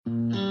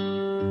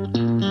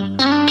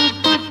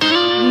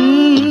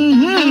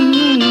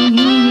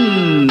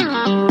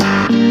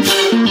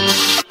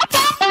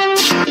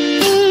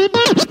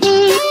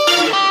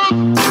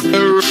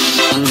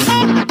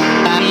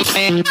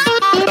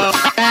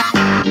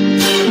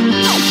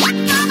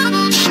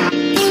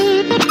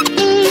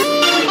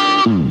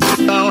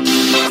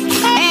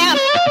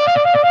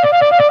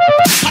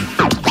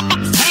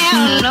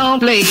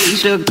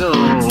place to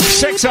go.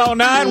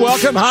 609,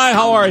 welcome. Hi,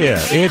 how are you?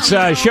 It's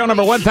show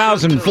number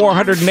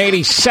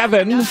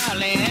 1487,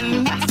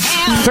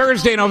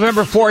 Thursday,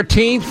 November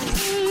 14th.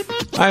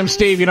 I'm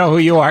Steve. You know who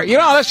you are.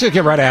 Let's just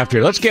get right after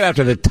it. Let's get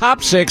after the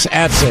top 6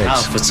 at 6.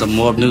 Now for some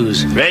more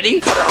news.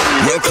 Ready?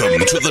 Welcome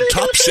to the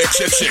top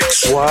 6 at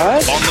 6.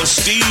 What? On the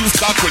Steve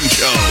Cochran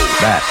Show.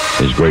 That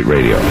is great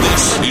radio.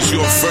 This is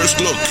your first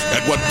look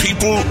at what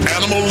people,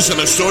 animals, and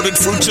assorted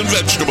fruits and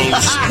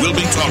vegetables will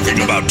be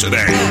talking about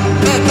today.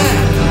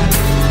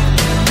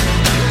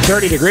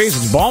 30 degrees.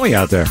 It's balmy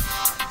out there.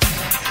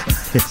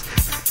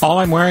 All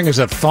I'm wearing is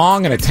a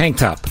thong and a tank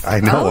top.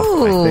 I know.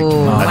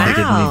 Oh, I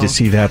didn't need to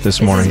see that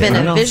this morning. It's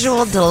been a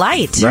visual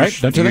delight. Right?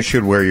 Don't you You think?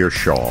 should wear your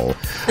shawl.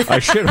 I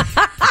should.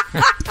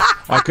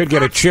 I could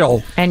get a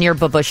chill. And your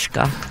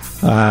babushka.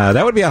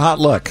 That would be a hot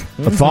look.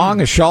 A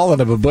thong, a shawl,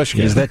 and a babushka.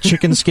 Is that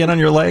chicken skin on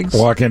your legs?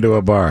 Walk into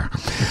a bar.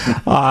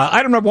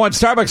 Item number 1,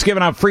 Starbucks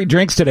giving out free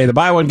drinks today. The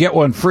buy one, get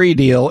one free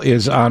deal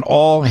is on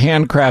all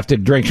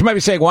handcrafted drinks. You might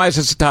be saying, why is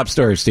this a top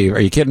story, Steve? Are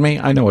you kidding me?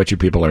 I know what you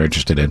people are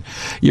interested in.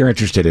 You're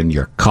interested in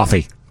your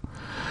coffee.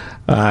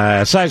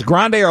 Size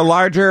grande or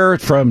larger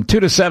from 2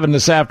 to 7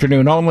 this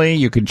afternoon only.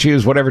 You can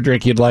choose whatever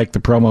drink you'd like. The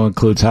promo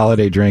includes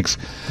holiday drinks.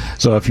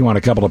 So if you want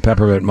a couple of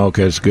peppermint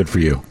mochas, good for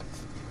you. All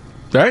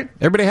right?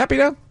 Everybody happy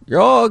now?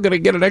 You're all going to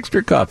get an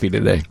extra coffee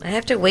today. I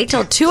have to wait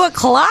till 2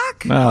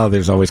 o'clock? Oh,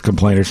 there's always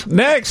complainers.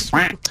 Next.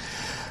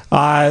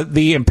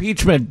 The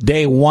impeachment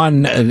day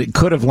 1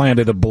 could have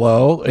landed a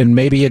blow, and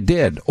maybe it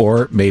did,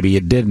 or maybe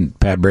it didn't.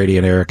 Pat Brady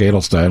and Eric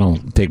Adelsten will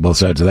take both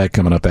sides of that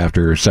coming up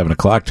after 7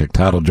 o'clock.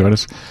 Todd will join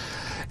us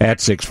at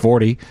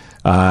 6:40.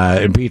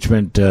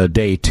 Impeachment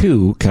day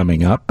 2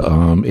 coming up.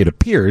 It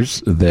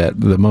appears that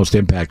the most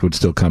impact would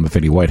still come if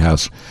any White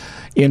House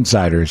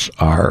insiders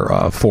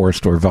are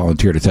forced or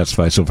volunteer to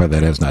testify. So far,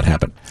 that has not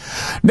happened.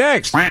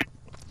 Next.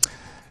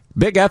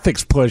 Big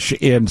ethics push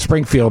in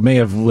Springfield may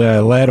have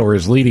led or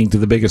is leading to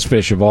the biggest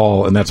fish of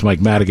all, and that's Mike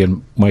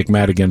Madigan. Mike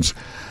Madigan's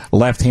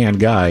left-hand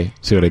guy.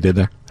 See what I did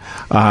there?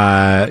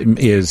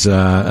 Is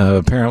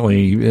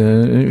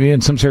apparently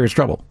in some serious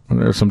trouble.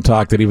 There's some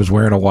talk that he was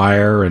wearing a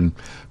wire, and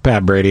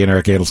Pat Brady and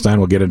Eric Adelsten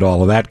will get into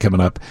all of that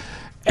coming up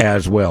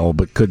as well.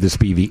 But could this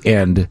be the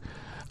end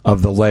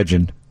of the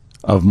legend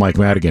of Mike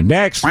Madigan?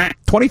 Next,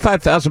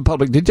 25,000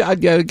 public. I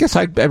guess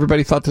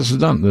everybody thought this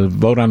was done. The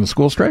vote on the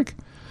school strike.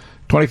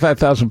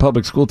 25,000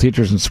 public school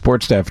teachers and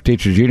support staff for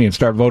teachers union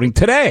start voting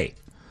today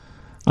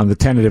on the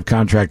tentative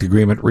contract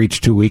agreement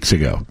reached 2 weeks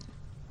ago.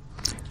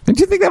 Didn't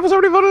you think that was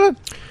already voted on?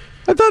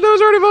 I thought that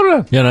was already voted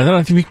on. Yeah, and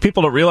I think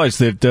people don't realize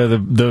that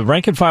the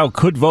rank and file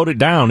could vote it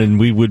down, and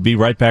we would be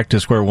right back to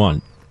square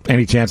one.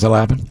 Any chance that'll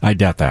happen? I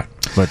doubt that,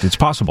 but it's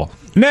possible.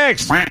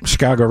 Next,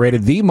 Chicago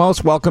rated the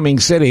most welcoming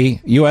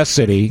city, U.S.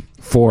 city,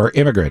 for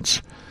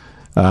immigrants.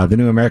 The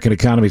New American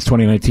Economy's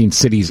 2019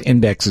 Cities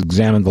Index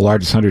examined the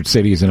largest 100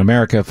 cities in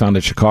America, found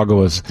that Chicago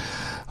was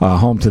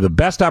home to the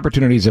best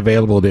opportunities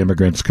available to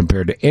immigrants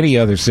compared to any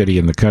other city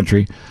in the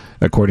country,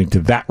 according to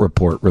that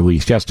report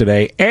released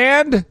yesterday.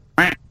 And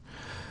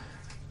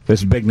this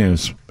is big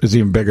news. It's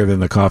even bigger than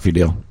the coffee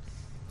deal.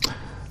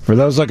 For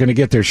those looking to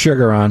get their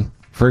sugar on,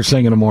 first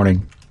thing in the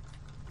morning,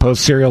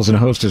 Post Cereals and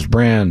Hostess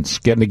brands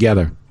getting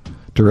together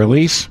to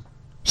release.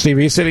 Steve,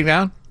 are you sitting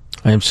down?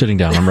 I am sitting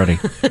down. I'm ready.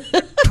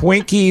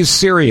 Twinkies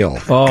cereal.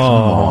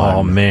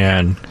 Oh,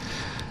 man.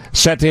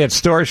 Set to hit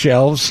store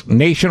shelves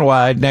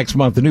nationwide next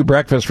month. The new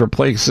breakfast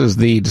replaces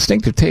the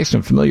distinctive taste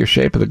and familiar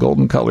shape of the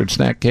golden-colored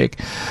snack cake.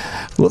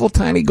 Little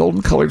tiny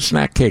golden-colored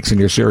snack cakes in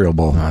your cereal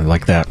bowl. I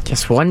like that.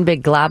 Just one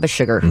big glob of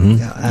sugar.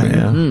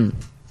 I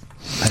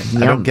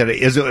don't get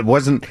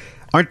it.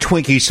 Aren't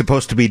Twinkies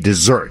supposed to be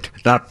dessert,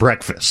 not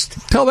breakfast?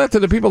 Tell that to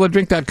the people that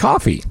drink that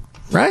coffee,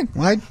 right?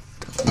 What?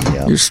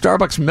 Yeah. Your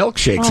Starbucks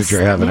milkshakes that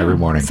you're having every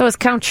morning. So it's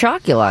Count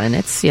Chocula, and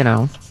it's,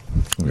 not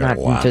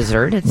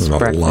dessert. It's There's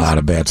breakfast. a lot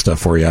of bad stuff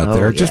for you out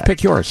there. Yeah. Just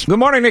pick yours. Good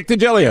morning, Nick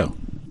Digilio.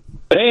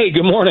 Hey,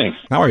 good morning.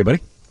 How are you, buddy?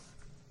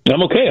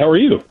 I'm okay. How are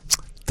you?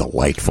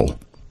 Delightful.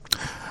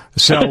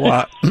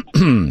 So,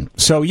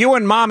 so you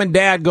and Mom and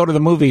Dad go to the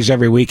movies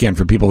every weekend.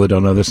 For people that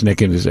don't know this, Nick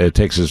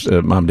takes his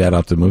mom and dad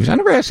out to the movies. I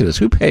never asked you this.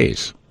 Who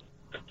pays?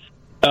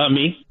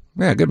 Me.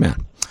 Yeah, good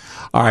man.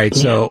 All right,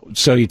 so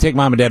you take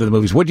Mom and Dad to the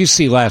movies. What did you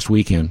see last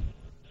weekend?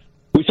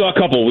 We saw a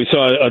couple. We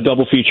saw a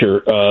double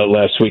feature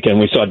last weekend.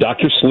 We saw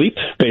Dr. Sleep,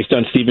 based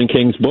on Stephen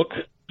King's book,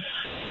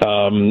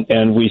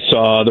 and we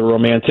saw the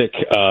romantic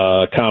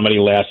comedy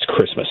Last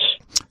Christmas.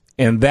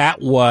 And that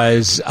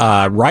was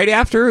right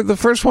after the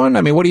first one?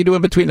 I mean, what do you do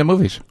in between the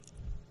movies?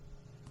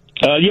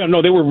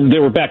 They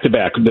were back to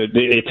back.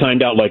 It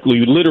timed out like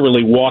we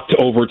literally walked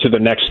over to the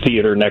next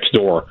theater next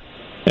door,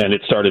 and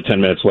it started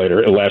 10 minutes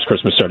later. Last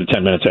Christmas started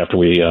 10 minutes after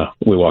we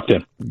walked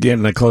in.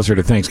 Getting closer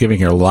to Thanksgiving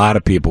here, a lot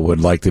of people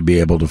would like to be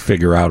able to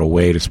figure out a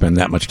way to spend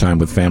that much time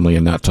with family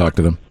and not talk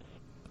to them.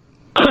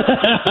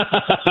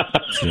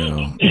 So,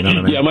 you know what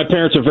I mean? Yeah, my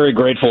parents are very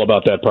grateful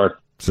about that part.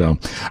 So,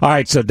 all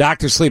right, so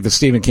Dr. Sleep, the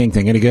Stephen King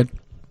thing, any good?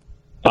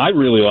 I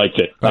really liked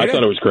it. I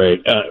thought it was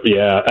great.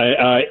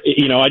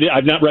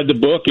 I've not read the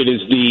book. It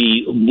is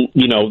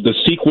the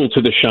sequel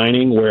to The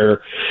Shining,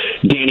 where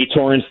Danny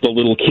Torrance, the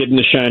little kid in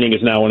The Shining,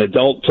 is now an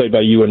adult, played by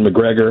Ewan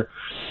McGregor.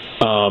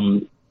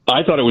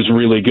 I thought it was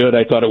really good.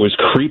 I thought it was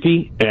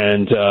creepy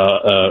and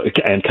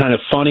kind of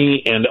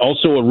funny, and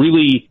also a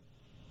really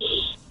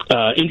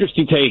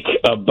interesting take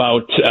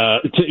about,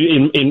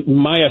 in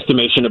my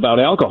estimation, about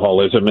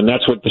alcoholism, and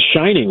that's what The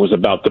Shining was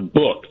about. The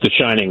book, The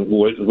Shining,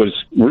 was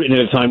written at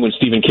a time when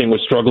Stephen King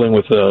was struggling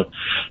with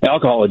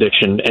alcohol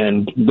addiction,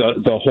 and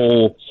the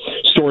whole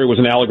story was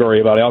an allegory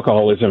about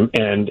alcoholism,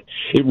 and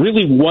it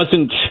really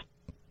wasn't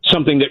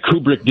something that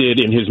Kubrick did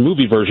in his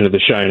movie version of The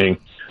Shining.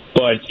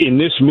 But in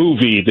this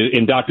movie,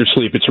 in Dr.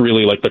 Sleep, it's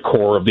really like the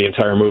core of the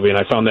entire movie, and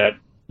I found that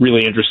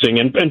really interesting.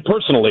 And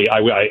personally,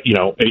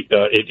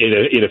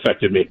 it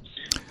affected me.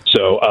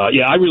 So,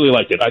 I really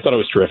liked it. I thought it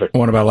was terrific.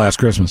 What about Last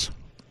Christmas?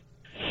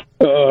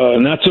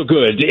 Not so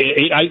good.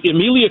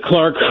 Emilia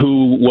Clarke,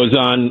 who was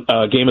on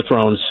Game of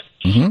Thrones,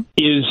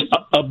 is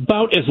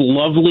about as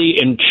lovely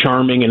and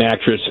charming an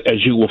actress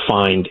as you will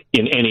find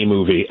in any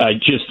movie. I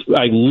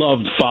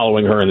loved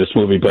following her in this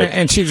movie.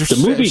 But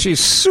she's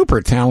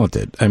super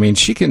talented. I mean,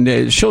 she's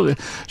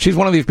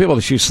one of these people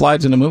that she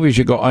slides into movies.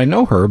 You go, I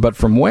know her, but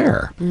from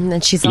where?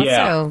 And she's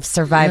also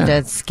survived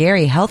a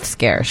scary health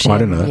scare. I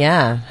didn't know that.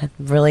 Yeah,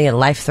 really a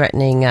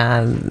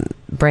life-threatening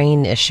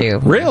brain issue.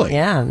 Really?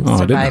 Yeah,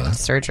 survived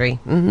surgery.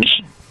 Mm-hmm.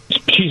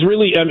 She's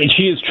really,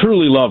 she is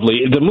truly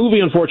lovely. The movie,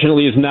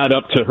 unfortunately, is not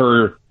up to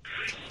her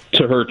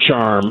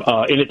charm,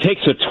 and it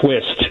takes a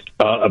twist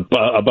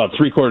about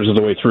 3/4 of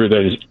the way through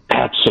that is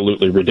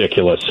absolutely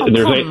ridiculous. Oh,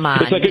 come on,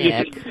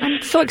 Nick.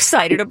 I'm so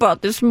excited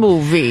about this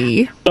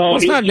movie.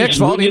 It's not Nick's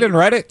fault. He didn't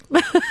write it.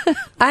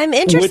 I'm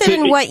interested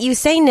in what you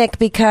say, Nick,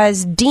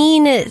 because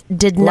Dean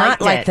did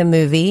not like the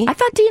movie. I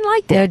thought Dean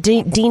liked it.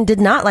 No, Dean did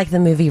not like the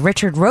movie.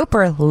 Richard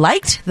Roper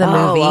liked the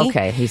movie. Oh,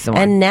 okay. He's the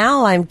one. And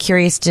now I'm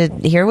curious to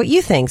hear what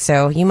you think,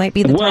 so you might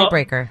be the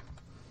tiebreaker.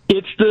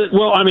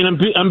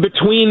 I'm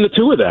between the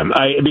two of them.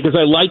 Because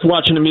I liked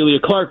watching Emilia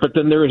Clarke, but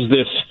then there is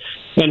this,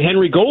 and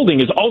Henry Golding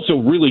is also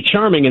really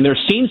charming, and their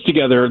scenes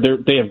together,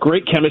 they have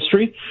great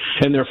chemistry,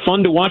 and they're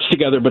fun to watch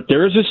together, but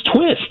there is this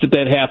twist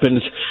that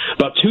happens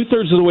about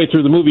 2/3 of the way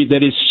through the movie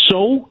that is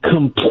so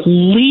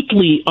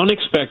completely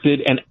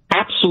unexpected and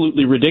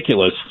absolutely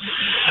ridiculous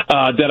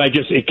that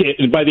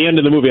by the end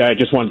of the movie, I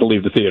just wanted to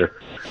leave the theater.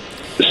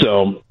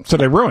 So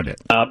they ruined it.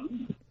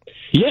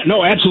 Yeah,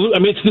 no, absolutely. I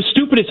mean, it's the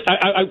stupidest.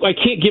 I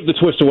can't give the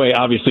twist away,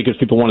 obviously, because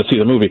people want to see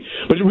the movie.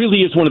 But it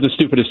really is one of the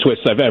stupidest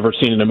twists I've ever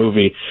seen in a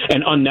movie,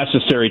 an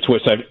unnecessary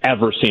twist I've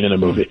ever seen in a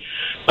movie.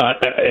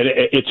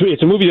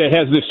 It's a movie that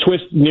has this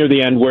twist near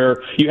the end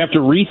where you have to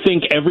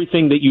rethink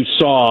everything that you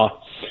saw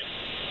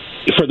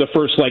for the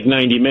first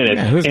 90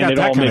 minutes, and it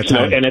all makes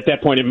and at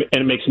that point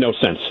it makes no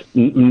sense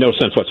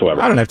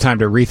whatsoever. I don't have time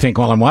to rethink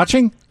while I'm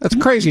watching. That's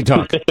crazy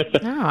talk.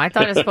 No, I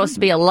thought it was supposed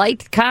to be a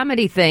light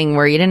comedy thing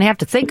where you didn't have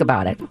to think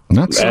about it.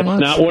 Not so That's much.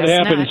 not what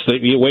happens.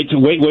 You wait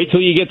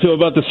till you get to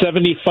about the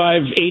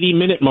 75-80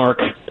 minute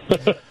mark.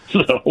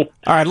 All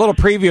right, a little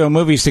preview of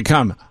movies to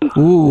come.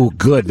 Ooh,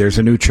 good. There's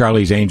a new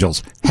Charlie's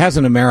Angels.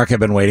 Hasn't America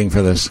been waiting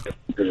for this?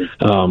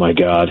 Oh, my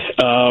God.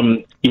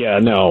 Yeah,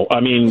 no. I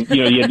mean,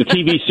 you had the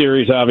TV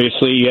series,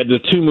 obviously. You had the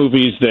two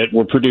movies that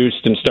were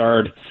produced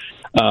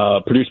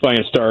by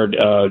and starred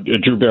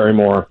Drew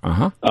Barrymore.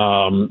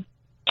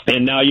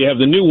 And now you have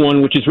the new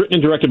one, which is written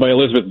and directed by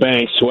Elizabeth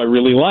Banks, who I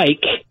really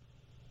like,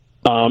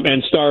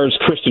 and stars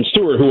Kristen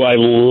Stewart, who I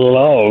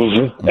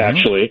love,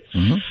 actually.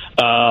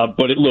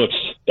 But it looks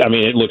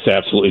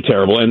absolutely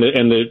terrible, and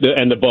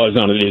the buzz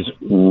on it is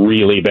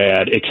really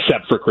bad,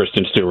 except for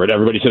Kristen Stewart.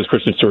 Everybody says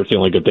Kristen Stewart's the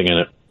only good thing in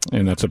it,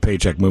 and that's a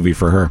paycheck movie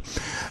for her.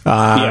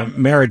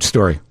 Marriage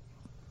Story.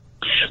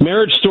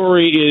 Marriage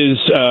Story is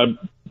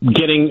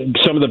getting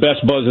some of the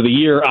best buzz of the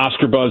year,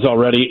 Oscar buzz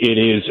already. It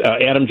is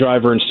Adam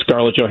Driver and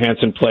Scarlett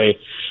Johansson play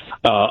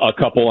a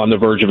couple on the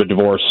verge of a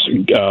divorce,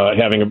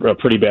 having a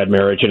pretty bad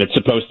marriage, and it's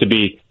supposed to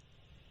be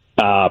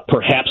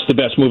perhaps the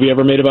best movie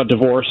ever made about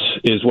divorce,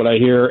 is what I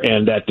hear,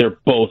 and that they're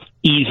both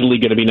easily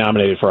going to be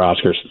nominated for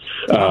Oscars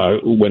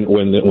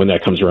when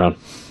that comes around.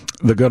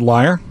 The Good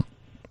Liar.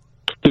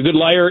 The Good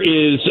Liar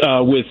is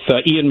with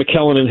Ian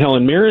McKellen and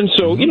Helen Mirren.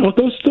 So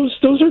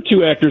those are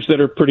two actors that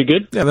are pretty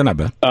good. Yeah, they're not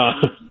bad.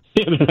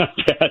 They're not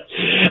bad.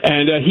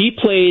 And he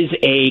plays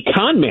a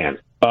con man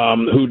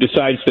who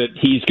decides that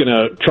he's going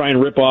to try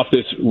and rip off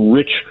this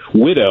rich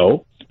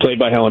widow, played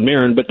by Helen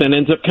Mirren, but then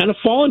ends up kind of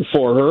falling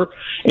for her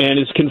and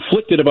is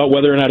conflicted about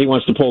whether or not he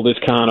wants to pull this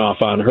con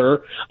off on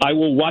her. I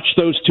will watch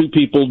those two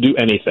people do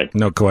anything.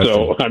 No question.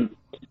 So,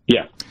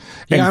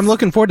 I'm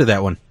looking forward to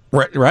that one.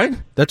 Right?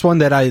 That's one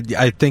that I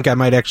think I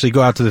might actually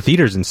go out to the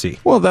theaters and see.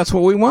 Well, that's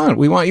what we want.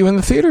 We want you in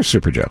the theater,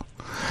 Super Joe.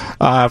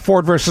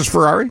 Ford versus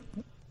Ferrari?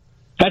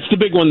 That's the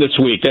big one this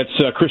week. That's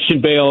Christian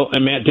Bale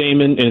and Matt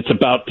Damon, and it's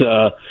about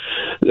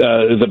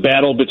the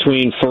battle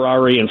between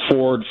Ferrari and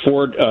Ford.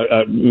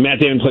 Matt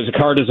Damon plays a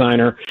car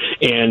designer,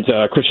 and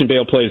Christian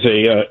Bale plays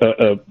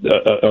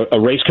a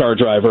race car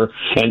driver,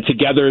 and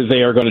together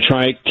they are going to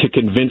try to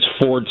convince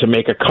Ford to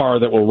make a car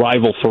that will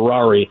rival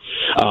Ferrari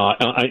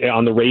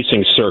on the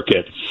racing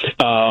circuit.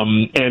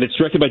 And it's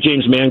directed by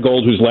James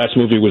Mangold, whose last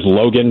movie was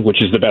Logan,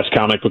 which is the best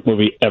comic book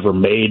movie ever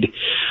made.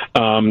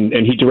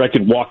 And he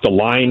directed Walk the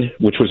Line,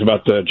 which was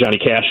about the Johnny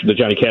Cash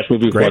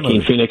movie with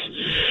Joaquin Phoenix.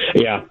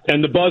 Yeah,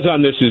 and the buzz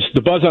on this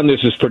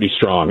is pretty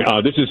strong.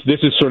 This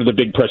is sort of the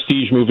big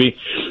prestige movie.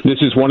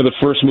 This is one of the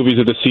first movies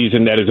of the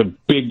season that is a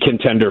big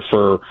contender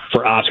for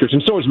Oscars,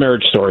 and so is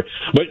Marriage Story.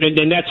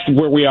 And that's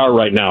where we are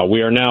right now.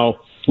 We are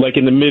now like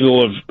in the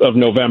middle of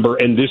November,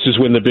 and this is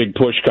when the big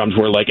push comes,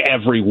 where like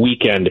every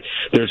weekend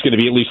there's going to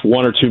be at least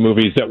one or two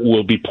movies that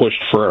will be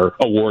pushed for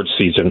awards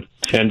season,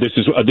 and this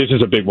is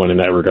a big one in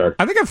that regard.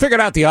 I think I figured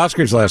out the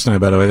Oscars last night,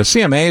 by the way. The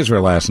CMAs were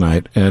last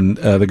night, and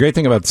the great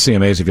thing about the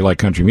CMAs, if you like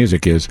country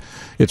music, is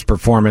it's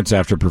performance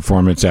after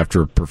performance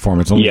after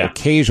performance, only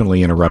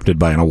occasionally interrupted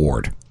by an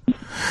award.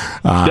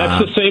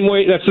 That's the same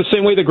way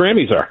the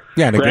Grammys are.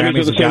 Yeah, the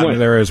Grammys have gotten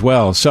there as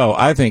well. So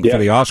I think for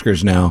the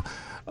Oscars now,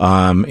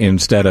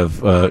 instead of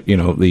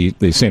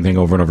the same thing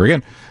over and over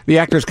again, the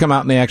actors come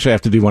out and they actually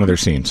have to do one of their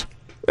scenes.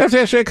 They have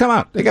to actually come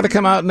out. They got to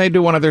come out and they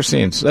do one of their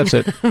scenes. That's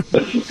it.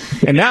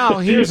 And now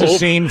here's a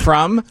scene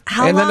from,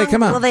 then they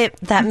come out. Will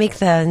that make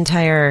the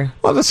entire?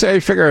 Well, let's say I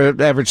figure an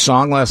average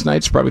song last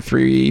night's probably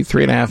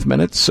 3.5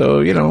 minutes.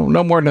 So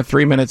no more than a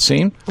 3-minute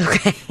scene.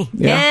 Okay.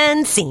 Yeah.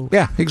 And scene.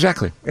 Yeah,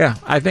 exactly. Yeah,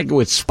 I think it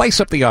would spice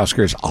up the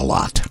Oscars a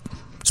lot,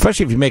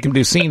 especially if you make them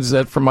do scenes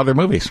from other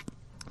movies.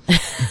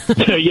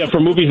 Yeah,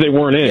 for movies they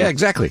weren't in. Yeah,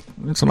 exactly.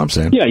 That's what I'm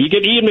saying. Yeah, you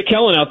get Ian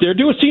McKellen out there,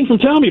 do a scene from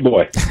Tommy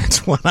Boy.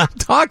 That's what I'm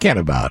talking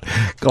about.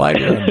 Glad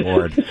you're on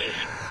board.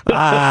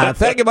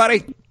 Thank you,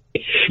 buddy.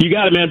 You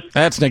got it, man.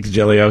 That's Nick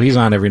Digilio. He's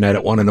on every night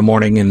at 1 in the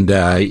morning, and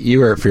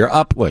if you're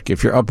up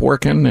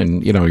working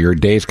and your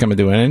day's coming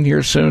to an end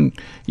here soon,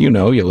 you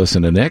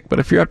listen to Nick. But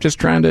if you're up just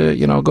trying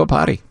to go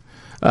potty,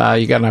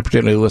 you got an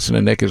opportunity to listen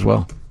to Nick as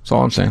well. That's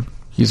all I'm saying.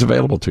 He's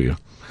available to you.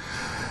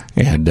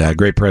 And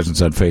great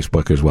presence on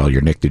Facebook as well.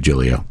 You're Nick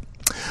Digilio.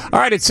 All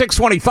right, it's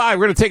 6:25.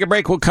 We're going to take a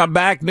break. We'll come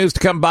back. News to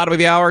come, bottom of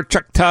the hour.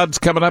 Chuck Todd's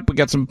coming up. We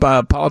got some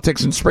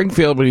politics in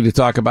Springfield we need to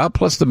talk about,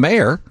 plus the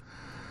mayor.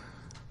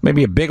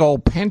 Maybe a big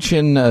old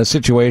pension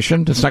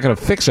situation. It's not going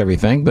to fix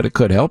everything, but it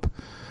could help.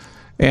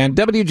 And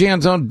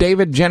WGN's own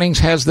David Jennings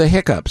has the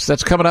hiccups.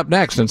 That's coming up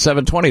next on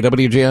 720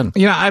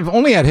 WGN. I've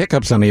only had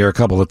hiccups on the air a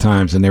couple of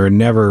times, and they were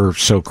never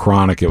so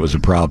chronic it was a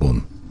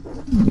problem.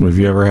 Have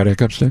you ever had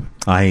hiccups, Dave?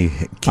 I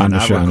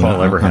cannot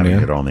recall ever having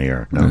it on the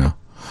air. No.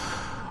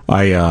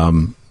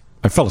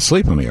 I fell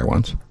asleep on the air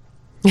once,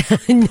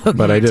 No,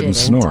 but I didn't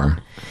snore.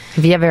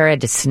 Have you ever had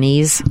to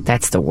sneeze?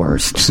 That's the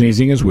worst.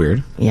 Sneezing is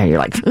weird. Yeah, you're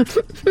like...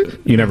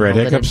 You never had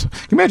hiccups? Can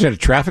you imagine a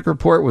traffic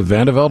report with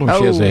Vandeveld when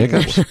she has the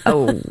hiccups?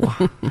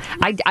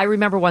 I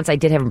remember once I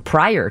did have them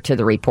prior to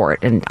the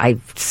report, and I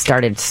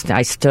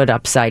stood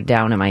upside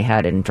down in my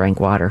head and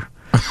drank water.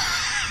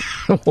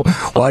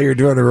 While you're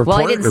doing a report?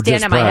 Well, I didn't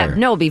stand on my head.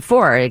 No,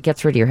 before. It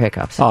gets rid of your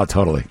hiccups. Oh,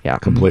 totally. Yeah.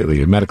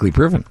 Completely. Medically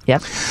proven.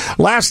 Yep.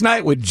 Last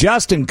night with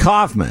Justin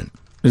Kaufman.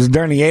 This is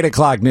during the 8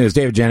 o'clock news.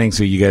 David Jennings,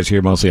 who you guys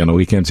hear mostly on the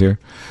weekends here.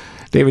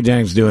 David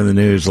Jennings doing the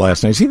news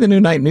last night. Is he the new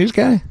night news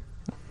guy?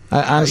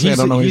 Honestly, I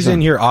don't know. He's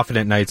in here often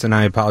at nights, and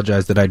I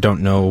apologize that I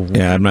don't know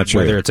I'm not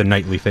sure whether it's a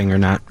nightly thing or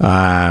not.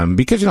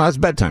 Because, it's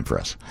bedtime for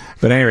us.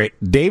 But at any rate,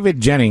 David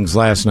Jennings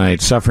last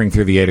night suffering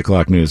through the 8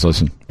 o'clock news.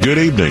 Listen. Good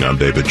evening, I'm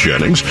David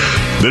Jennings.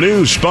 The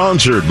news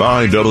sponsored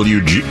by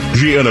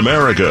WGN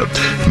America.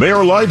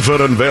 Mayor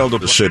Lightfoot unveiled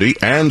the city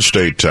and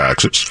state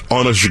taxes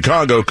on a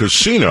Chicago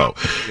casino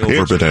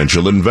for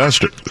potential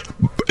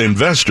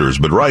investors.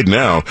 But right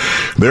now,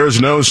 there's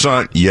no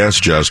sign. Yes,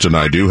 Justin,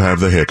 I do have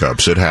the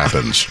hiccups. It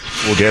happens.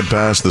 We'll get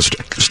past the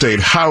state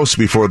house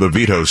before the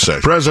veto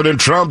session. President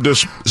Trump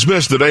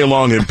dismissed the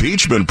day-long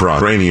impeachment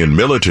process. Ukrainian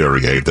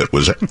military aid that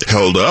was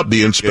held up.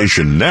 The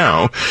instigation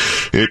now,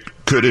 it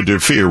could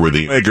interfere with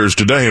the makers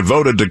today have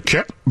voted to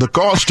cap the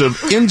cost of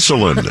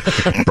insulin.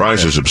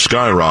 Prices have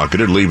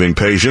skyrocketed, leaving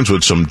patients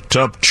with some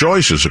tough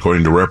choices,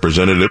 according to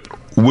Representative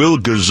Will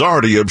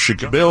Gazzardi of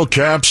Chicago. Bill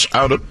caps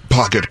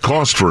out-of-pocket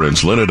cost for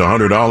insulin at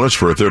 $100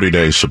 for a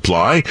 30-day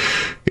supply.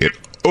 It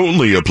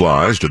only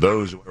applies to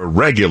those who are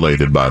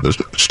regulated by the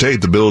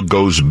state. The bill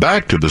goes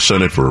back to the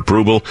Senate for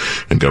approval,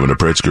 and Governor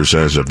Pritzker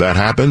says if that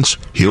happens,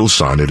 he'll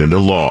sign it into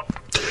law.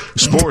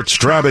 Sports,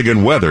 traffic,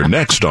 and weather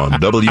next on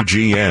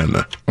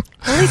WGN.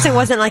 At least it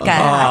wasn't like I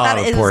thought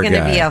it was going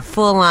to be a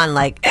full-on,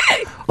 well,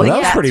 that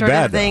was pretty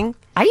bad thing.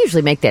 I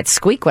usually make that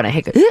squeak when I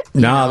hiccup.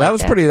 No, that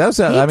was pretty. That was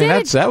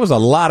a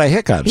lot of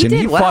hiccups, and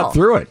he fought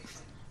through it.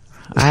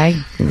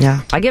 I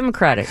give him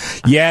credit.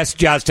 Yes,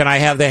 Justin, I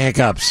have the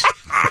hiccups.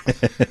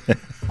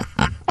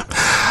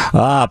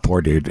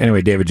 Poor dude.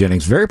 Anyway, David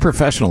Jennings, very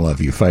professional of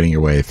you fighting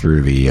your way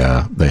through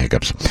the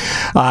hiccups.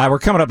 We're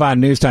coming up on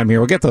news time here.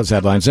 We'll get those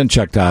headlines. Then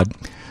Chuck Todd.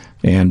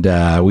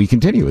 And we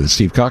continue with the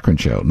Steve Cochran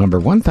Show, number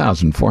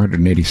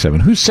 1,487.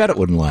 Who said it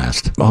wouldn't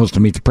last? The host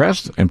of Meet the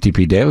Press,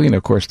 MTP Daily, and,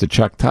 of course, the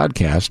Chuck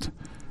Toddcast.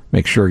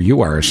 Make sure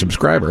you are a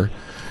subscriber.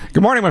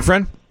 Good morning, my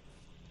friend.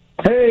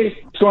 Hey,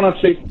 what's going on,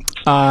 Steve?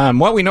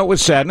 Well, we know with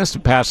sadness the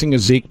passing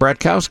of Zeke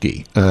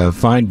Bratkowski,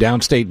 fine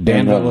downstate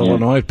Danville,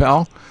 Illinois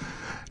pal,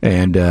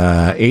 and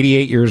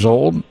 88 years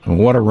old.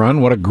 What a run.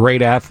 What a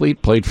great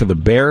athlete. Played for the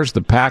Bears,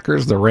 the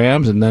Packers, the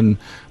Rams, and then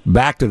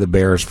back to the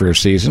Bears for a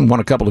season. Won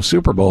a couple of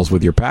Super Bowls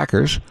with your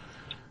Packers.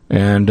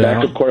 And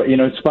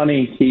it's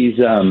funny. He's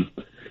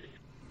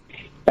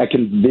I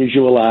can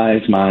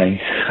visualize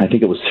I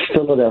think it was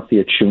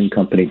Philadelphia Chewing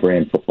Company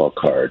brand football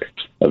card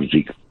of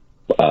Zeke.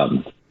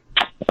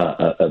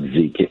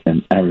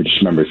 And I just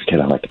remember as a kid,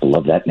 I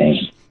love that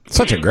name.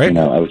 Such a great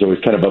name. I was always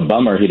kind of a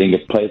bummer he didn't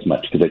get to play as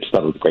much because I just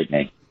thought it was a great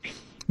name.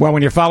 Well,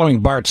 when you're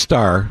following Bart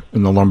Starr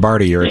in the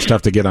Lombardi year, it's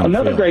tough to get on.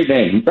 Another great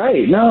name,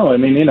 right? No, I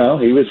mean, he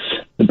was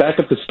the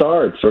backup to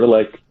Starr. It's sort of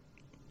like,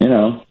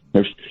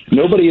 there's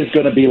nobody is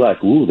going to be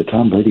like, ooh, the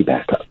Tom Brady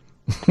backup,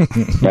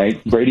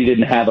 right? Brady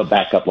didn't have a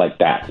backup like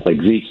that.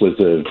 Like Zeke was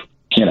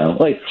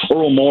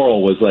Earl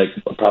Morrall was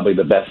probably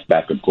the best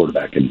backup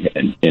quarterback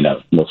and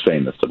most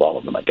famous of all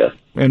of them, I guess.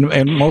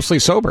 And mostly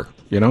sober,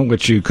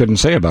 which you couldn't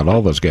say about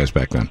all those guys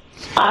back then.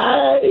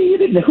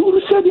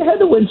 Who said you had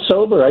to win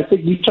sober? I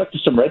think you talked to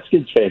some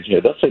Redskins fans here.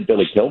 They'll say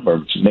Billy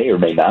Kilmer may or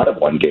may not have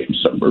won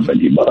games sober, but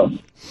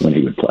when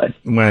he would play.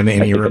 And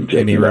he remembers.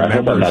 I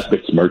hope I'm not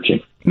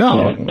besmirching.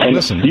 No,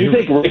 listen. Do you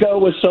think Rico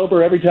was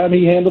sober every time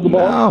he handled the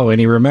ball? No, and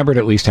he remembered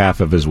at least half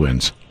of his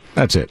wins.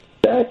 That's it.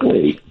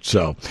 Exactly.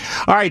 So,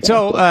 all right.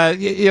 So,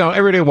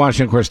 everybody in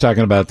Washington, of course,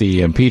 talking about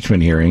the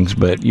impeachment hearings,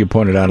 but you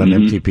pointed out on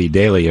MTP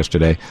Daily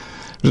yesterday,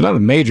 there's another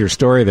major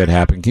story that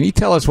happened. Can you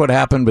tell us what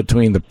happened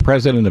between the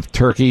president of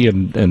Turkey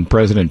and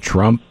President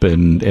Trump?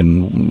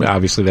 And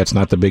obviously that's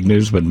not the big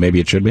news, but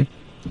maybe it should be.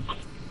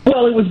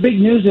 Well, it was big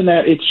news in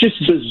that it's just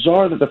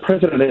bizarre that the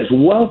president is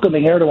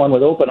welcoming Erdogan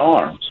with open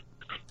arms.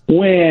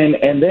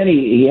 And then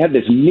he had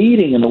this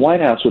meeting in the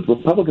White House with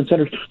Republican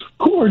senators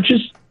who are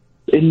just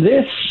in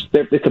this.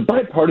 It's a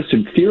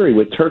bipartisan fury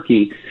with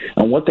Turkey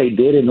and what they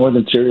did in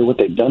northern Syria, what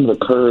they've done to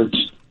the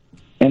Kurds.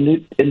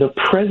 And the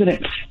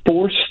president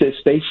forced this,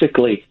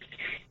 basically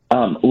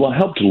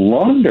helped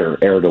launder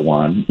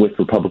Erdogan with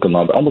Republican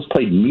law, almost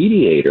played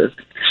mediator,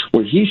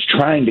 where he's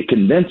trying to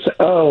convince,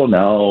 oh,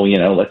 no,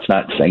 let's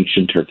not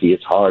sanction Turkey.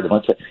 It's hard.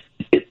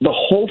 The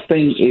whole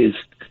thing is,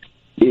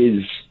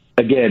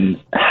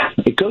 again,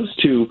 it goes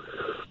to,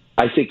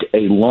 I think,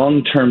 a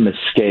long-term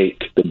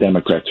mistake the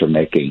Democrats are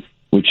making,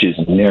 which is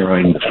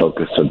narrowing the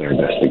focus of their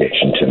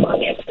investigation too much.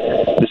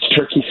 This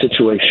Turkey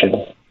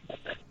situation,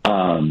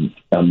 and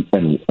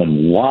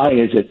why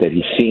is it that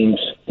he seems,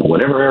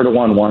 whatever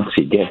Erdogan wants,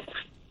 he gets?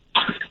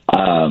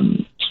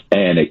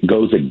 And it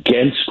goes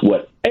against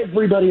what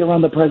everybody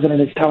around the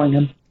president is telling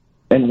him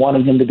and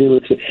wanting him to do.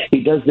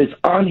 He does this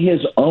on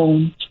his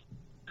own,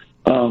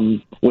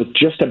 with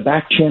just a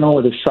back channel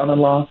with his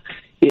son-in-law.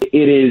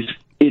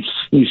 It's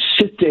you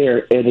sit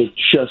there and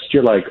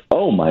you're like,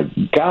 oh my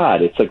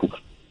God, it's like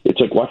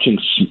watching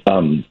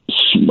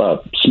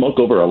smoke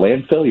over a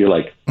landfill. You're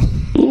like,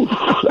 ooh,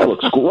 that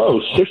looks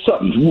gross. There's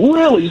something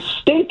really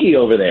stinky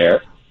over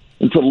there.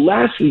 And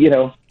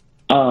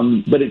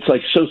but it's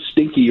like so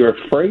stinky you're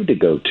afraid to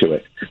go to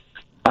it.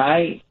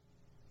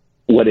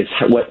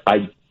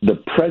 The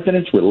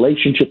president's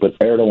relationship with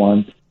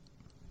Erdogan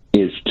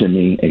is, to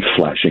me, a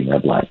flashing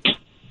red light.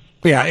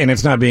 Yeah, and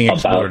it's not being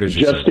explored as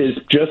just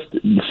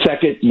the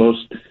second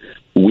most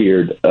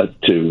weird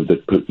to the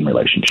Putin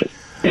relationship.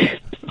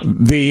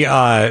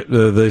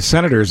 The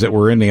senators that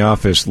were in the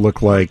office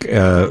look like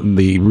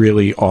the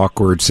really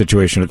awkward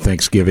situation at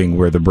Thanksgiving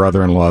where the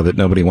brother-in-law that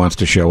nobody wants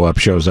to show up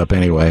shows up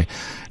anyway,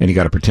 and you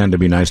got to pretend to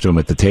be nice to him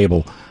at the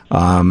table.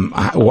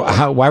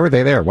 Why were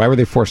they there? Why were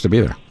they forced to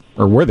be there?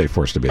 Or were they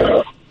forced to be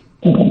there?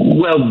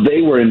 Well,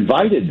 they were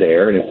invited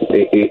there, and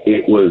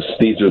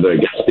these are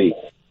the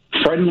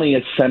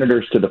friendliest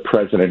senators to the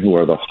president who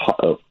are the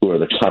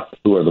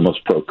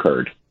most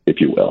pro-Kurd,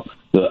 if you will,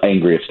 the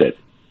angriest at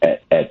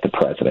the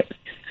president.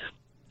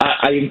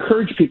 I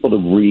encourage people to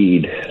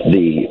read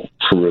the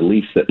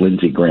release that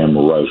Lindsey Graham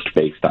wrote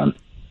based on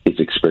his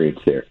experience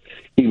there.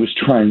 He was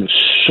trying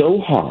so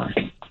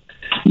hard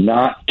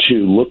not to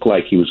look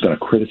like he was going to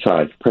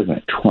criticize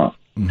President Trump.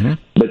 Mm-hmm.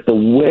 But the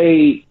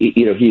way,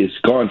 he has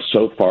gone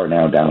so far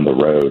now down the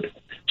road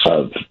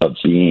of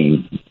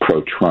being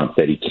pro-Trump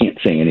that he can't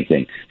say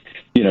anything.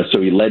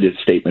 So he led his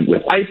statement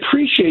with, I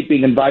appreciate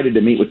being invited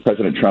to meet with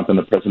President Trump and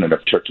the president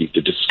of Turkey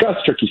to discuss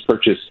Turkey's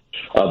purchase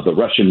of the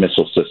Russian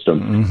missile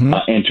system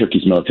and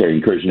Turkey's military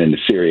incursion into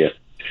Syria.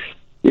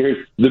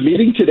 The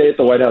meeting today at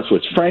the White House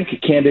was frank,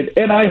 candid,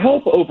 and I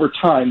hope over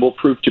time will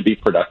prove to be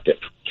productive.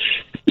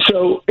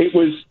 So it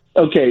was,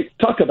 okay,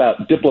 talk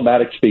about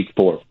diplomatic speak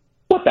for.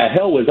 What the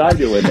hell was I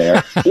doing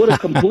there? What a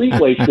complete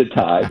waste of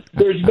time.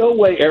 There's no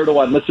way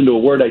Erdogan listened to a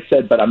word I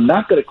said, but I'm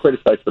not going to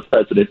criticize the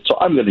president, so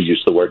I'm going to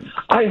use the word.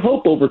 I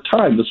hope over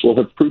time this will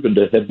have proven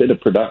to have been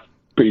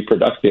pretty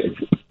productive.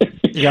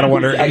 You got to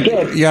wonder.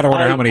 You got to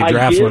wonder how many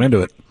drafts went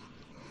into it.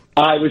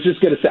 I was just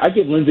going to say, I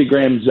give Lindsey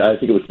Graham's, I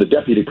think it was the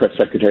deputy press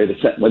secretary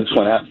that sent this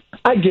one out,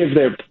 I give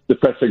the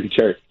press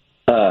secretary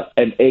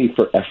an A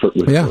for effort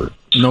with words.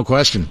 No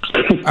question.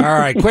 All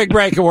right, quick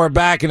break and we're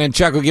back, and then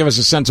Chuck will give us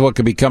a sense of what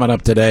could be coming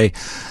up today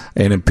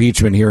in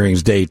impeachment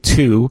hearings day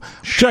 2.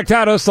 Chuck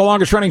Tados, the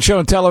longest running show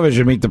in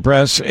television, Meet the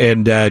Press.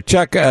 And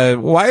Chuck,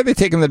 why are they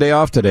taking the day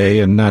off today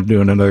and not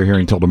doing another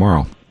hearing till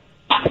tomorrow?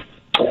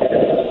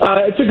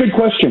 It's a good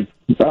question.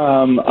 It's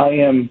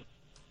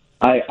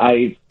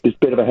a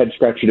bit of a head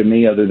scratcher to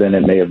me, other than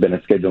it may have been a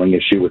scheduling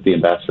issue with the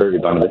ambassador,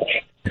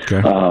 Ivanovich.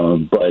 Okay.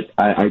 But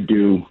I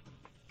do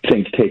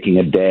think taking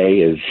a day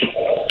is,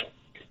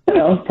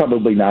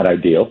 probably not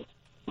ideal.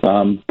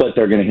 But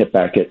they're going to hit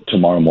back at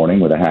tomorrow morning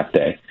with a half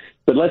day.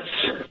 But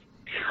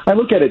I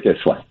look at it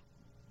this way.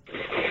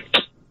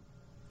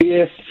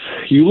 If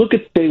you look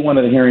at day one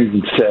of the hearings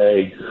and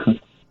say,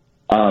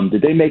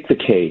 did they make the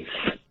case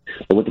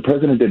that what the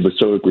president did was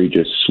so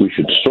egregious, we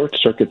should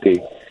short-circuit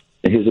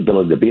his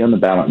ability to be on the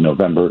ballot in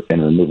November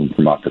and remove him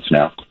from office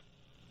now?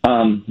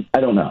 I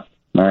don't know.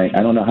 All right,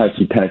 I don't know how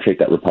to penetrate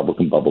that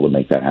Republican bubble to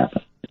make that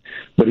happen.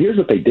 But here's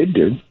what they did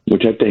do,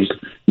 which I think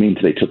means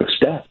they took a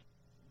step.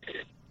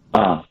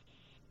 I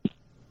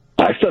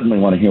suddenly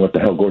want to hear what the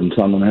hell Gordon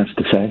Sondland has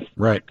to say.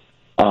 Right.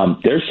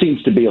 There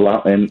seems to be a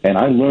lot, and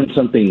I learned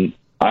something.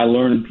 I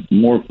learned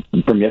more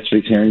from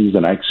yesterday's hearings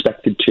than I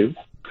expected to.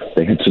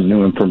 They had some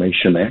new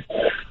information there.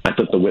 I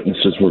thought the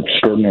witnesses were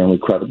extraordinarily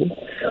credible.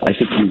 I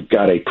think you've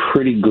got a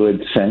pretty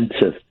good sense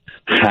of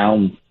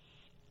how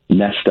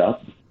messed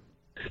up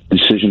the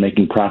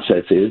decision-making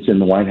process is in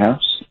the White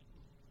House.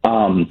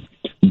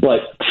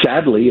 But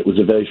sadly, it was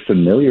a very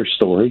familiar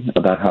story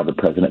about how the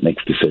president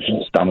makes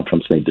decisions. Donald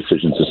Trump's made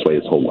decisions this way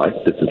his whole life.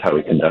 This is how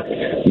he conducts.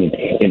 I mean,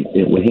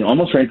 when he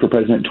almost ran for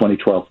president in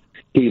 2012,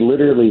 he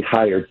literally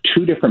hired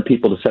 2 different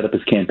people to set up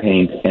his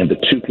campaign, and the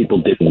 2 people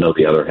didn't know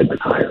the other had been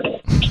hired.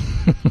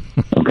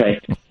 Okay?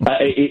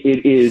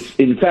 It is,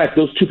 in fact,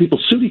 those 2 people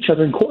sued each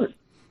other in court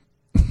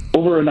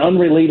over an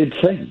unrelated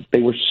thing.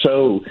 It was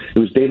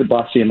David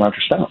Bossie and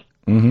Roger Stone.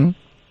 Mm-hmm.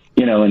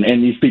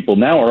 And these people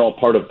now are all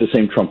part of the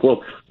same Trump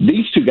world.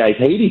 These 2 guys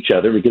hate each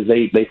other because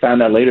they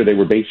found out later they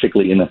were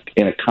basically in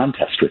a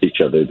contest with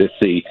each other to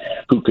see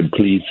who could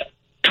please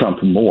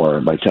Trump more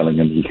by telling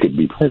him he could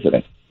be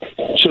president.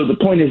 So the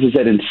point is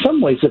that in some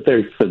ways that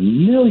they're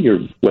familiar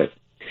with,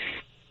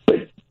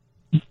 but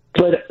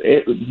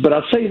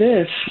I'll say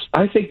this: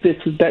 I think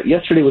that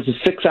yesterday was a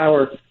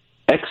 6-hour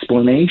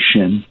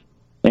explanation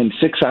and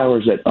 6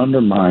 hours that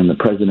undermine the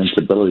president's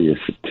ability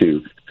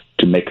to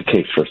make a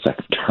case for a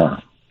second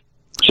term.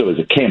 So as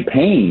a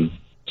campaign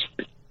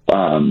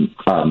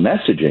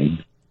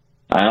messaging,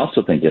 I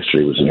also think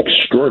yesterday was an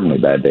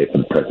extraordinarily bad day for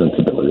the president's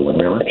ability to win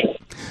re-election.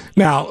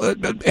 Now,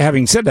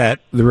 having said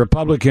that, the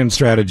Republican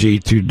strategy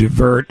to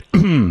divert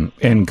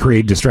and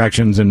create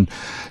distractions and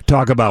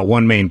talk about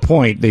one main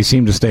point, they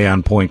seem to stay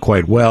on point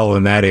quite well,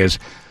 and that is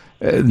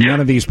none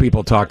of these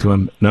people talk to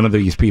him. None of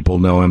these people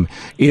know him.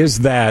 Is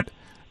that,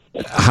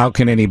 how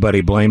can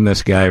anybody blame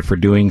this guy for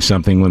doing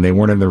something when they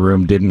weren't in the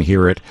room, didn't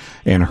hear it,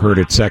 and heard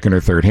it second or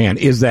third hand?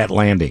 Is that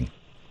landing?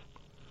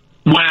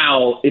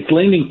 Wow, it's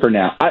landing for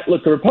now.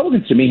 Look, the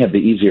Republicans, to me, have the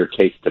easier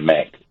case to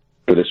make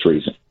for this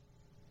reason.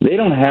 They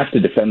don't have to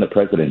defend the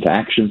president's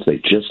actions. They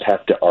just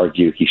have to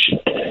argue you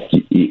should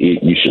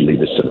leave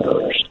this to the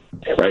voters,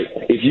 right?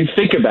 If you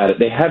think about it,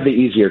 they have the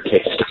easier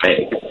case to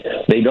make.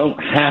 They don't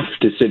have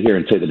to sit here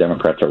and say the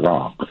Democrats are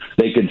wrong.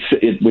 They could,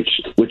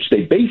 which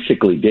they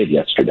basically did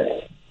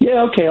yesterday.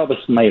 Yeah, okay, all this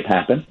may have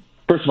happened.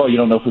 First of all, you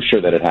don't know for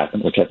sure that it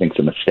happened, which I think is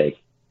a mistake.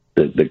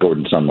 The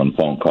Gordon Sondland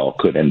phone call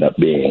could end up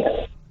being,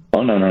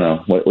 oh,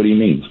 no. What do you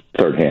mean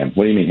third hand?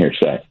 What do you mean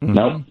hearsay? Mm-hmm.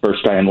 No,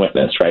 first-hand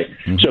witness, right?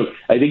 Mm-hmm. So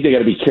I think they got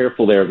to be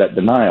careful there of that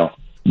denial.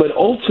 But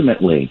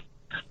ultimately,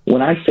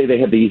 when I say they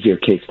have the easier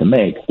case to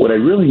make, what I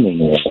really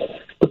mean is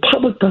the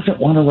public doesn't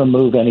want to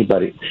remove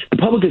anybody. The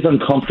public is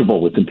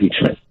uncomfortable with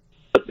impeachment.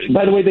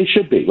 By the way, they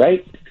should be,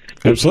 right?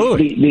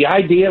 Absolutely. The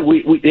idea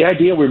we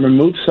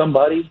remove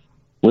somebody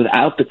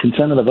without the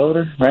consent of the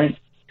voter, right?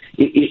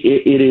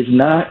 It is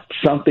not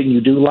something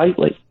you do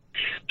lightly.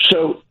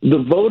 So the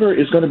voter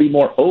is going to be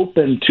more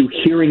open to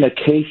hearing a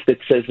case that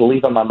says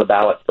leave them on the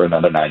ballot for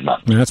another 9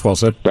 months. Yeah, that's well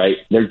said. Right?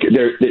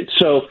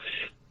 So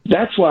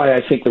that's why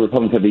I think the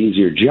Republicans have the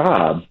easier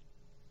job.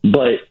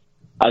 But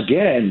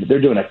again,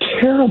 they're doing a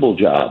terrible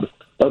job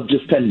of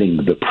defending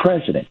the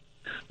president.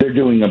 They're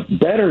doing a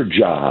better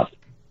job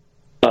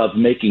of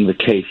making the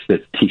case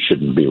that he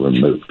shouldn't be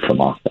removed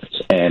from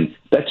office. And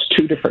that's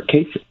 2 different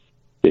cases,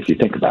 if you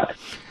think about it.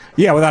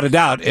 Yeah, without a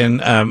doubt.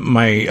 And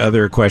my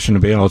other question,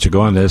 to I'll let you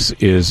go on this,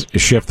 is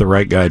shift the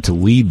right guy to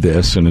lead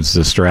this, and it's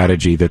the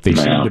strategy that they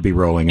seem to be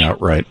rolling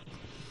out, right?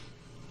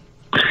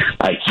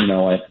 You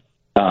know what?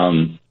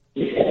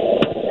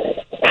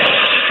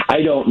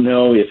 I don't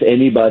know if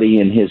anybody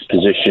in his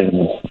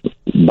position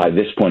by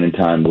this point in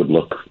time would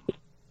look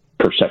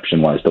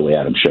perception-wise the way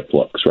Adam Schiff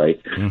looks,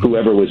 right? Mm-hmm.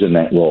 Whoever was in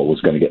that role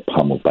was going to get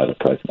pummeled by the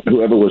president.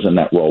 Whoever was in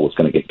that role was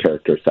going to get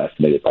character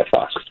assassinated by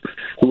Fox.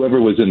 Whoever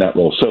was in that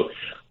role. So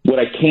what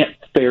I can't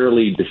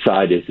fairly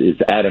decide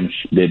did Adam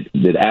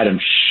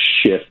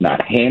Schiff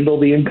not handle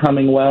the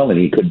incoming well, and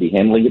he could be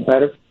handling it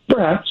better?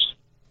 Perhaps.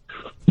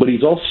 But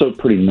he's also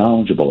pretty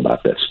knowledgeable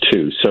about this,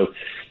 too. So,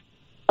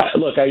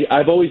 look,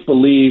 I've always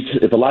believed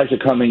if Elijah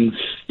Cummings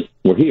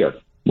were here,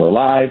 were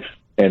alive,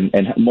 and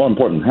more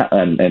important,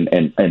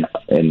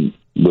 and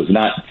was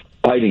not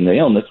fighting the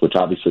illness, which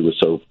obviously was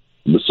so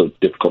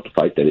difficult to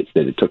fight that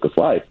it took his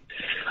life.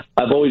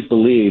 I've always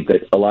believed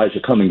that Elijah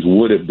Cummings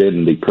would have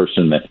been the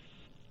person that,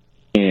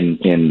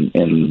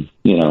 in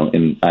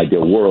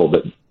ideal world,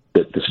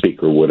 that the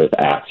speaker would have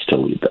asked to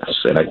lead this,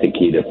 and I think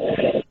he'd have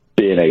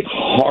been a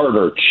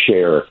harder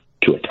chair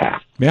to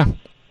attack. Yeah,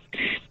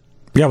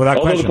 without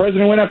Although question. the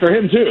president went after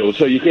him too,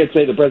 so you can't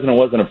say the president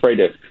wasn't afraid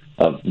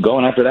of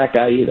going after that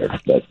guy either.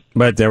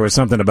 But there was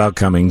something about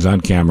Cummings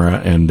on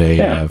camera and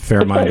a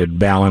fair-minded,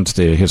 balanced,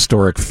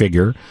 historic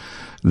figure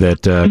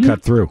that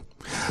cut through.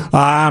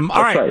 All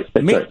right.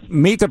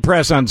 Meet the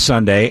Press on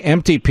Sunday,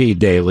 MTP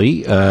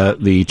Daily,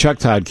 the Chuck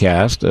Todd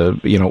cast,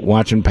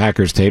 watching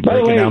Packers tape. By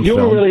the way, down you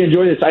film. will really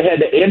enjoy this. I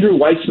had Andrew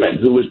Weissman,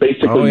 who was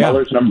basically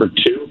Mueller's number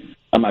 2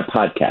 on my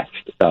podcast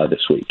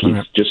this week.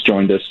 He's just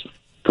joined us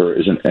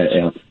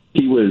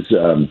he was.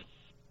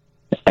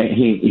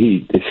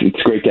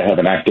 It's great to have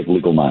an active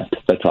legal mind.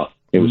 That's all.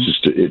 It was just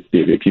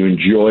if you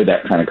enjoy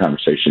that kind of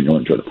conversation, you'll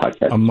enjoy the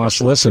podcast. A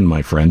must listen,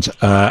 my friends.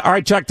 All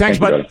right, Chuck. Thanks,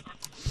 bud.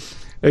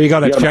 There you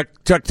go. That's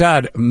Chuck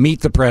Todd. Meet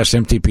the Press,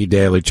 MTP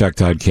Daily, Chuck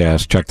Todd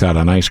cast. Chuck Todd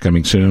on Ice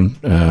coming soon.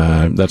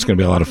 That's going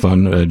to be a lot of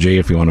fun. Jay,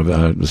 if you want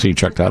to see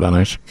Chuck Todd on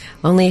Ice.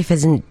 Only if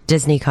it's in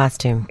Disney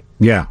costume.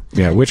 Yeah.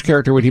 Which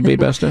character would he be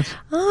best as?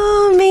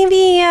 Oh,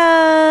 maybe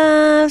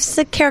it's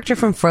a character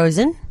from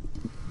Frozen.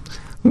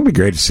 It would be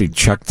great to see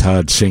Chuck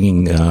Todd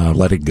singing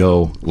Let It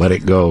Go, Let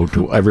It Go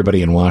to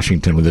everybody in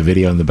Washington with a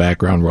video in the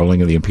background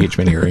rolling of the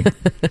impeachment hearing.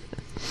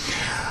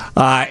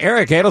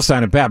 Eric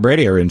Adelsten and Pat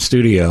Brady are in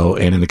studio,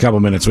 and in the couple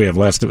minutes we have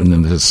left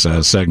in this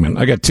segment.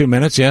 I got 2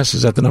 minutes, yes?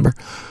 Is that the number?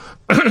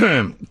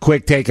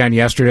 Quick take on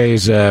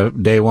yesterday's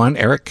day one.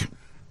 Eric?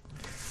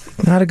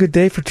 Not a good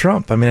day for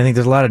Trump. I mean, I think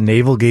there's a lot of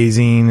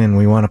navel-gazing, and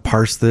we want to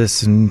parse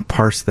this and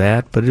parse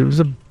that, but it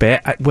was a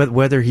bad,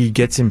 whether he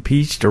gets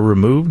impeached or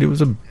removed, it was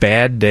a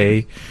bad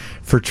day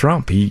for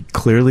Trump. He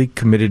clearly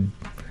committed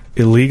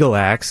illegal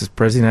acts as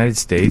President of the United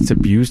States,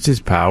 abused his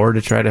power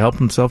to try to help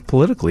himself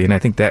politically, and I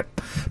think that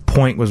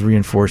point was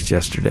reinforced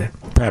yesterday.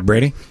 Pat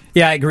Brady?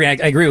 Yeah, I agree. I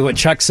agree with what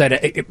Chuck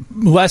said.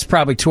 Less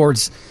probably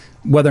towards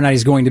whether or not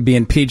he's going to be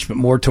impeached, but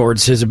more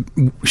towards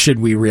should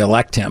we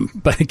reelect him.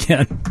 But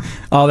again,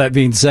 all that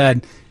being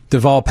said,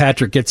 Deval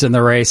Patrick gets in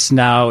the race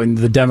now, and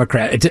the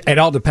Democrat. It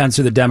all depends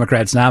who the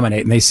Democrats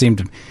nominate, and they seem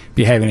to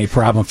be having a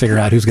problem figuring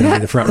out who's going to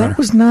be the front runner. That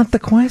was not the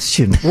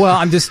question. Well,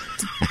 I'm just,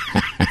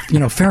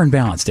 fair and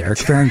balanced, Eric.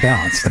 Fair and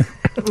balanced.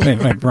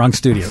 Wait, wrong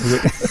studio.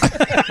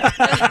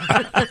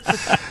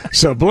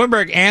 So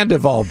Bloomberg and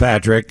Deval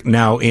Patrick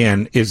now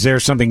in. Is there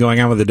something going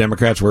on with the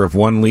Democrats where if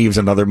one leaves,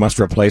 another must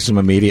replace him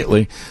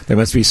immediately? There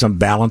must be some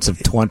balance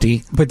of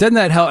 20. But doesn't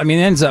that help? I mean,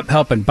 it ends up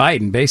helping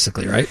Biden,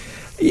 basically, right?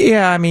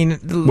 Yeah, I mean...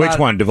 Which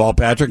one, Deval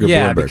Patrick or Bloomberg?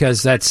 Yeah,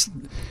 because that's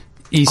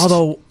East.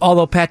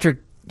 Although Patrick,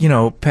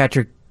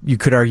 you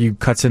could argue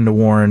cuts into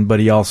Warren, but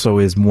he also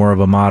is more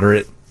of a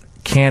moderate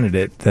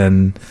candidate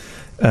than,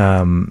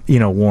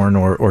 Warren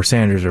or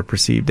Sanders are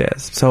perceived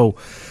as. So...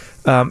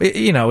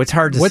 it's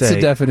hard to say. What's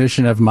the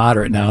definition of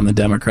moderate now in the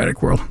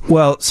Democratic world?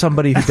 Well,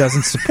 somebody who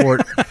doesn't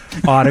support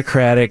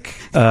autocratic,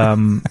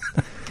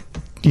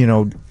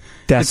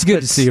 it's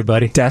good to see you,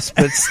 buddy.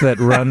 Despots that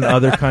run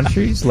other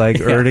countries like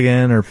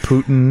Erdogan or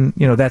Putin.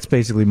 That's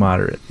basically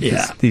moderate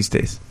these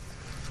days.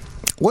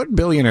 What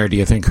billionaire do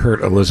you think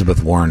hurt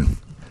Elizabeth Warren?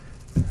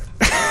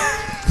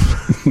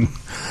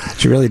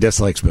 She really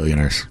dislikes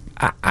billionaires.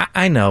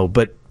 I know,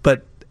 but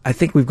I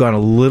think we've gone a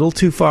little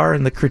too far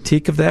in the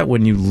critique of that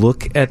when you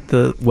look at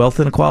the wealth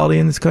inequality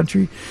in this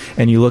country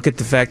and you look at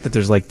the fact that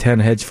there's like 10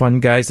 hedge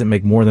fund guys that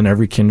make more than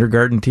every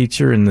kindergarten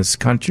teacher in this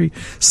country.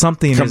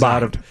 Something is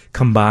out of...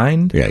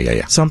 Combined?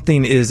 Yeah.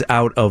 Something is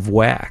out of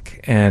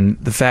whack. And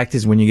the fact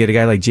is when you get a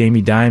guy like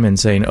Jamie Dimon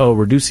saying,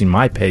 reducing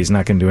my pay is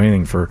not going to do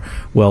anything for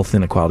wealth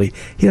inequality,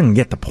 he doesn't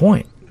get the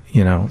point,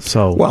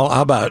 so... Well,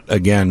 how about,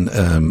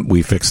 again,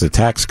 we fix the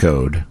tax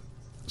code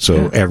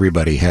so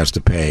everybody has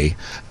to pay,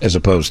 as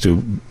opposed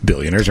to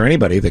billionaires or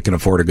anybody that can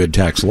afford a good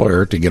tax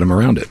lawyer to get them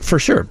around it. For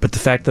sure. But the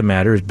fact of the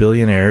matter is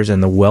billionaires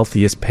and the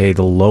wealthiest pay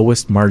the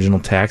lowest marginal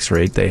tax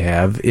rate they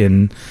have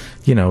in,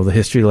 the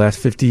history of the last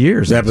 50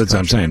 years. That's what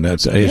I'm saying.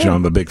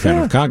 I'm a big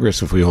fan of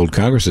Congress. If we hold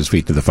Congress's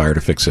feet to the fire to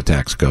fix the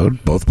tax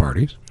code, both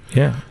parties.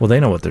 Yeah. Well, they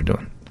know what they're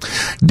doing.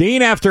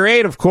 Dean after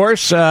 8, of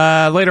course.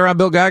 Later on,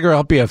 Bill Geiger will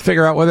help you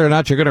figure out whether or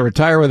not you're going to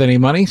retire with any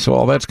money. So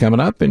all that's coming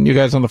up. And you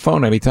guys on the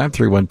phone anytime,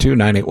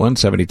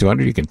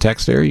 312-981-7200. You can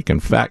text there. You can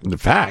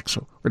fax.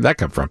 Where'd that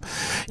come from?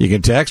 You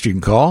can text. You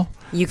can call.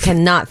 You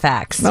cannot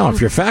fax. No,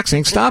 if you're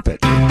faxing, stop it.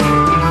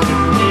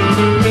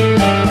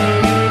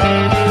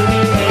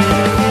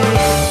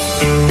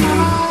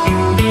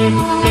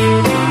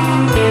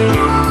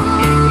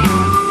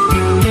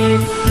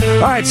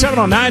 All right,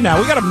 7:09 now.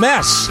 We got a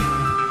mess.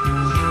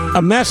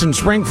 A mess in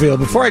Springfield.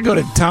 Before I go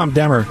to Tom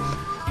Demmer,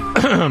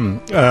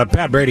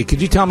 Pat Brady, could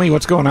you tell me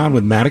what's going on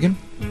with Madigan?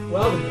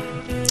 Well,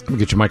 let me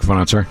get your microphone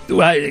on, sir.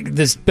 Well,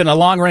 there's been a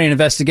long-running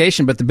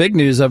investigation, but the big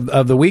news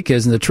of the week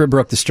is, and the Trib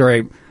broke the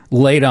story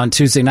late on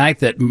Tuesday night,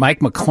 that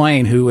Mike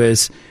McLean, who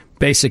is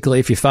basically,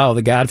 if you follow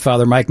The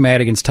Godfather, Mike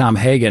Madigan's Tom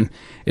Hagen,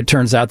 it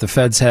turns out the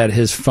feds had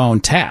his phone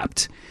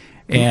tapped.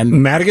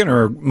 And Madigan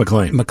or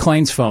McLean?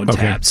 McLean's phone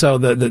tapped. So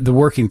the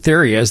working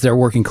theory is they're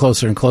working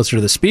closer and closer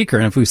to the speaker.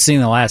 And if we've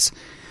seen the last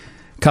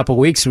couple of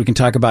weeks, we can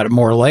talk about it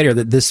more later,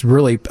 that this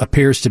really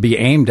appears to be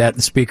aimed at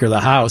the Speaker of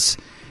the House,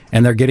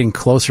 and they're getting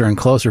closer and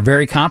closer.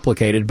 Very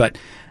complicated, but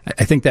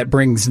I think that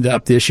brings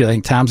up the issue I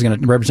think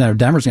Representative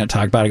Demmer's going to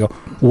talk about. I go,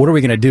 what are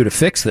we going to do to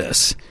fix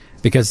this?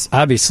 Because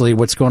obviously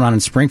what's going on in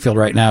Springfield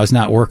right now is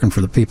not working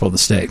for the people of the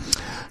state.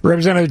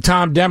 Representative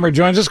Tom Demmer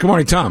joins us. Good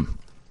morning, Tom.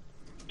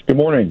 Good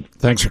morning.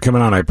 Thanks for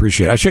coming on. I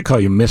appreciate it. I should call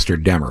you Mr.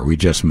 Demmer. We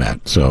just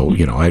met. So,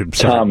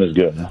 Tom is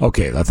good.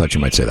 Okay, I thought you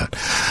might say that.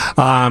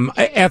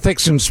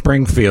 Ethics in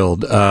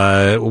Springfield,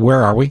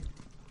 where are we?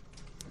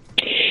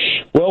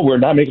 Well, we're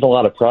not making a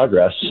lot of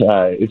progress.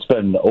 It's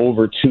been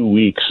over 2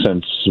 weeks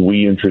since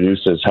we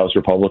introduced, as House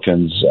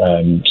Republicans,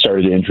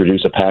 started to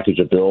introduce a package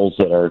of bills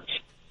that are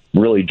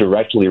really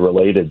directly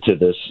related to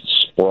this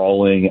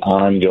sprawling,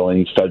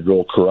 ongoing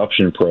federal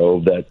corruption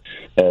probe that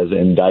has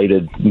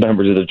indicted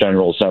members of the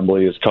General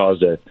Assembly, has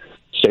caused a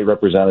state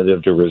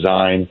representative to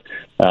resign,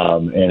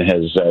 and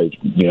has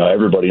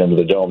everybody under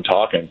the dome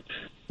talking.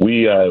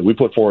 We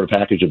put forward a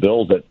package of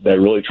bills that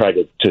really tried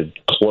to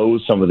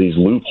close some of these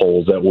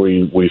loopholes that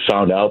we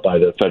found out by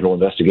the federal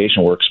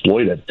investigation were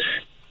exploited.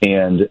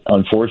 And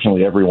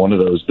unfortunately, every one of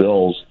those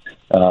bills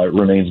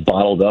remains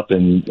bottled up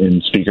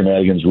in Speaker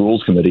Madigan's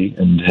Rules Committee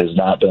and has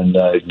not been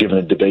given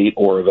a debate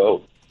or a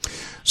vote.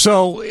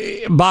 So,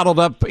 bottled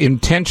up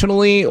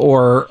intentionally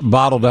or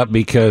bottled up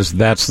because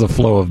that's the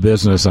flow of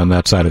business on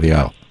that side of the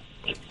aisle?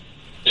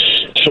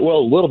 Well,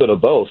 a little bit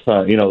of both.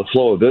 The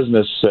flow of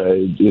business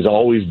is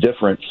always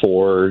different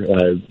for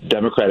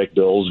Democratic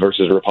bills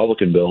versus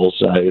Republican bills.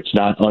 It's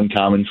not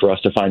uncommon for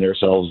us to find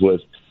ourselves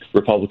with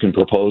Republican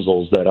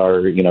proposals that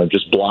are,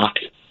 just blocked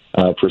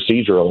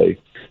procedurally.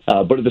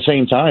 But at the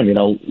same time,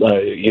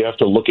 you have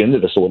to look into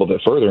this a little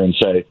bit further and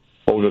say,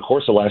 over the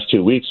course of the last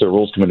 2 weeks, the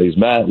Rules Committee's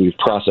met. We've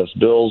processed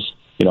bills.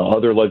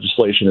 Other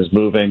legislation is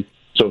moving.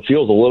 So it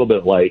feels a little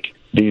bit like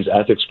these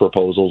ethics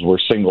proposals were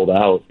singled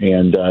out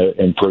and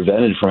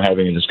prevented from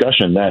having a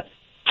discussion that,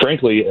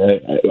 frankly,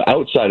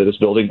 outside of this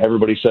building,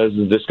 everybody says is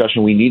a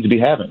discussion we need to be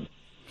having.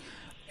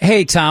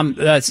 Hey, Tom,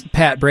 that's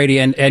Pat Brady,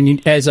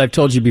 and as I've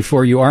told you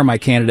before, you are my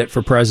candidate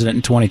for president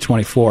in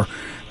 2024.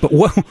 But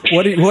what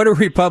do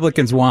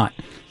Republicans want?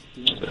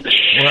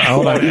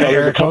 Hold on,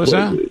 Eric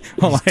Cosa?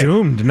 He's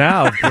doomed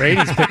now.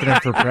 Brady's picking him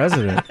for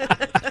president.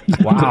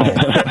 Wow.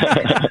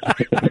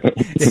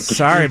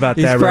 Sorry about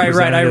that. He's probably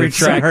right. I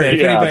retract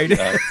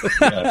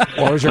that.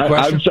 What was your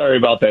question? I'm sorry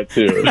about that,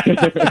 too.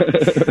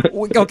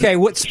 Okay,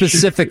 what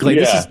specifically?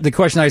 This is the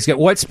question I always get.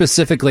 What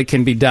specifically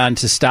can be done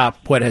to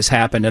stop what has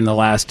happened in the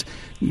last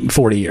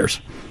 40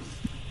 years?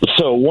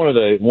 So one of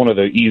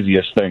the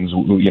easiest things,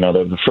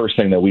 the first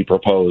thing that we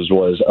proposed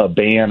was a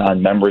ban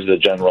on members of the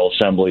General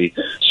Assembly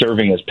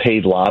serving as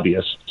paid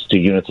lobbyists to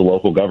units of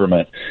local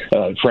government.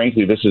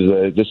 Frankly, this is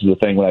the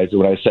thing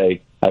when I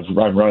say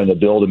I'm running the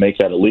bill to make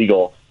that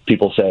illegal.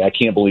 People say, I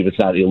can't believe it's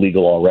not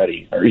illegal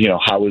already. Or,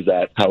 how is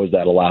that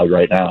allowed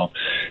right now?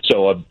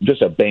 So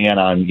just a ban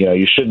on,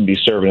 you shouldn't be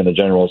serving in the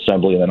General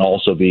Assembly and then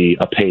also be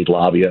a paid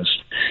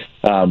lobbyist.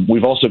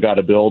 We've also got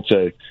a bill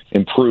to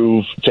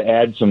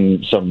add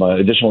some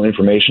additional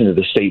information to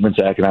the statements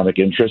of economic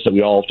interest that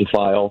we all have to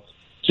file.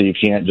 So you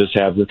can't just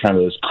have the kind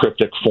of this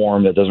cryptic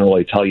form that doesn't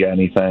really tell you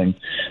anything.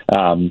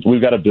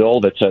 We've got a bill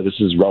that this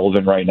is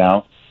relevant right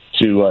now.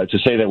 To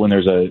say that when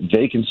there's a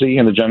vacancy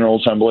in the General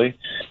Assembly,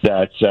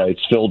 that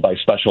it's filled by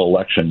special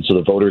election, so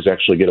the voters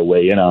actually get a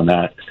weigh in on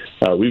that.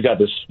 We've got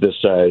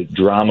this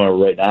drama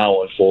right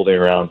now unfolding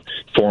around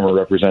former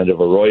Representative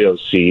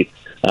Arroyo's seat.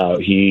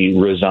 He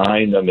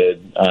resigned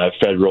amid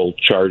federal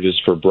charges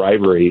for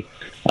bribery,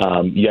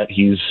 yet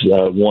he's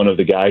one of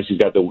the guys who's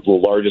got the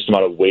largest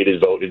amount of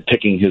weighted vote in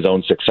picking his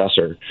own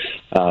successor.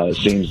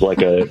 Seems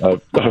like a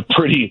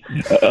pretty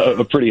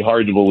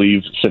hard to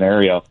believe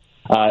scenario.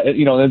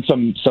 And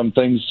some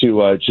things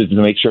to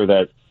make sure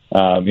that,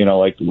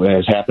 like what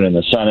has happened in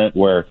the Senate,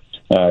 where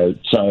a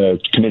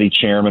committee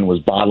chairman was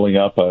bottling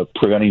up,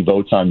 preventing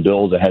votes on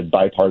bills that had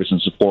bipartisan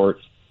support,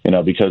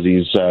 because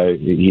he's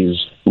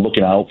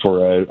looking out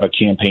for a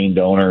campaign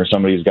donor or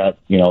somebody he's got,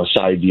 a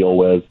side deal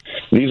with.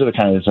 These are the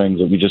kind of things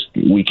that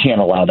we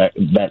can't allow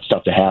that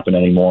stuff to happen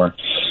anymore.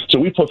 So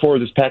we put forward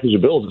this package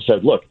of bills that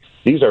said, look,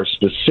 these are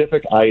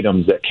specific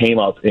items that came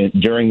up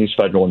during these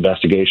federal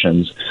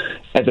investigations.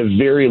 At the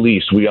very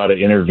least, we ought to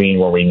intervene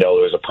where we know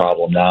there's a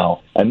problem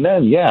now. And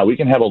then, we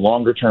can have a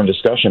longer-term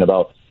discussion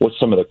about what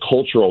some of the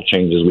cultural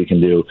changes we can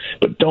do.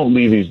 But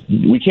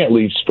we can't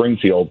leave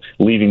Springfield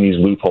leaving these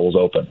loopholes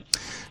open.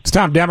 It's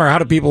Tom Demmer. How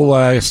do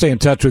people stay in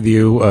touch with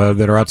you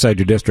that are outside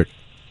your district?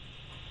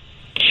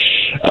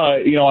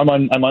 I'm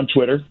on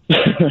Twitter,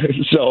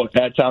 so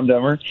at Tom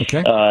Demmer.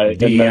 Okay.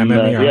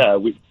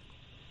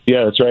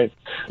 Yeah, that's right.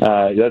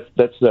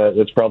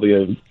 That's probably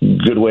a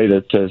good way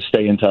to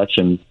stay in touch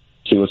and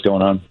see what's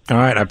going on. All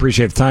right, I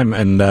appreciate the time,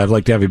 and I'd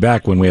like to have you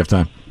back when we have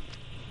time.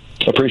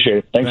 Appreciate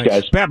it. Thanks,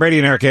 guys. Pat Brady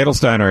and Eric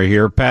Adelsten are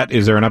here. Pat,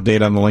 is there an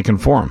update on the Lincoln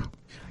Forum?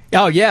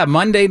 Oh, yeah,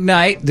 Monday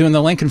night doing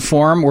the Lincoln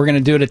Forum. We're going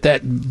to do it at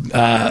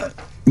that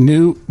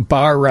new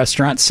bar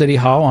restaurant, City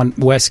Hall on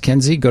West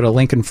Kinsey. Go to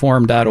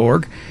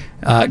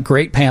lincolnforum.org.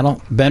 Great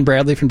panel. Ben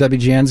Bradley from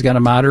WGN is going to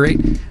moderate.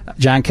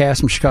 John Cass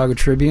from Chicago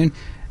Tribune.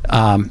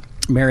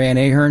 Marianne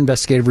Ahern,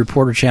 investigative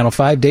reporter, Channel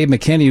 5. Dave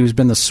McKinney, who's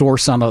been the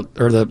source on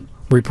the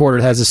reporter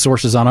that has his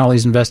sources on all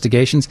these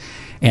investigations.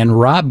 And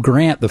Rob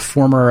Grant, the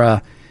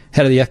former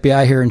head of the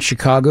FBI here in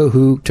Chicago,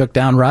 who took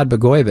down Rod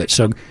Blagojevich.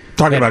 So,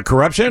 talking about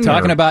corruption?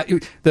 Talking about,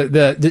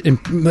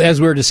 as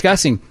we were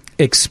discussing,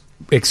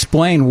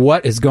 explain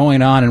what is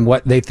going on and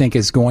what they think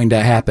is going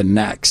to happen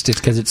next. It's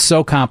because it's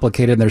so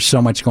complicated and there's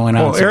so much going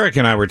on. Well, Eric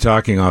and I were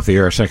talking off the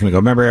air a second ago.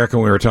 Remember, Eric,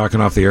 when we were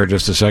talking off the air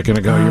just a second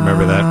ago? You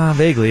remember that?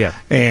 Vaguely, yeah.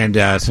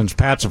 And since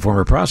Pat's a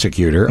former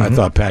prosecutor, I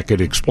thought Pat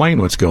could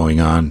explain what's going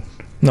on.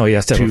 No, he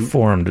has to have a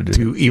forum to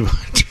do.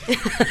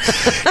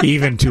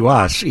 Even to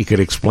us, he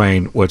could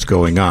explain what's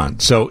going on.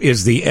 So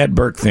is the Ed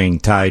Burke thing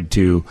tied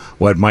to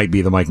what might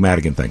be the Mike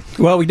Madigan thing?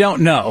 Well, we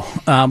don't know.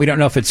 We don't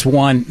know if it's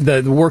one.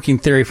 The working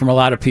theory from a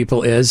lot of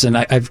people is, and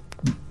I've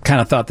kind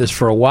of thought this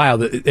for a while,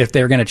 that if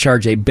they're going to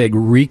charge a big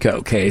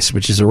RICO case,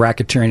 which is a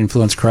Racketeering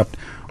Influence Corrupt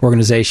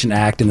Organization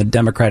Act, and the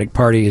Democratic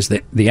Party is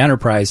the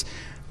enterprise,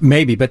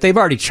 maybe. But they've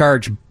already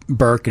charged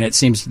Burke, and it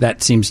seems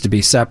to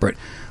be separate.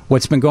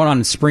 What's been going on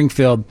in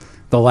Springfield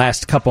the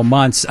last couple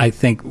months, I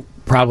think,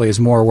 probably is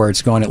more where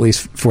it's going, at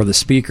least for the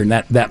speaker, and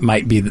that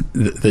might be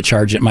the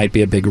charge. It might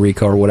be a big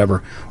RICO or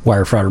whatever,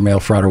 wire fraud or mail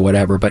fraud or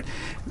whatever. But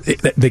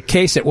the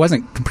case, it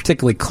wasn't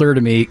particularly clear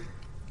to me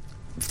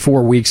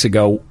 4 weeks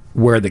ago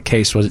where the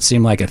case was. It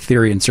seemed like a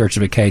theory in search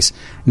of a case.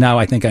 Now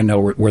I think I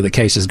know where the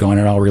case is going.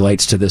 It all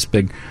relates to this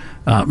big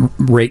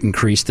rate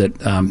increase that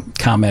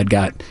ComEd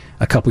got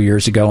a couple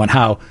years ago, and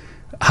how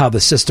the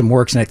system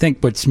works. And I think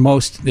what's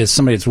most, as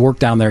somebody that's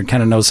worked down there and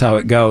kind of knows how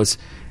it goes,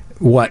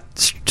 what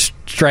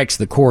strikes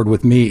the chord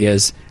with me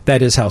is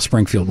that is how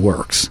Springfield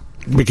works.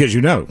 Because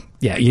you know.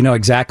 Yeah, you know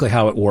exactly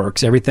how it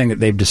works. Everything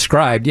that they've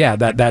described,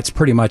 that's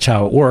pretty much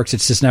how it works.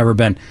 It's just never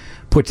been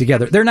put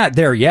together. They're not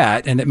there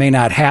yet, and it may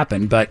not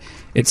happen, but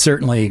it's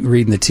certainly,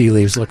 reading the tea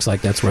leaves, looks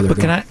like that's where they're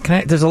going. Can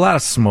I? There's a lot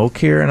of smoke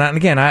here, and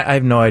again, I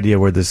have no idea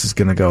where this is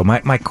going to go.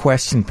 My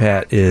question,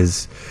 Pat,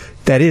 is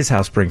that is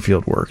how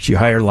Springfield works. You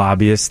hire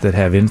lobbyists that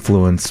have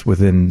influence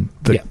within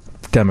the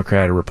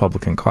Democrat or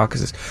Republican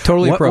caucuses.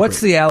 Totally appropriate.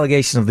 What's the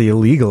allegation of the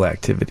illegal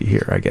activity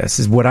here, I guess,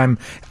 is what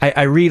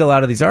I read a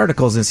lot of these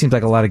articles, and it seems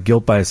like a lot of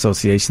guilt by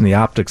association. The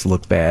optics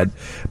look bad.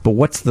 But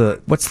what's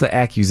the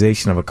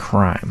accusation of a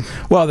crime?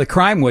 Well, the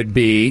crime would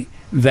be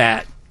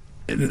that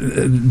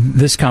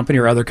this company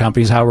or other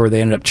companies, however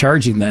they ended up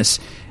charging this,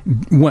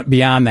 went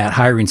beyond that,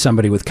 hiring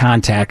somebody with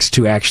contacts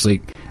to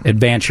actually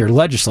advance your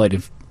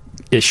legislative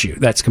issue.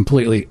 That's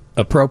completely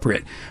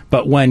appropriate.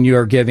 But when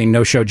you're giving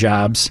no-show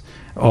jobs,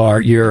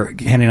 or you're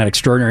handing out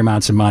extraordinary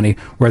amounts of money,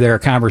 where there are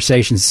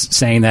conversations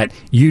saying that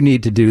you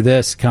need to do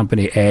this,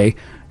 Company A,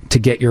 to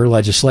get your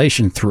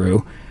legislation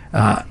through,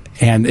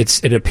 and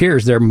it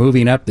appears they're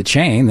moving up the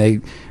chain.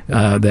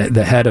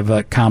 The head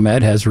of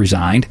ComEd has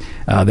resigned.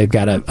 They've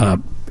got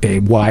a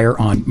wire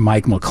on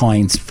Mike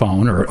McLean's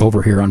phone, or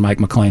over here on Mike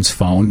McLean's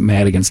phone,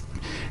 Madigan's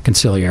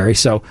conciliary.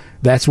 So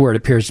that's where it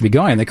appears to be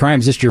going. The crime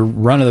is just your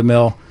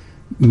run-of-the-mill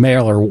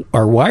mail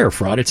or wire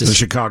fraud. It's the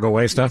Chicago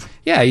way stuff.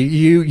 Yeah,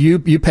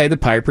 you pay the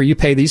piper, you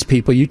pay these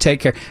people, you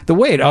take care. The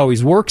way it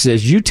always works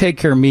is you take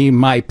care of me,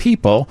 my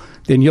people,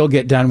 then you'll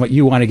get done what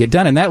you want to get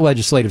done. In that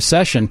legislative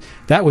session,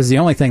 that was the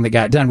only thing that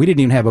got done. We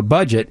didn't even have a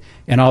budget,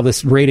 and all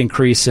this rate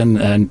increase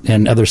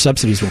and other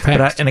subsidies were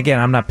passed. And again,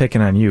 I'm not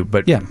picking on you,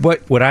 but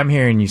what I'm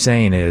hearing you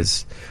saying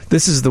is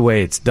this is the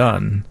way it's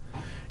done.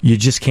 You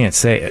just can't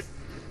say it.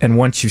 And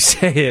once you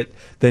say it,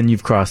 then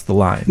you've crossed the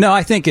line. No,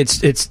 I think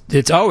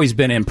it's always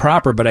been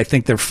improper, but I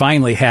think they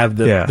finally have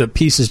the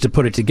pieces to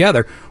put it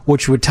together,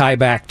 which would tie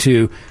back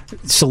to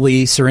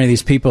Solis or any of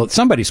these people.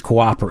 Somebody's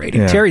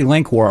cooperating. Yeah. Terry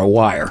Link wore a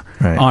wire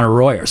on a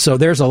Royer. So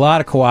there's a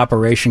lot of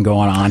cooperation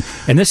going on,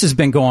 and this has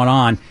been going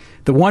on.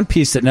 The one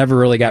piece that never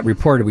really got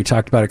reported, we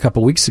talked about a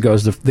couple weeks ago,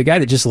 is the guy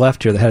that just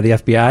left here, the head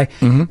of the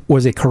FBI,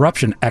 was a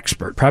corruption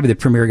expert, probably the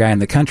premier guy in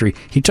the country.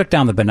 He took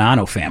down the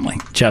Bonanno family,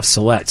 Jeff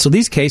Sellett. So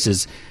these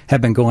cases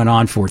have been going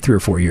on for 3 or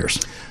 4 years.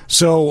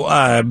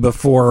 So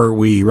before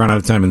we run out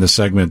of time in this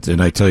segment,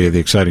 and I tell you the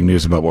exciting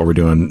news about what we're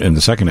doing in the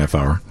second half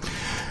hour,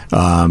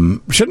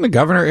 shouldn't the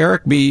governor,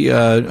 Eric, be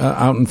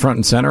out in front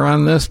and center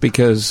on this?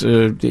 Because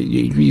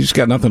he's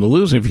got nothing to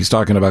lose if he's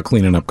talking about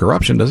cleaning up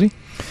corruption, does he?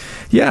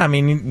 Yeah, I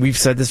mean, we've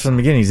said this from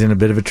the beginning. He's in a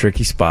bit of a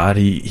tricky spot.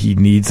 He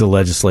needs the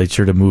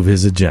legislature to move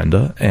his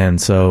agenda,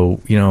 and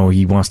so,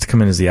 he wants to come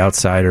in as the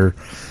outsider,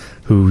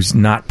 who's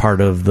not part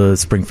of the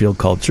Springfield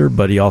culture,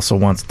 but he also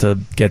wants to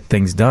get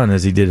things done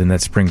as he did in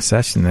that spring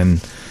session.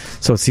 And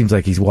so it seems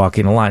like he's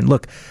walking a line.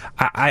 Look,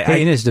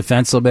 in his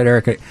defense a little bit,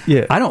 Eric,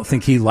 I don't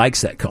think he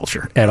likes that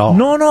culture at all.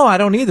 No, I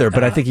don't either.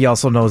 But I think he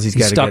also knows he's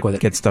got to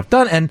get stuff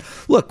done. And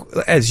look,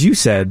 as you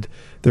said,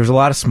 there's a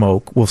lot of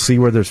smoke. We'll see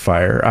where there's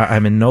fire.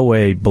 I'm in no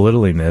way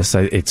belittling this.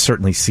 It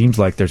certainly seems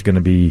like there's going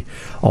to be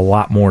a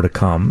lot more to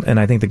come. And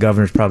I think the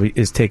governor's probably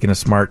is taking a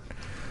smart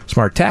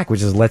tack,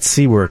 which is let's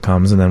see where it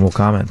comes, and then we'll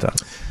comment on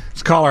it.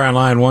 Let's call her on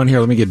line one here.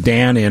 Let me get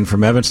Dan in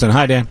from Evanston.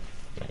 Hi, Dan.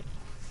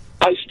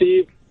 Hi,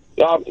 Steve.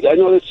 I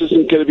know this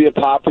isn't going to be a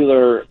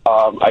popular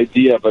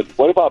idea, but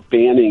what about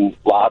banning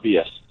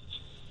lobbyists?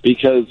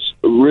 Because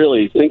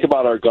really, think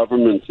about our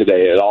government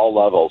today at all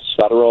levels,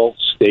 federal,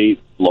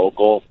 state,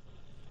 local.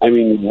 I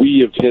mean, we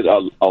have hit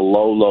a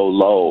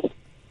low.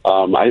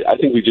 I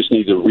think we just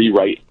need to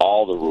rewrite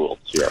all the rules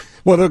here.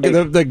 Well,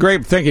 the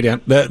great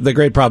the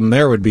great problem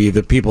there would be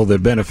the people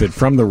that benefit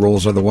from the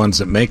rules are the ones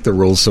that make the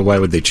rules. So why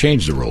would they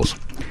change the rules?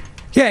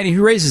 Yeah, and he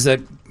raises a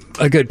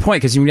good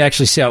point, because when you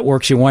actually see how it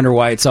works, you wonder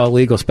why it's all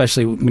legal,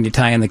 especially when you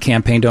tie in the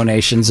campaign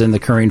donations and the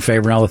currying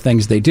favor and all the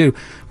things they do.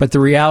 But the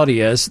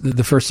reality is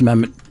the First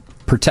Amendment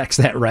protects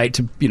that right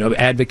to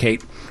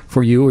advocate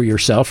for you or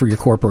yourself or your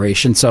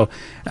corporation. So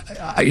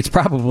it's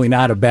probably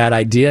not a bad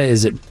idea.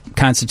 Is it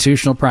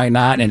constitutional? Probably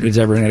not. And is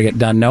ever going to get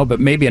done? No.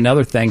 But maybe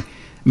another thing,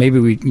 maybe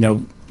we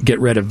get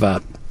rid of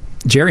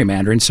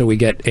gerrymandering, so we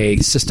get a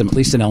system, at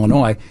least in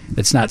Illinois,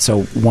 that's not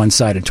so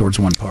one-sided towards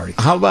one party.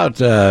 How about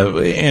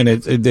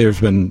there's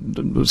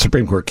been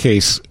Supreme Court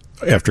case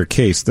after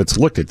case that's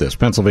looked at this: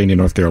 Pennsylvania,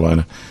 North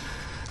Carolina,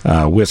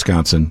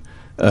 Wisconsin.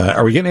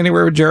 Are we getting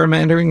anywhere with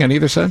gerrymandering on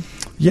either side?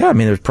 Yeah, I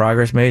mean, there's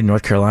progress made.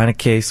 North Carolina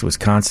case,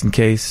 Wisconsin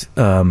case.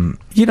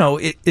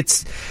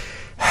 It's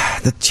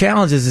the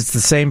challenge is it's the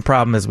same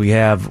problem as we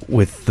have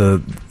with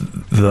the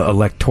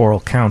electoral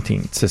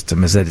counting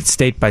system, is that it's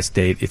state by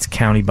state, it's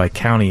county by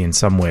county in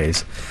some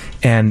ways,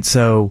 and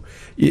so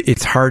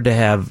it's hard to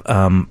have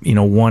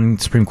one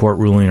Supreme Court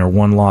ruling or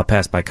one law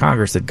passed by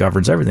Congress that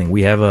governs everything.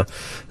 We have a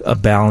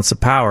balance of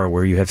power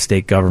where you have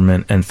state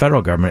government and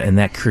federal government, and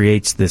that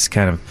creates this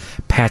kind of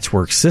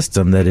patchwork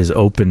system that is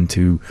open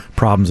to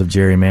problems of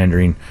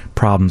gerrymandering,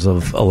 problems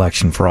of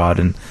election fraud,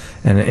 and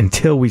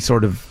until we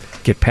sort of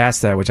get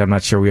past that, which I'm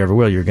not sure we ever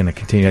will, you're going to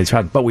continue these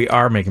problems. But we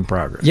are making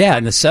progress. Yeah,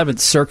 and the Seventh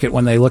Circuit,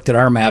 when they looked at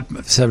our map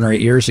 7 or 8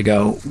 years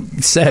ago,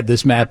 said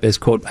this map is,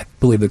 quote, I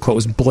believe the quote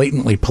was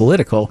blatantly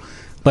political,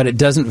 but it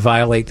doesn't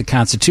violate the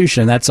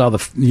Constitution. That's all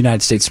the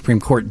United States Supreme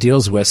Court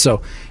deals with.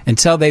 So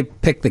until they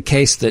pick the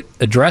case that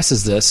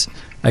addresses this,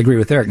 I agree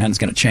with Eric, nothing's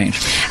going to change.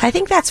 I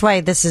think that's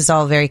why this is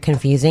all very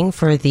confusing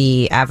for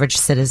the average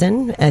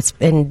citizen,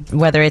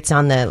 whether it's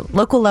on the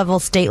local level,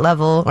 state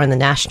level, or on the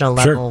national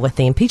level with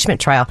the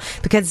impeachment trial,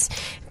 because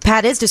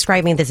Pat is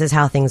describing this as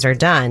how things are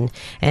done,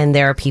 and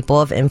there are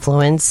people of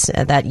influence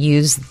that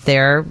use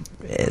their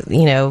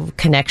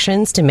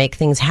connections to make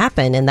things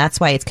happen, and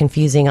that's why it's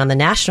confusing on the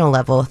national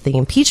level. The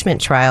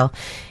impeachment trial,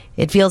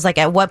 it feels like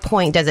at what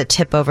point does it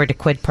tip over to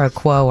quid pro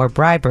quo or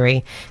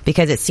bribery?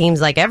 Because it seems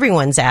like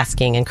everyone's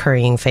asking and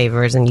currying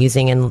favors and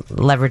using and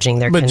leveraging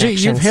their connections.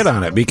 But you've hit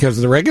on it,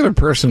 because the regular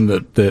person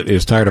that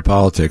is tired of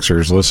politics or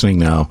is listening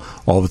now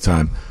all the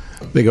time,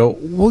 they go,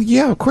 well,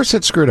 yeah, of course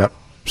it's screwed up,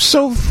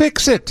 so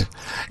fix it.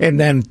 And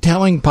then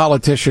telling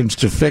politicians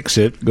to fix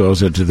it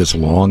goes into this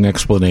long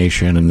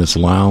explanation and this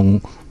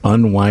long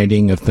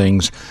unwinding of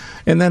things.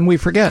 And then we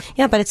forget.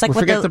 Yeah, but it's like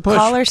what the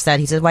caller said.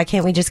 He said, why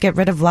can't we just get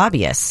rid of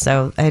lobbyists?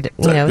 So, it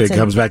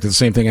comes back to the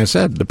same thing I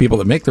said. The people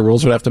that make the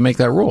rules would have to make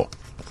that rule.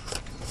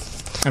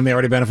 And they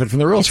already benefit from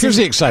the rules. Here's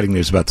the exciting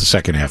news about the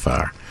second half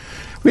hour.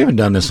 We haven't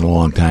done this in a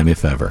long time,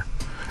 if ever.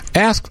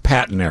 Ask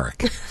Pat and Eric.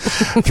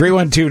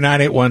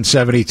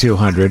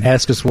 312-981-7200.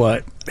 Ask us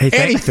what?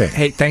 Anything.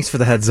 Hey, thanks for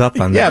the heads up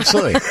on that. Yeah,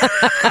 absolutely.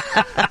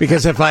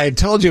 Because if I had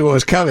told you it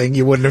was coming,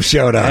 you wouldn't have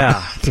showed up.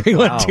 Yeah.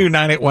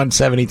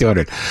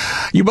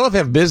 312-981-7200. You both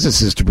have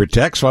businesses to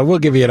protect, so I will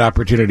give you an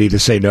opportunity to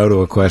say no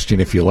to a question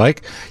if you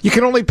like. You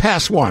can only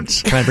pass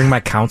once. Can I bring my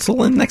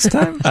counsel in next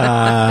time?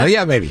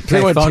 Yeah, maybe.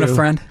 Can I phone a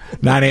friend?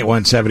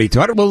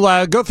 981-7200.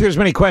 We'll go through as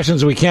many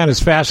questions as we can as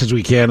fast as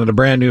we can in a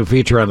brand new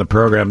feature on the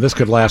program. This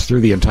could last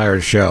through the entire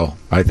show,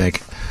 I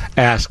think.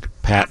 Ask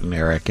Pat and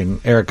Eric.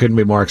 And Eric couldn't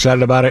be more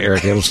excited about it.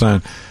 Eric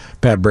Adelsten,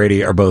 Pat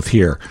Brady are both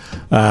here.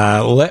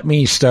 Let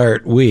me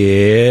start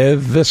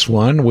with this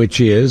one,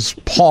 which is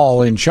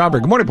Paul in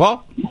Schaumburg. Good morning,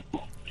 Paul.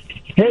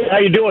 Hey, how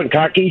you doing,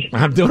 Cocky?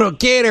 I'm doing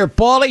okay there,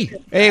 Paulie.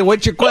 Hey,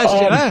 what's your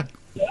question, huh?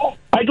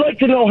 I'd like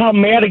to know how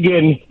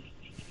Madigan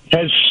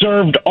has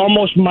served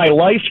almost my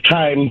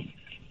lifetime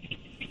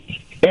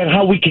and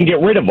how we can get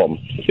rid of him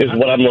is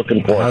what I'm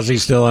looking for. How's he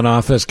still in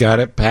office? Got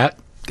it, Pat?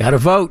 Got to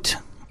vote.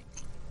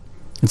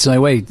 It's the only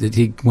way that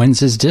he wins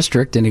his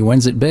district, and he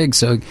wins it big,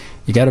 so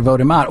you got to vote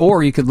him out.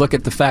 Or you could look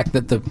at the fact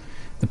that the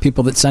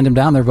people that send him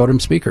down there vote him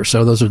speaker.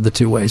 So those are the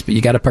two ways, but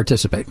you got to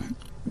participate.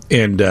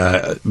 And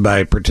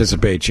by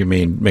participate, you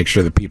mean make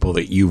sure the people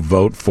that you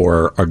vote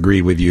for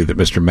agree with you that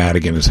Mr.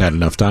 Madigan has had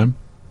enough time?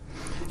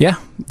 Yeah,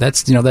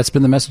 that's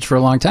been the message for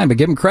a long time. But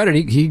give him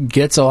credit; he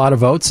gets a lot of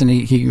votes and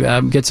he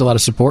gets a lot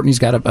of support, and he's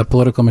got a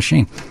political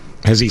machine.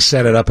 Has he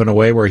set it up in a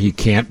way where he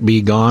can't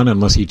be gone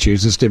unless he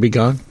chooses to be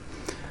gone?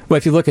 Well,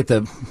 if you look at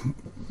the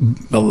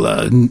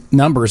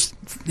numbers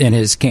in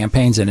his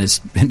campaigns in his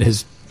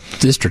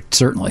district,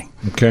 certainly.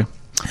 Okay.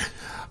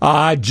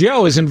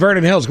 Joe is in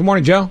Vernon Hills. Good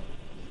morning, Joe.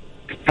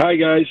 Hi,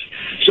 guys.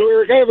 So,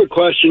 Eric, I have a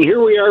question.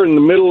 Here we are in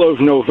the middle of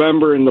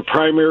November, and the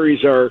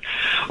primaries are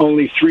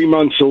only 3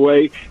 months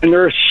away, and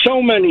there are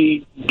so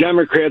many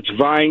Democrats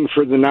vying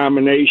for the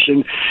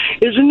nomination.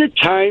 Isn't it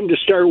time to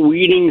start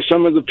weeding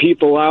some of the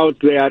people out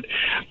that,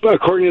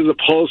 according to the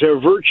polls,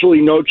 have virtually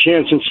no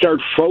chance and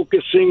start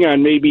focusing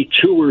on maybe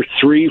 2 or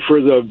 3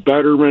 for the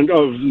betterment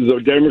of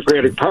the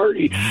Democratic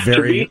Party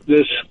to beat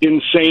this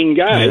insane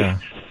guy? Yeah.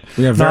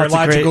 Yeah, very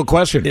logical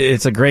question.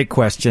 It's a great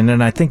question,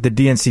 and I think the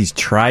DNC's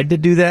tried to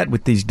do that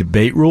with these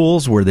debate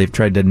rules, where they've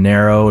tried to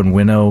narrow and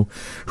winnow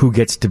who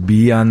gets to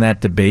be on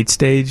that debate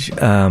stage.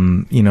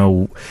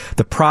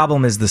 The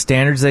problem is the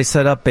standards they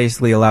set up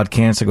basically allowed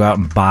candidates to go out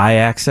and buy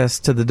access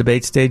to the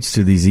debate stage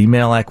through these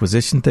email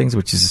acquisition things,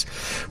 which is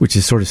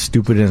sort of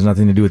stupid and has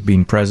nothing to do with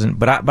being present.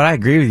 But I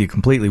agree with you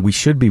completely. We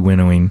should be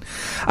winnowing.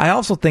 I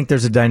also think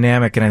there's a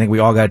dynamic, and I think we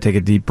all got to take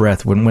a deep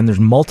breath when there's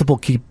multiple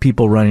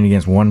people running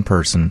against one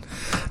person.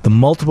 The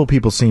multiple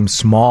people seem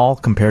small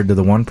compared to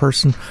the one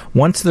person.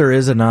 Once there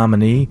is a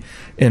nominee,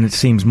 and it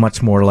seems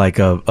much more like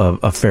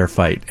a fair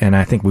fight, and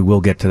I think we will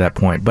get to that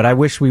point. But I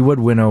wish we would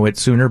winnow it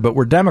sooner. But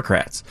we're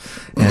Democrats,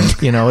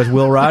 and as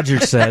Will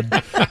Rogers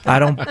said, I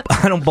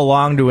don't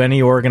belong to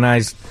any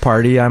organized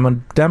party. I'm a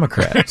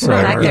Democrat. So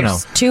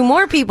there's 2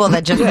 more people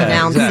that just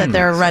announced that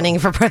they're running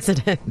for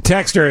president.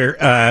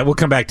 Texter, we'll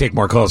come back, take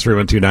more calls.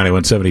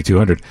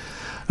 312-981-7200.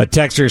 A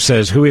texter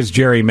says, "Who is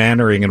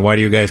gerrymandering, and why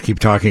do you guys keep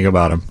talking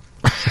about him?"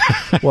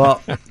 Well,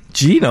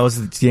 G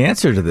knows the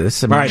answer to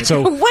this. All right,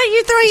 so what are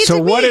you throwing? So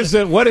to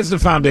what is the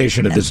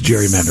foundation of this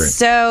gerrymandering?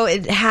 So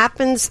it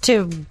happens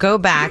to go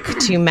back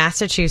to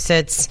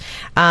Massachusetts,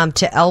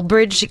 to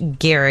Elbridge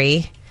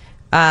Gerry,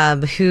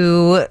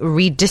 who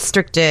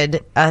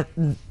redistricted a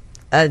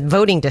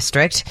voting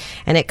district,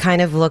 and it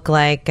kind of looked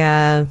like.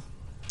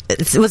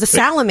 It was a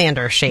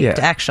salamander shaped,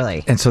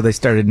 actually. And so they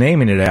started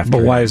naming it after.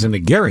 But why isn't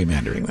it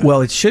gerrymandering then?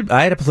 Well, it should.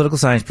 I had a political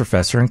science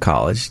professor in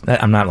college.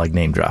 I'm not like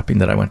name dropping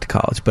that I went to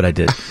college, but I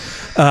did.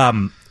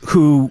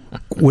 Who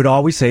would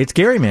always say it's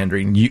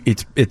gerrymandering.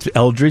 It's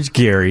Eldridge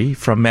Gerry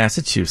from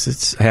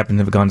Massachusetts. I happen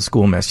to have gone to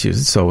school in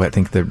Massachusetts, so I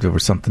think there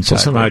was something. So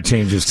somehow it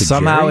changes to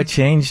somehow Jerry? It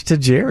changed to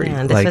Jerry.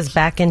 Yeah, and this was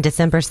back in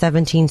December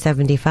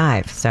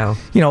 1775. So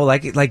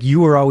like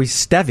you were always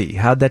Stevie.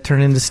 How'd that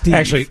turn into Steve?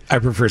 Actually, I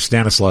prefer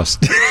Stanislaus.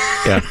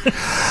 Yeah.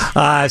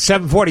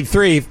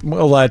 7:43.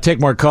 We'll take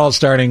more calls,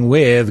 starting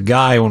with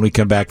Guy when we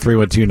come back.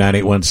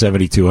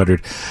 312-981-7200.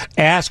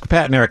 Ask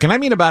Pat and Eric, and I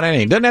mean about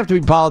anything. Doesn't have to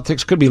be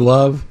politics. Could be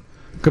love.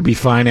 Could be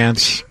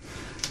finance.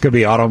 Could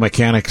be auto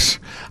mechanics.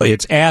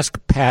 It's Ask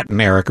Pat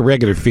and Eric, a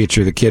regular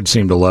feature. The kids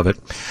seem to love it.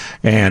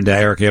 And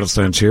Eric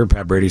Adelsten's here.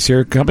 Pat Brady's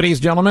here. Companies,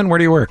 gentlemen, where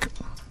do you work?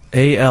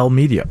 AL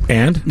Media.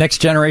 And? Next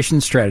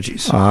Generation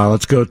Strategies.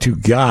 Let's go to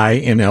Guy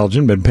in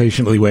Elgin. Been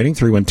patiently waiting.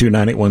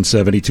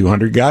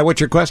 312-981-7200. Guy,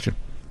 what's your question?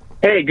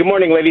 Hey, good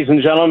morning, ladies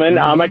and gentlemen.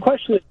 My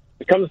question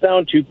comes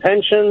down to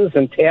pensions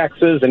and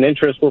taxes and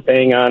interest we're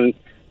paying on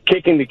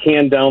kicking the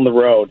can down the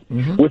road.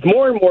 Mm-hmm. With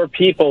more and more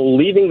people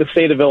leaving the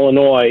state of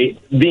Illinois,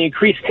 the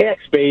increased tax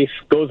base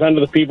goes on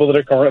to the people that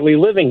are currently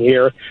living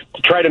here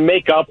to try to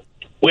make up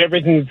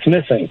everything that's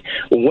missing.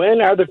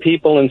 When are the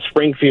people in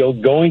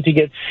Springfield going to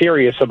get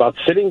serious about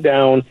sitting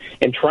down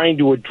and trying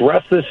to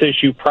address this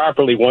issue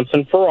properly once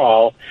and for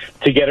all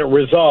to get it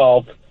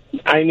resolved?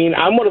 I mean,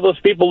 I'm one of those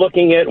people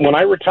looking at when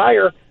I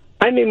retire,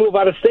 I may move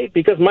out of state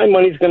because my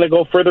money's going to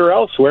go further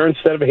elsewhere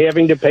instead of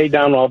having to pay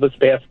down all this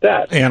past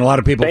debt. And a lot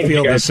of people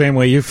feel the same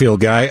way you feel,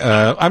 Guy.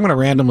 I'm going to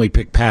randomly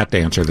pick Pat to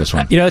answer this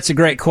one. It's a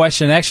great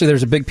question. Actually,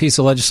 there's a big piece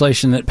of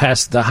legislation that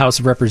passed the House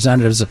of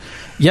Representatives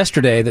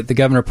yesterday that the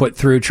governor put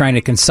through trying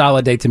to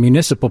consolidate the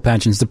municipal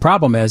pensions. The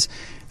problem is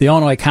the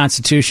Illinois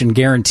Constitution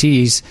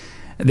guarantees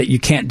that you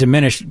can't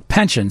diminish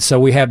pensions. So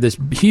we have this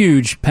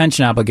huge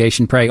pension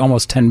obligation, probably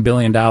almost $10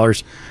 billion on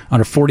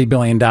a $40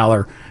 billion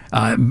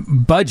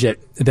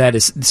budget that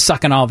is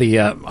sucking all the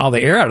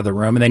air out of the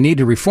room, and they need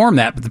to reform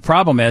that. But the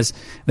problem is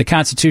the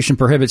Constitution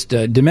prohibits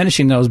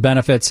diminishing those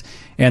benefits,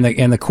 and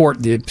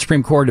the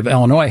Supreme Court of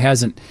Illinois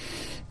hasn't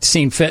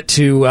seen fit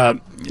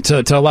to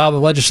allow the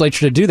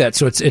legislature to do that.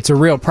 So it's a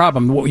real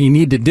problem. What you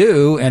need to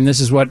do, and this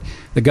is what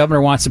the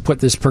governor wants to put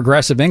this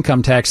progressive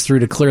income tax through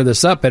to clear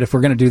this up. But if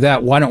we're going to do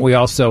that, why don't we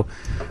also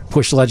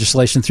push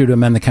legislation through to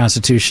amend the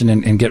Constitution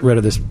and get rid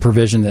of this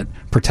provision that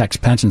protects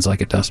pensions like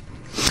it does?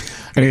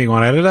 Anything you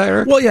want to add to that,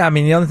 Eric? Well, yeah. I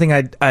mean, the other thing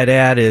I'd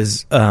add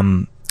is,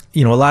 a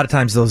lot of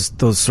times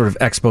those sort of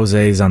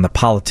exposés on the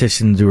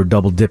politicians who are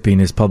double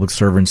dipping as public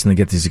servants and they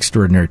get these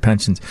extraordinary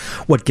pensions.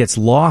 What gets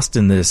lost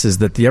in this is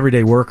that the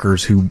everyday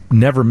workers who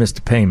never missed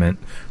a payment,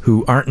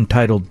 who aren't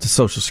entitled to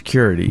Social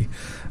Security,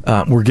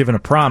 were given a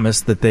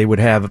promise that they would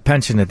have a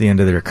pension at the end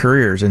of their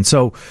careers. And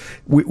so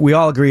we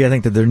all agree, I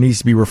think, that there needs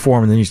to be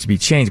reform and there needs to be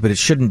change, but it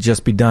shouldn't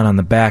just be done on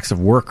the backs of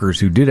workers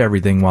who did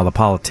everything while the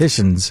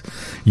politicians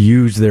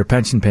used their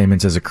pension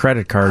payments as a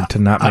credit card to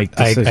not make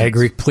decisions. I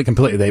agree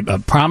completely. A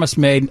promise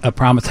made, a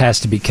promise has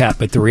to be kept,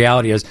 but the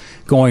reality is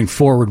going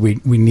forward,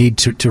 we need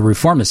to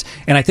reform this.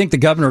 And I think the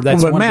governor,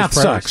 that's but one math of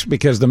his priorities. sucks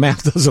because the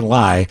math doesn't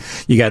lie.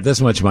 You got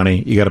this much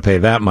money, you got to pay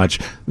that much.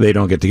 They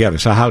don't get together.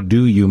 So how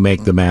do you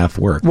make the math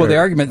work? Well, the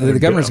argument that the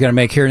governor's going to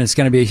make here, and it's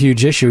going to be a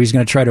huge issue, he's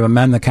going to try to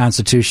amend the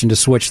Constitution to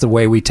switch the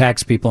way we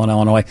tax people in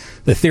Illinois.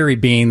 The theory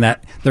being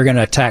that they're going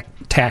to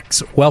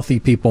tax wealthy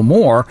people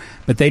more,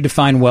 but they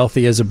define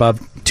wealthy as above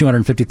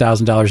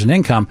 $250,000 in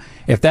income.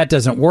 If that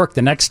doesn't work,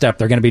 the next step,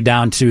 they're going to be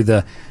down to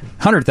the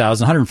 $100,000,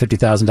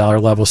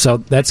 $150,000 level. So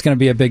that's going to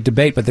be a big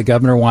debate, but the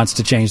governor wants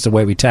to change the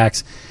way we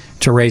tax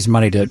to raise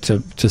money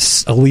to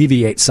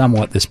alleviate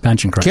somewhat this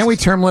pension crisis. Can't we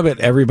term limit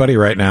everybody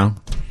right now?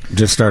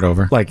 Just start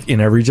over. Like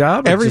in every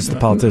job? Just the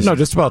politicians? No,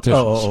 just the politicians.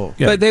 Oh.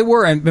 Yeah. But they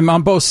were, and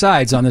on both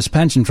sides on this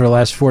pension for the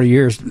last 40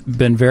 years,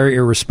 been very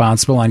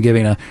irresponsible on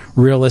giving a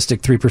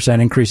realistic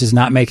 3% increases,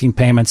 not making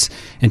payments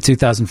in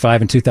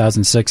 2005 and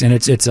 2006. And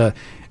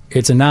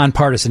it's a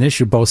nonpartisan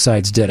issue. Both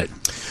sides did it.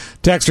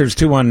 Texters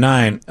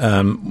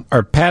 219,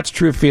 are Pat's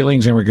true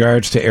feelings in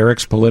regards to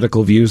Eric's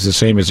political views the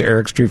same as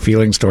Eric's true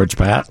feelings towards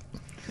Pat?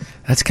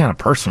 That's kind of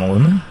personal,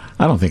 isn't it?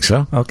 I don't think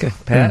so. Okay,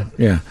 Pat.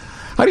 Yeah.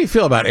 How do you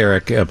feel about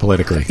Eric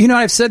politically? You know,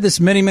 I've said this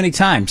many, many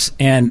times,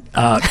 and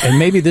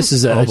maybe this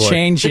is a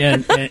change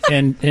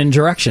in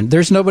direction.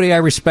 There's nobody I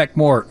respect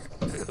more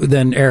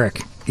than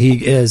Eric.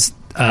 He is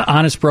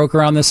honest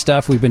broker on this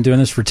stuff. We've been doing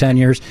this for 10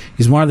 years.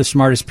 He's one of the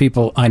smartest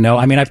people I know.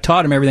 I mean, I've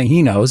taught him everything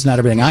he knows, not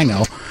everything I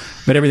know,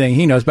 but everything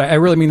he knows. But I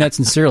really mean that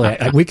sincerely.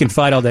 We can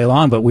fight all day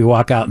long, but we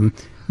walk out and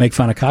make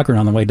fun of Cochran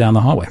on the way down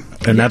the hallway.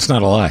 And that's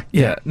not a lie.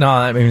 Yeah. No,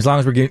 I mean, as long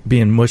as we're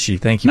being mushy,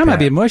 thank you, No, I'm Pat. not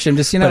being mushy. I'm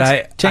just, change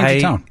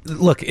the tone.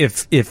 Look,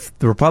 if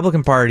the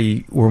Republican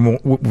Party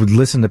would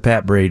listen to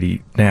Pat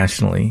Brady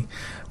nationally,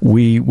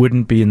 we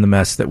wouldn't be in the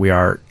mess that we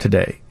are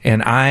today.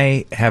 And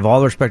I have all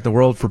the respect in the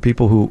world for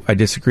people who I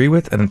disagree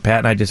with, and Pat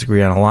and I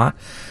disagree on a lot,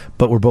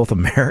 but we're both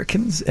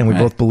Americans, and we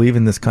both believe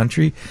in this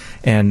country.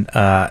 And,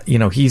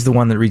 he's the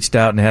one that reached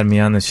out and had me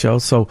on this show.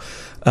 So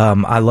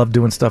I love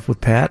doing stuff with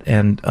Pat,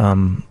 and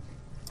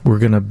we're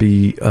going to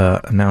be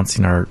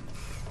announcing our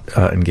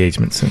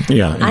engagement soon.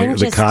 Yeah,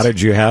 the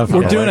cottage you have.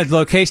 We're doing a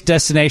location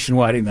destination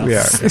wedding, though. We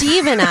are.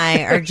 Steve and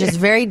I are just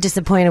very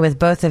disappointed with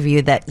both of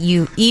you that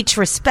you each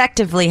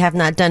respectively have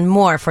not done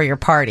more for your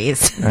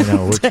parties. I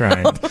know, we're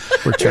trying.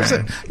 We're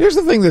trying. Here's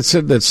the thing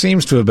that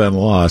seems to have been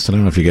lost, and I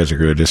don't know if you guys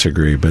agree or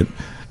disagree, but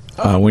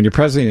when you're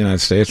president of the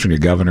United States, when you're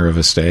governor of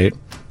a state,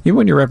 even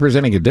when you're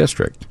representing a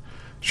district,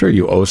 sure,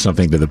 you owe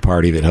something to the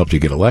party that helped you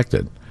get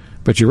elected,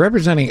 but you're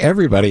representing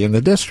everybody in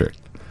the district.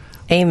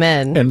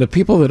 Amen. And the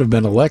people that have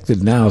been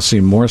elected now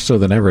seem more so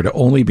than ever to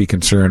only be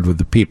concerned with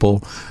the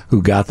people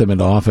who got them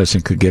into office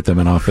and could get them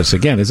in office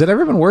again. Has it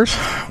ever been worse?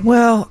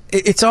 Well,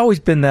 it's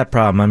always been that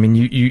problem. I mean,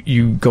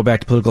 you go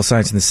back to political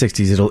science in the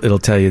 60s, it'll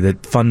tell you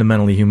that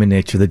fundamentally human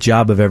nature, the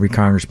job of every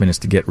congressman is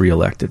to get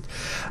reelected.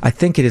 I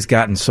think it has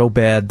gotten so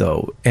bad,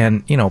 though.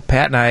 And,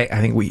 Pat and I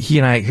think he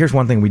and I, here's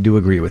one thing we do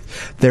agree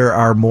with. There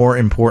are more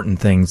important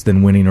things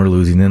than winning or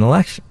losing an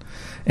election.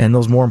 And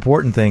those more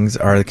important things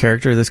are the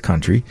character of this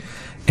country.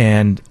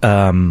 And,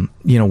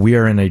 we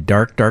are in a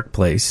dark, dark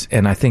place.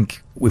 And I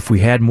think if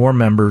we had more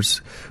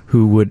members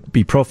who would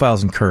be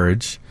profiles in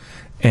courage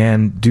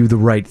and do the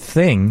right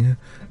thing,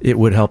 it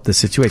would help the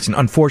situation.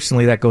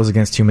 Unfortunately, that goes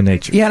against human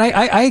nature. Yeah, and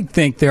I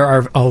think there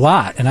are a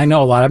lot, and I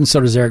know a lot of them, so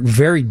does Eric,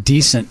 very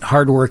decent,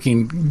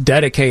 hardworking,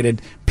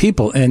 dedicated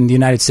people in the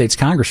United States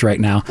Congress right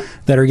now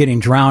that are getting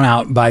drowned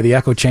out by the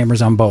echo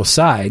chambers on both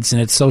sides.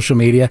 And it's social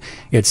media.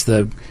 It's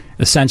the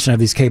ascension of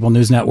these cable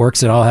news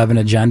networks that all have an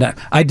agenda.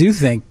 I do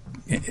think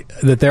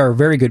that there are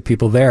very good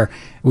people there.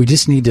 We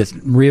just need to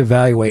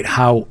reevaluate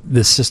how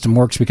this system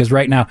works, because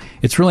right now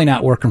it's really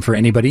not working for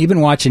anybody. Even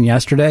watching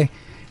yesterday,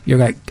 you're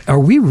like, are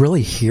we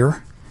really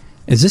here?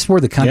 Is this where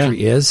the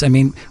country is? I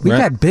mean, we've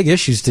got big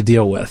issues to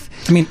deal with.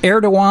 I mean,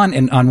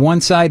 Erdogan on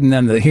one side, and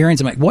then the hearings.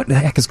 I'm like, what the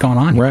heck is going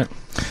on here?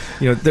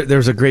 Right.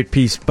 There's a great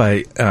piece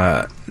by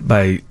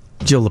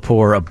Jill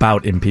Lepore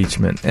about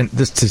impeachment. And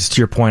this is to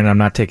your point, I'm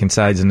not taking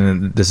sides,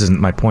 and this isn't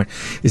my point,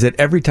 is that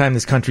every time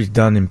this country's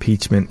done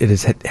impeachment, it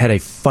has had a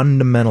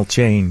fundamental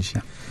change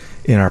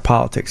in our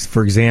politics.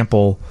 For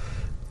example,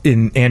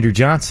 in Andrew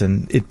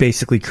Johnson, it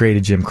basically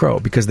created Jim Crow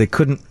because they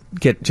couldn't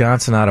get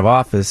Johnson out of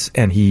office,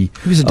 and he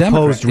was a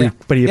opposed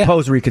Democrat, but he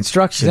opposed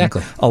Reconstruction,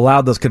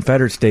 allowed those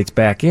Confederate states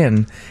back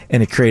in,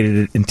 and it created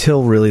it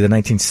until really the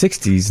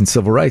 1960s in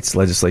civil rights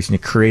legislation.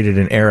 It created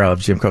an era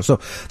of Jim Crow. So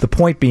the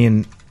point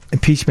being,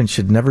 impeachment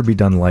should never be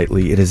done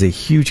lightly. It is a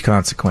huge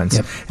consequence.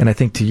 And I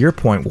think to your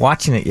point,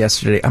 watching it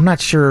yesterday, I'm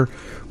not sure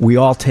we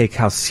all take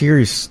how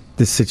serious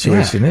this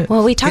situation is.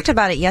 Well, we talked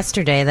about it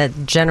yesterday that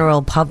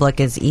general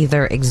public is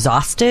either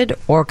exhausted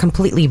or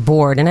completely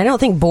bored, and I don't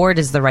think bored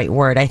is the right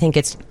word. I think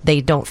it's they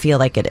don't feel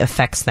like it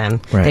affects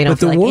them. Right. They don't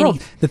But the feel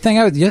world, the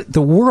thing,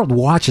 the world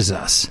watches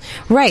us,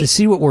 right, to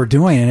see what we're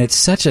doing, and it's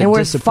such a and we're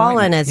disappointment.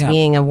 fallen as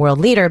being a world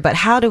leader. But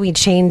how do we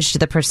change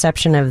the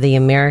perception of the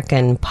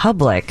American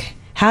public?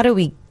 How do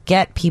we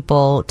get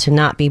people to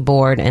not be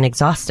bored and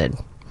exhausted?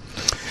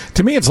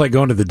 To me, it's like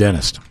going to the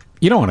dentist.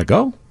 You don't want to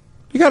go.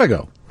 You got to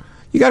go.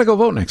 You got to go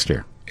vote next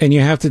year. And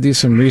you have to do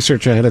some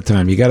research ahead of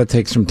time. You got to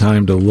take some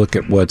time to look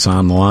at what's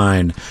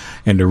online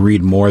and to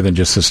read more than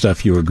just the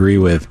stuff you agree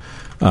with.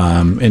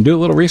 And do a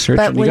little research,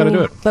 and you got to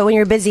do it. But when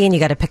you're busy and you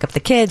got to pick up the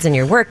kids and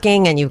you're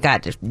working and you've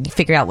got to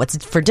figure out what's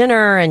for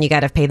dinner and you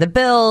got to pay the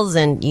bills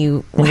and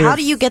how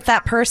do you get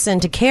that person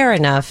to care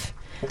enough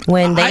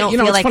when they don't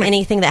feel like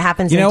anything that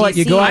happens in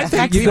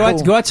DC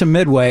You go out to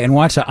Midway and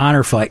watch the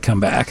honor flight come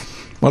back.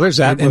 Well, there's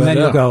that. And then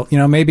you'll go,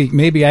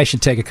 maybe I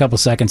should take a couple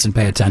seconds and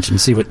pay attention and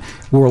see what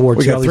World War II.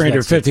 We got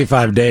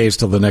 355 days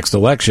till the next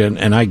election,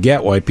 and I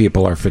get why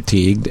people are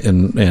fatigued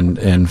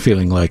and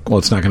feeling like, well,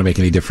 it's not going to make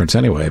any difference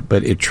anyway.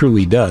 But it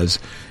truly does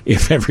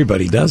if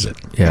everybody does it.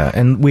 Yeah,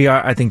 and we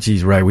are. I think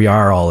she's right. We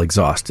are all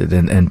exhausted,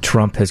 and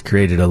Trump has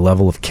created a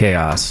level of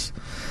chaos.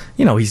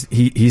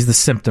 He's the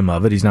symptom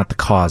of it. He's not the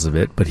cause of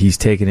it, but he's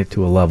taken it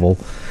to a level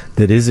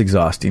that is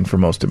exhausting for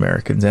most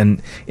Americans.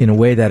 And in a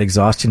way, that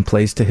exhaustion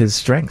plays to his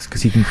strengths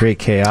because he can create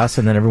chaos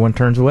and then everyone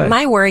turns away.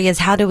 My worry is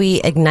how do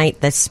we ignite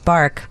the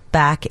spark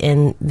back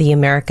in the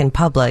American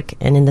public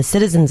and in the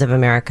citizens of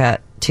America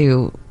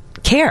to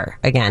care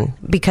again,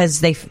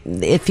 because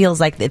it feels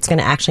like it's going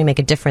to actually make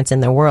a difference in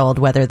their world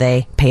whether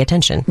they pay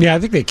attention. Yeah, I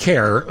think they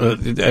care, but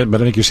I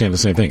think you're saying the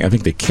same thing. I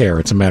think they care.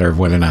 It's a matter of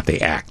whether or not they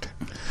act.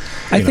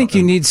 I think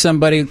you need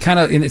somebody kind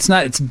of, and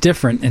it's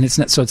different, and it's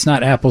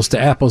not apples to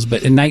apples,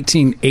 but in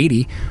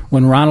 1980,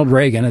 when Ronald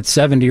Reagan, a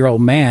 70-year-old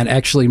man,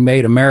 actually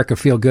made America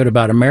feel good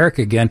about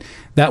America again,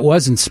 that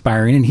was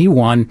inspiring, and he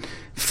won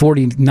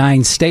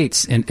 49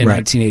 states in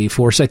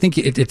 1984. So I think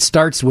it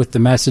starts with the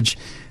message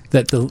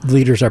that the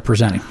leaders are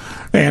presenting.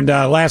 And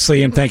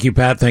lastly, and thank you,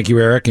 Pat, thank you,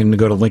 Eric, and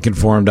go to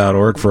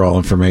lincolnforum.org for all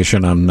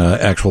information on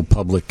actual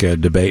public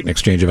debate and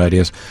exchange of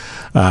ideas.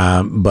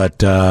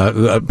 But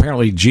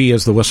apparently G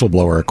is the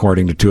whistleblower,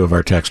 according to two of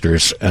our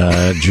texters.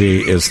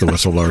 G is the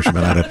whistleblower. She's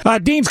been at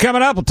it. Dean's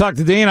coming up. We'll talk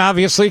to Dean,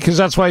 obviously, because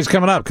that's why he's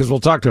coming up, because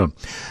we'll talk to him.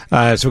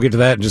 So we'll get to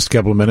that in just a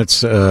couple of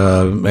minutes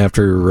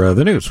after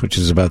the news, which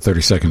is about 30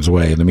 seconds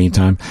away. In the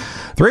meantime,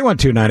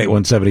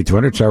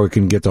 312-981-7200. Sorry we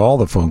couldn't get to all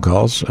the phone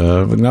calls.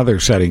 Another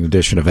exciting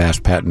edition of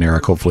Ask Pat and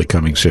Eric, hopefully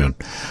coming soon.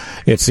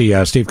 It's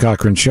the Steve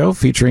Cochran Show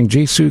featuring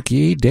G.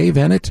 Suk-Yi, Dave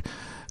Ennett,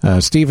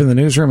 Steve in the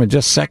newsroom in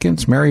just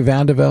seconds, Mary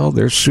Vandevelde,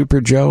 there's Super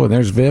Joe, and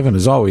there's Viv, and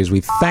as always,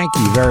 we thank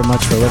you very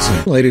much for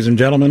listening. Ladies and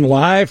gentlemen,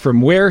 live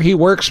from where he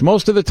works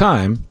most of the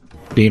time,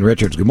 Dean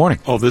Richards, good morning.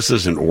 Oh, this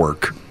isn't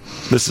work.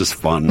 This is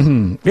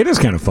fun. It is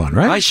kind of fun,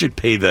 right? I should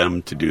pay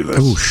them to do this.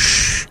 Oh,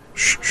 shh.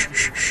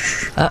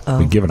 Uh-oh.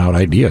 We're giving out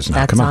ideas now.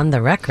 That's Come on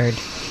the record.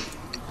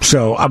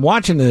 So I'm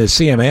watching the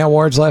CMA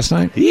Awards last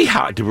night.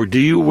 Yeehaw. Do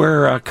you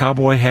wear a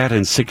cowboy hat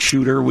and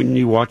six-shooter when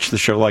you watch the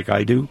show like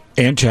I do?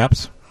 And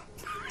chaps.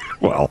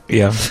 Well,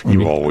 yeah,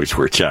 you always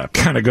wear chaps.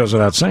 Kind of goes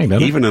without saying,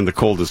 doesn't it? Even in the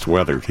coldest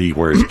weather, he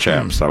wears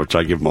chaps, which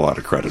I give him a lot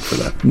of credit for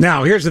that.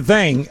 Now, here's the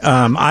thing.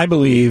 I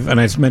believe, and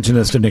I mentioned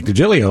this to Nick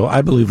Digilio,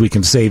 I believe we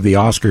can save the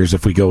Oscars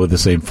if we go with the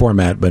same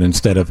format, but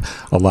instead of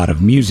a lot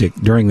of music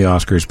during the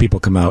Oscars,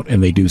 people come out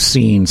and they do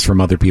scenes from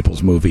other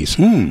people's movies.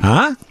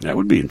 Huh? That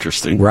would be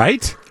interesting.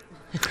 Right?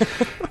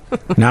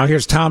 Now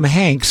here's Tom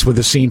Hanks with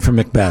a scene from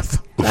Macbeth.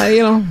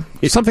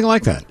 Something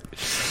like that.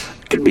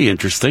 Could be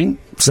interesting.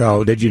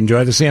 So, did you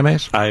enjoy the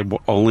CMAs? I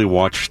only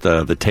watched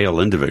the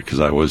tail end of it because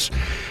I was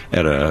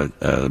at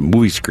a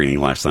movie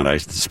screening last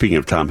night. Speaking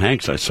of Tom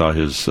Hanks, I saw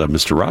his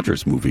Mr.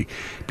 Rogers movie,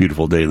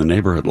 Beautiful Day in the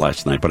Neighborhood,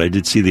 last night. But I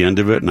did see the end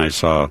of it, and I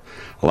saw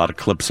a lot of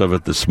clips of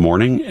it this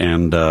morning.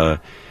 And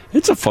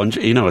it's a fun,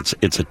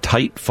 it's a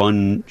tight,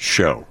 fun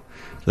show.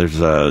 There's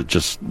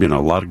just a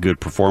lot of good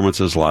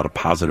performances, a lot of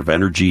positive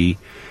energy.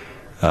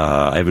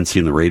 I haven't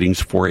seen the ratings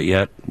for it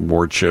yet.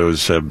 Award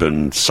shows have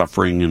been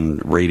suffering in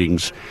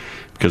ratings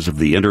because of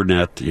the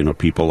internet.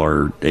 People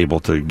are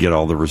able to get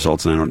all the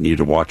results and I don't need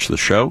to watch the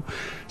show.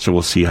 So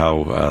we'll see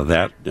how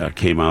that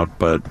came out.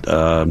 But,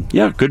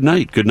 good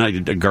night. Good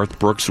night. Garth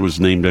Brooks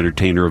was named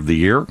Entertainer of the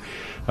Year.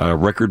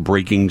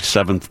 Record-breaking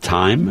 7th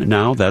time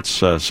now.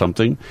 That's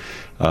something.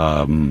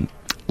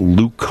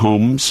 Luke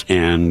Combs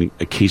and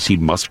Casey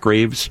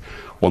Musgraves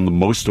won the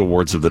most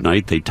awards of the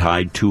night. They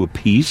tied 2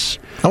 apiece.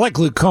 I like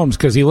Luke Combs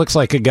because he looks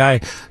like a guy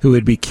who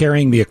would be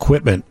carrying the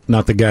equipment,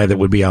 not the guy that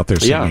would be out there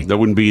singing. Yeah, that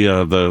wouldn't be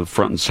the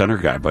front and center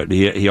guy, but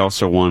he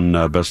also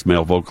won Best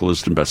Male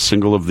Vocalist and Best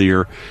Single of the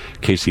Year.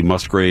 Casey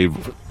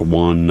Musgrave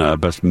won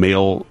Best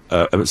Female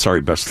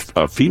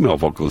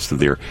Vocalist of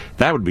the Year.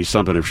 That would be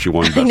something if she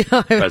won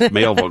Best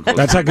Male Vocalist.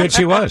 That's how good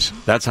she was.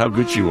 That's how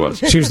good she was.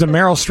 She was the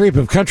Meryl Streep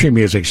of country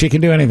music. She can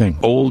do anything.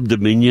 Old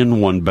Dominion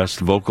won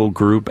Best Vocal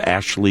Group.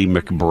 Ashley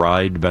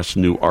McBride, Best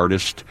New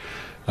Artist.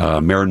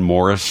 Maren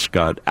Morris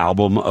got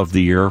Album of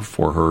the Year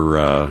for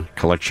her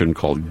collection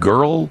called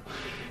Girl.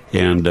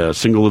 And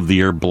Single of the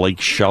Year,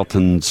 Blake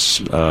Shelton's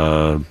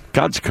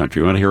God's Country.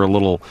 You want to hear a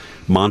little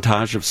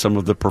montage of some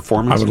of the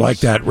performances? I would like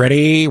that.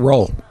 Ready,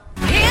 roll.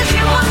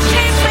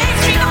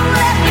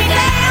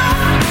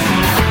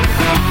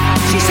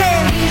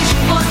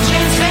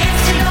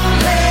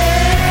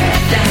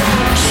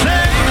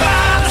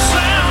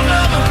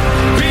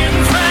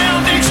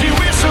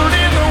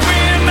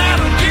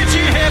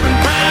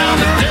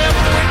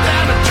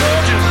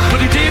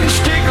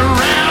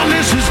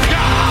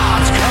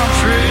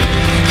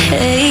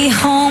 Hey,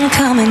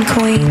 homecoming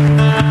queen,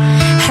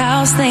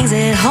 how's things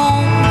at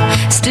home?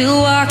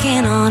 Still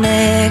walking on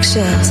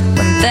eggshells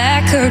when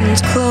that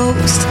curtain's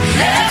closed.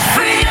 Let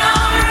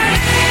freedom ring,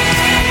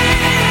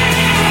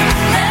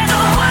 let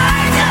the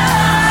white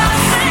dove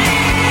sing,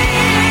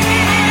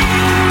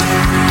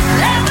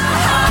 let the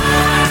heart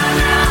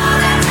know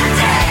that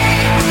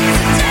today is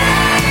a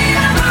day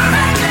of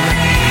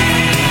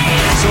reckoning.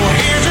 So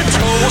here's a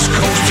toast,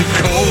 coast to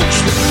coast,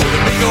 with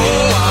a big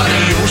old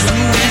adios to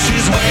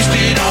wishes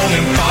wasted on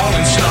them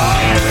falling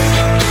stars.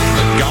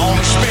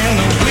 Gonna spend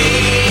the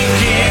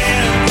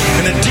weekend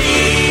in the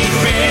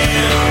deep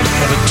end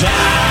of the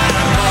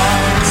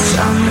diamond.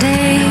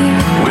 Someday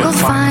we'll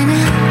find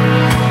it,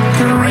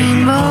 the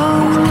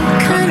rainbow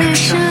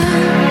connection,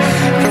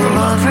 the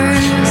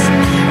lovers,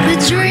 the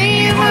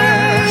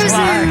dreamers,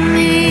 and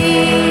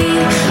me.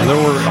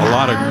 There were a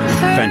lot of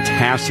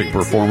fantastic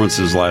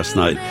performances last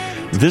night.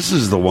 This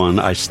is the one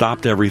I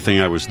stopped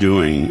everything I was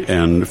doing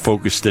and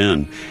focused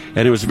in.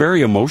 And it was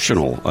very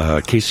emotional.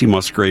 Casey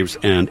Musgraves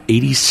and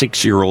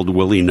 86-year-old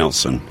Willie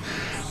Nelson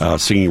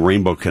singing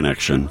Rainbow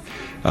Connection.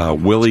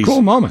 Willie's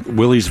cool moment.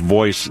 Willie's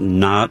voice,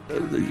 not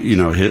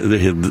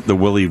the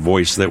Willie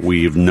voice that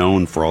we've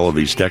known for all of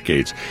these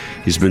decades.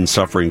 He's been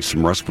suffering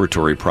some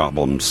respiratory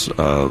problems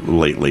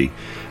lately.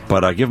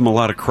 But I give him a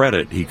lot of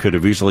credit. He could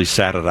have easily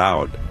sat it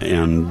out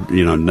and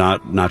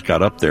not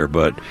got up there,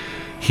 but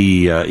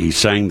he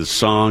sang the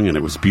song, and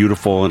it was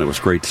beautiful, and it was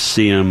great to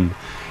see him.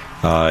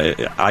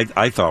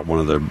 I thought one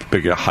of the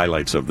big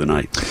highlights of the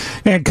night.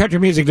 And country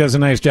music does a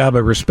nice job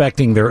of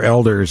respecting their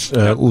elders.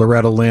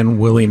 Loretta Lynn,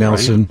 Willie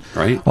Nelson,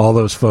 right. All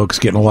those folks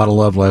getting a lot of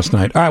love last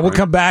night. All right, we'll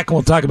come back and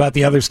we'll talk about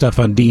the other stuff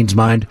on Dean's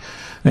mind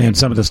and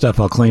some of the stuff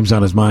I'll claims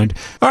on his mind.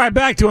 All right,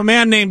 back to a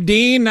man named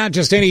Dean, not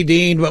just any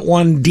Dean, but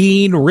one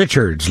Dean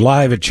Richards,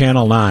 live at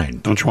Channel 9.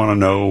 Don't you want to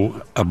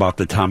know about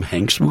the Tom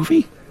Hanks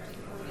movie?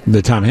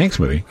 The Tom Hanks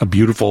movie, A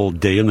Beautiful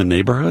Day in the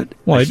Neighborhood.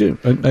 Well, I do.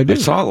 I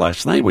saw it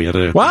last night. We had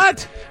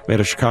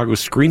a Chicago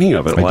screening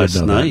of it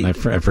last night. I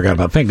forgot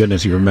about it. Thank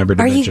goodness you remembered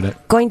to mention it. Are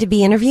you going to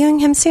be interviewing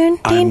him soon,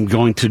 Dean? I'm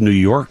going to New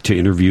York to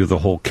interview the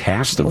whole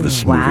cast of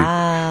this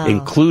movie,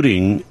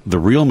 including the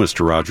real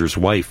Mr. Rogers'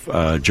 wife,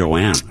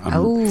 Joanne.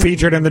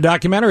 Featured in the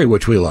documentary,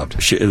 which we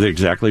loved.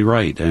 Exactly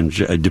right, and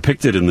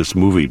depicted in this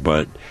movie.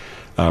 But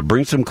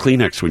bring some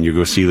Kleenex when you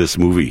go see this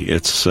movie.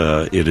 It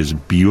is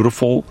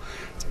beautiful.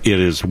 It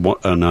is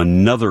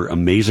another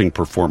amazing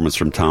performance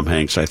from Tom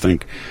Hanks. I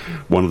think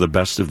one of the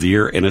best of the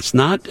year. And it's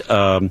not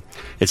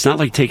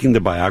like taking the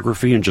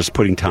biography and just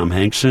putting Tom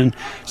Hanks in.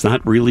 It's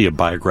not really a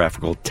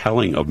biographical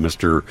telling of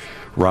Mr.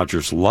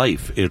 Rogers'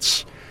 life.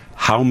 It's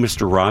how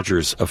Mr.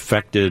 Rogers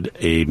affected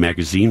a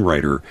magazine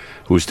writer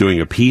who was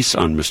doing a piece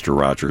on Mr.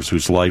 Rogers,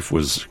 whose life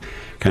was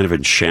kind of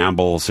in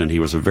shambles, and he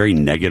was a very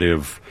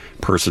negative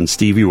person.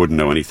 Stevie wouldn't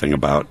know anything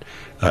about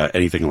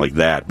anything like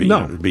that,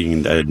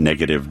 being a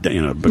negative.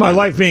 But my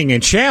life being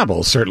in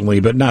shambles, certainly,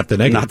 but not the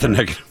negative. Not the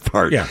negative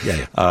part. Yeah.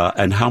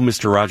 And how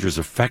Mr. Rogers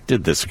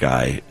affected this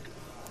guy.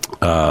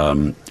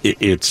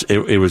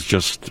 It was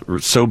just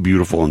so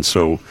beautiful and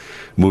so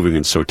moving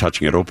and so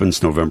touching. It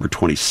opens November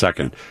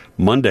 22nd.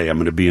 Monday, I'm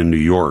going to be in New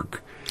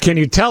York. Can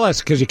you tell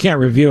us, because you can't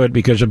review it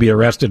because you'll be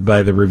arrested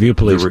by the review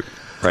police,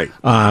 right?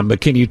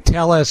 But can you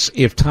tell us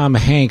if Tom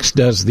Hanks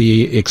does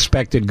the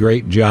expected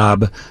great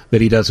job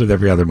that he does with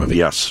every other movie?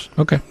 Yes.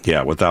 Okay.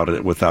 Yeah, without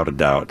a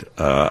doubt.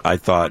 I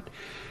thought,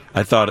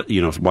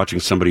 watching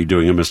somebody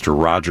doing a Mr.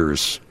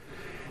 Rogers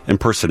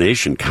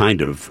impersonation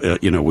kind of,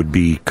 would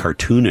be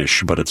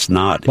cartoonish, but it's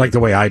not. Like the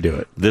way I do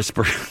it.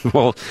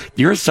 Well,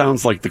 yours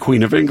sounds like the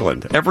Queen of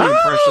England. Every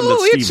impression that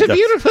Steve it's a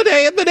beautiful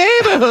day in the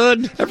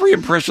neighborhood. Every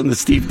impression that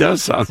Steve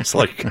does sounds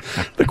like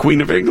the Queen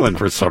of England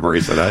for some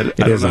reason. I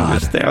don't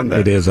understand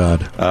that. It is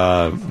odd.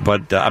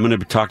 But I'm going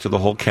to talk to the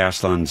whole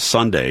cast on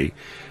Sunday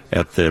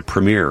at the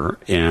premiere,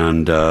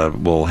 and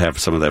we'll have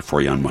some of that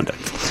for you on Monday.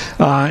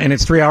 And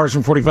it's 3 hours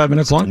and 45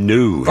 minutes long?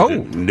 No.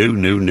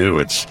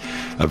 It's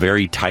a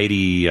very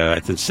tidy,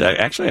 it's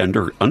actually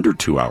under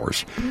 2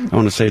 hours. I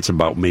want to say it's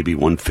about maybe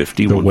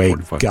 150, the way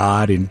 145.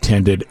 God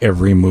intended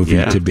every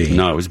movie to be.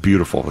 No, it was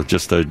beautiful.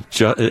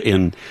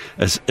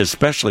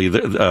 Especially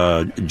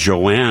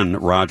Joanne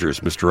Rogers,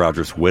 Mr.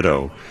 Rogers'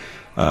 widow,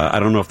 I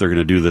don't know if they're going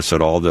to do this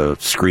at all the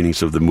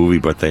screenings of the movie,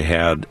 but they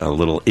had a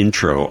little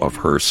intro of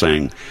her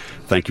saying,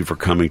 "Thank you for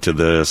coming to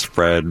this.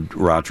 Fred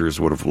Rogers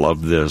would have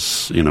loved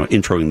this,"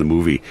 introing the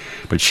movie.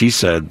 But she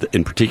said,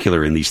 in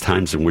particular, in these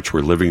times in which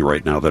we're living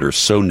right now that are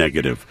so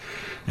negative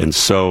and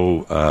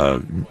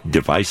so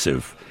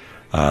divisive,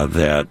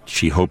 that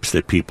she hopes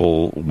that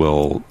people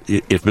will,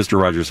 if Mr.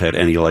 Rogers had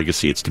any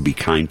legacy, it's to be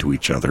kind to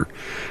each other.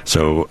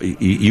 So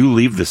you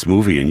leave this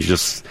movie and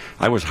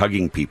I was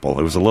hugging people.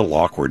 It was a little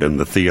awkward in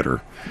the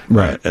theater,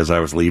 right, as I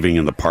was leaving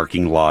in the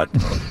parking lot,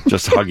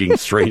 just hugging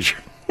strangers.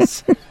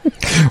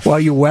 While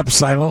you wept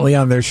silently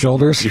on their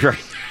shoulders.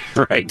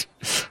 Right.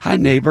 Hi,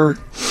 neighbor.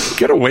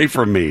 Get away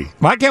from me.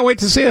 I can't wait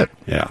to see it.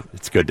 Yeah,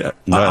 it's good.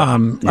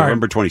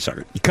 November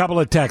 22nd. A couple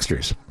of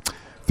texters.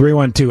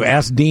 312,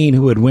 ask Dean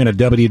who would win a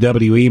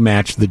WWE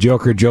match, the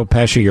Joker, Joe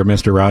Pesci, or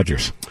Mr.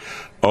 Rogers.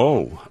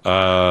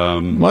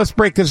 Let's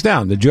break this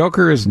down. The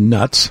Joker is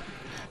nuts.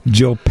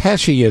 Joe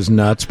Pesci is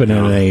nuts, but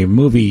in a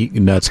movie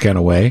nuts kind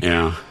of way.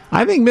 Yeah.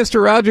 I think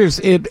Mr. Rogers,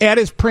 in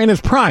his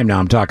prime now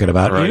I'm talking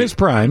about, right. In his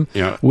prime,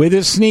 yeah. With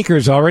his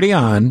sneakers already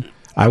on,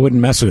 I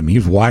wouldn't mess with him. He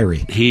was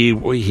wiry. He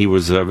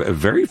was a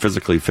very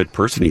physically fit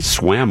person. He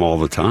swam all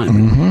the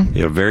time. Mm-hmm.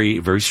 Yeah, very,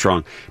 very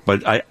strong.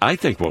 But I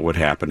think what would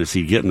happen is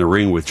he'd get in the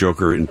ring with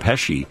Joker and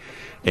Pesci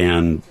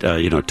and,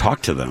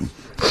 talk to them.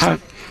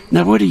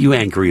 Now, what are you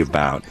angry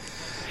about?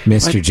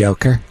 Mr.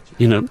 Joker?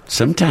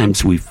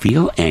 Sometimes we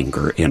feel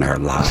anger in our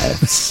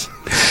lives.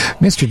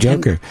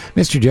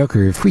 Mr.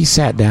 Joker, if we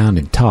sat down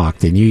and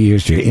talked and you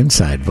used your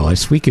inside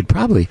voice, we could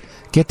probably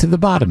get to the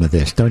bottom of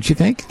this, don't you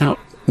think? Now,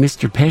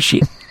 Mr.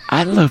 Pesci,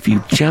 I love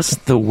you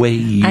just the way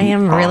you are. I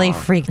am really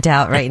freaked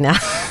out right now.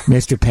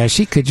 Mr.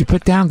 Pesci, could you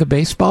put down the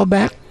baseball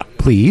bat,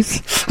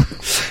 please?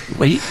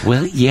 Wait,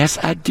 well, yes,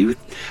 I do.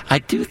 I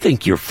do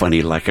think you're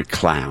funny like a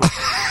clown.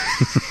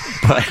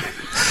 But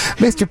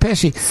Mr.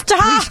 Pesci,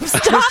 stop!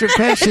 Mr.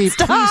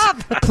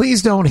 Pesci,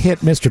 please don't hit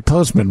Mr.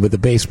 Postman with a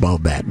baseball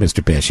bat,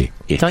 Mr. Pesci.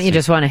 Don't you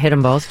just want to hit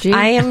them both, Gene?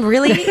 I am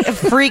really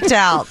freaked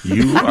out.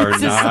 You are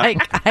not.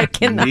 I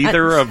cannot.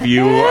 Neither of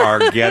you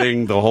are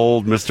getting the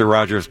whole Mr.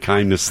 Rogers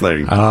kindness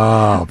thing.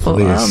 Oh,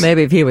 please. Well,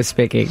 maybe if he was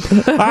speaking.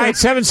 All right,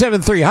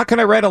 773. How can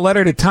I write a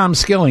letter to Tom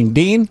Skilling,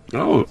 Dean?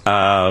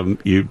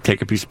 You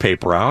take a piece of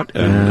paper out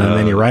and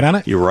then you write on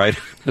it. You write.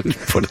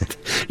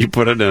 You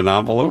put it in an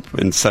envelope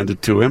and send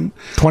it to him.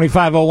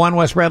 2501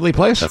 West Bradley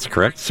Place. That's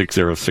correct.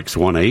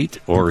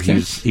 60618. Or okay.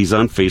 He's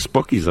on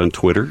Facebook. He's on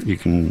Twitter. You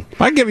can.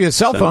 I can give you a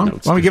cell phone.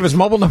 Want me to give his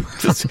mobile number?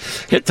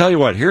 Tell you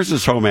what. Here's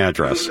his home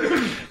address,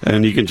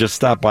 and you can just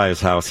stop by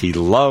his house. He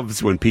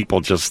loves when people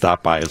just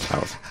stop by his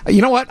house.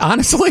 You know what?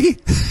 Honestly.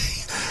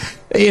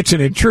 It's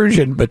an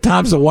intrusion, but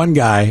Tom's the one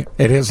guy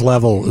at his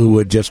level who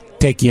would just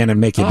take you in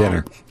and make you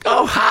dinner.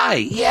 Oh, hi.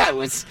 Yeah,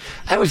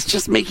 I was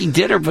just making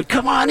dinner, but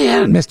come on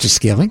in. Mr.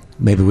 Skilling,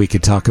 maybe we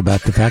could talk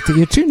about the fact that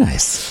you're too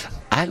nice.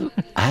 I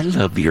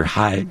love your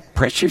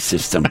high-pressure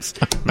systems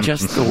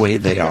just the way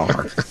they are.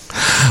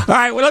 All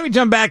right, well, let me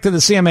jump back to the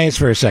CMAs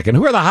for a second.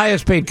 Who are the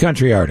highest-paid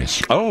country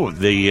artists?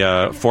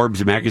 The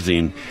Forbes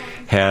magazine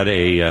had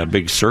a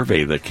big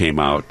survey that came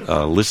out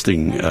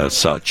listing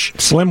such.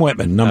 Slim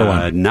Whitman, number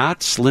one.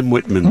 Not Slim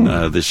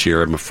Whitman this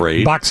year, I'm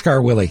afraid.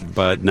 Boxcar Willie.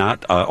 But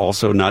not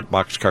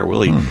Boxcar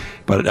Willie.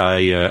 But I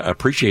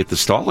appreciate the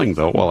stalling,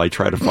 though, while I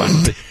try to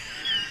find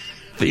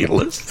the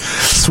list.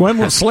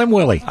 Slim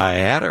Willie. I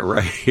had it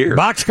right here.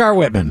 Boxcar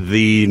Whitman.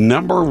 The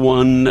number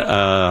one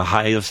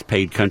highest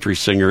paid country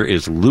singer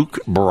is Luke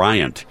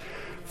Bryant.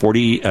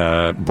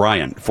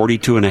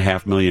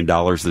 $42.5 million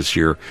this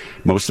year.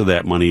 Most of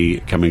that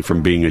money coming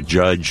from being a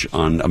judge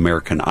on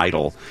American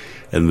Idol.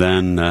 And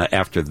then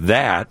after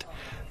that,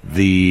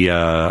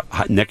 the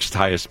next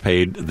highest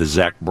paid, the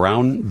Zac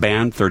Brown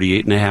Band,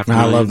 $38.5 million.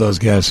 I love those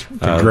guys.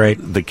 They're great.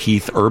 The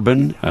Keith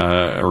Urban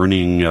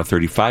earning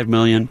 $35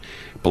 million.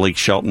 Blake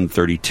Shelton,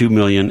 $32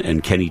 million.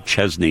 And Kenny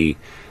Chesney,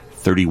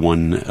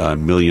 $31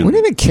 million.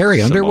 Wouldn't you think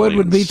Carrie Underwood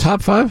would be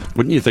top five?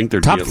 Wouldn't you think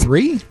there'd top be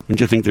three?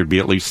 Wouldn't you think there'd be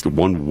at least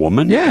one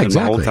woman in the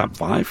whole top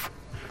five?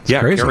 It's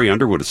crazy. Carrie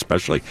Underwood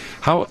especially.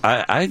 How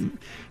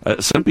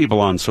some people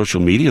on social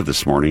media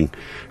this morning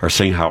are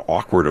saying how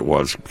awkward it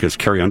was because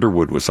Carrie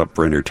Underwood was up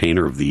for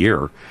Entertainer of the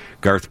Year.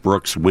 Garth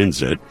Brooks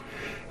wins it,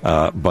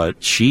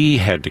 but she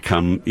had to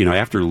come.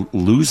 After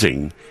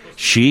losing.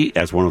 She,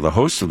 as one of the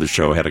hosts of the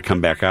show, had to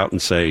come back out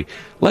and say,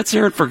 "Let's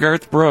hear it for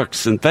Garth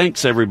Brooks," and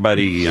thanks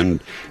everybody.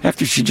 And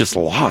after she just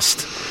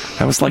lost,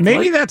 I was like,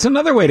 maybe that's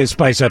another way to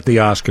spice up the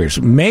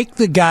Oscars. Make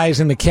the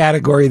guys in the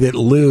category that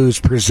lose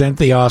present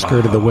the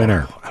Oscar to the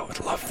winner. I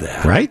would love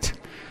that. Right?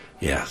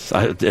 Yes.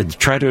 I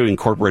try to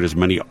incorporate as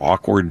many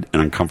awkward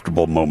and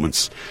uncomfortable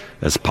moments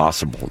as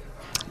possible.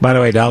 By the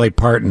way, Dolly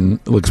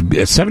Parton looks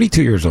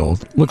 72 years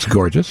old. Looks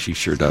gorgeous. She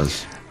sure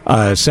does.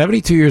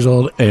 72 years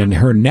old, and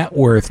her net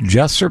worth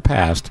just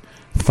surpassed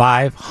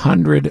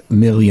 $500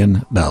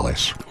 million.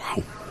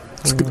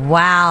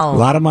 Wow. A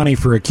lot of money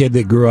for a kid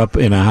that grew up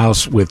in a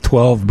house with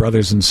 12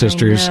 brothers and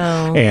sisters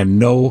and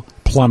no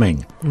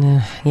plumbing.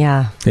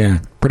 Yeah. Yeah,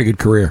 pretty good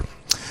career.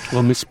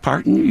 Well, Miss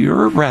Parton,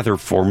 you're a rather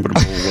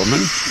formidable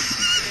woman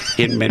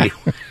in many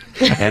ways.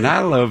 And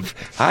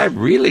I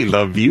really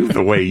love you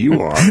the way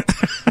you are.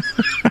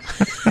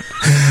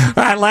 All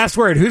right, last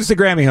word. Who's the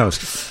Grammy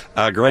host?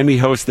 Grammy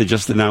host they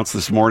just announced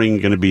this morning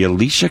going to be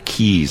Alicia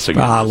Keys.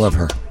 I love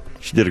her.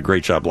 She did a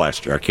great job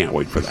last year. I can't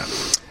wait for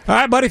that. All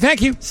right, buddy.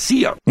 Thank you.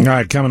 See ya. All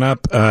right, coming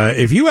up.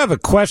 If you have a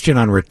question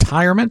on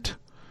retirement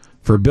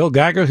for Bill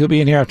Geiger, he'll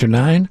be in here after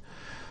 9.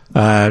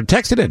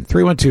 Text it in,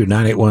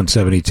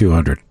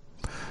 312-981-7200.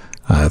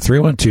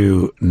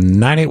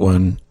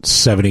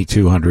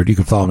 312-981-7200. You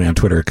can follow me on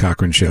Twitter at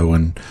Cochran Show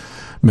and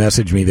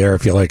message me there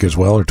if you like as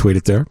well, or tweet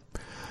it there.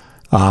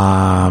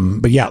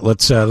 But yeah,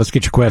 let's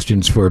get your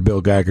questions for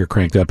Bill Geiger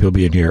cranked up. He'll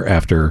be in here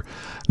after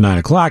 9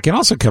 o'clock. And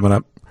also coming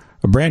up,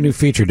 a brand new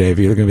feature, Dave.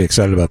 You're going to be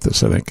excited about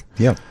this, I think.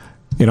 Yep.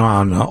 You know,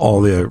 on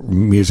all the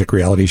music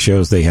reality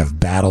shows, they have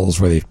battles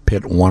where they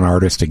pit one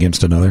artist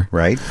against another.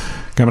 Right.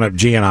 Coming up,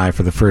 G and I,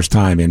 for the first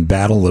time, in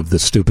Battle of the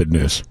Stupid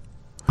News.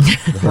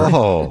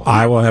 Oh.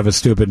 I will have a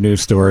stupid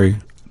news story.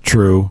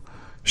 True.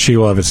 She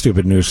will have a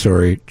stupid news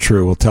story.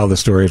 True. We'll tell the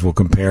stories. We'll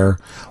compare.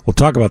 We'll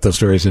talk about those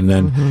stories, and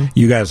then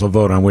you guys will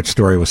vote on which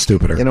story was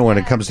stupider. You know, when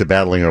it comes to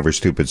battling over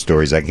stupid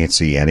stories, I can't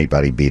see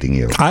anybody beating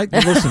you.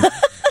 Listen,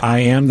 I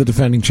am the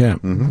defending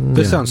champ.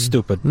 This sounds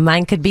stupid.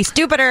 Mine could be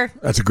stupider.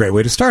 That's a great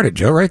way to start it,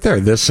 Joe, right there.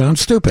 This sounds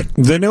stupid.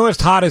 The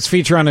newest, hottest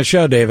feature on the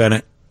show, Dave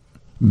Ennett.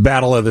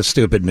 Battle of the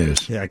Stupid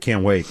News. Yeah, I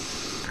can't wait.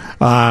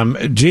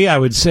 I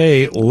would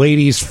say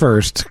ladies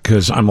first,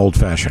 because I'm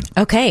old-fashioned.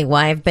 Okay, well,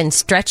 I've been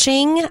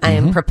stretching. I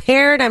am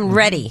prepared. I'm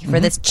ready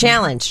for this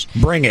challenge.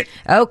 Bring it.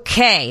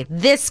 Okay,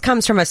 this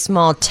comes from a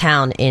small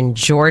town in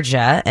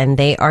Georgia, and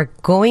they are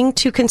going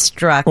to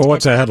construct... Well,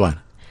 what's the headline?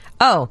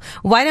 Oh,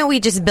 why don't we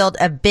just build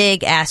a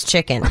big-ass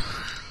chicken?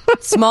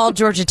 Small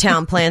Georgia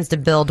town plans to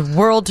build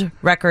world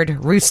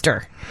record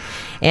rooster.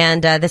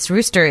 And this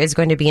rooster is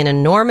going to be an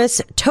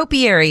enormous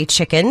topiary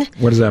chicken.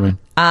 What does that mean?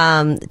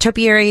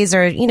 Topiaries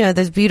are,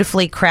 those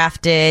beautifully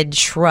crafted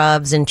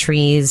shrubs and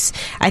trees.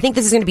 I think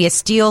this is going to be a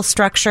steel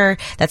structure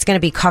that's going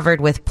to be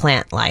covered with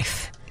plant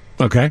life.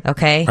 Okay. All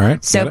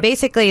right. So got it.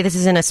 basically, this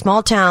is in a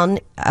small town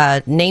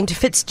named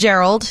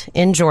Fitzgerald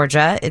in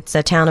Georgia. It's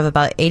a town of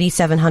about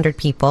 8,700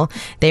 people.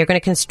 They are going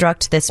to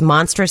construct this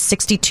monstrous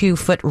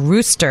 62-foot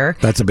rooster.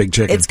 That's a big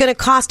chicken. It's going to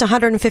cost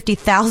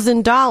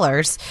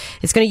 $150,000.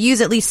 It's going to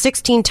use at least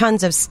 16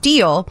 tons of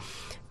steel.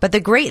 But the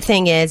great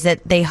thing is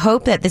that they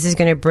hope that this is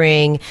going to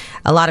bring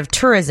a lot of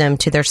tourism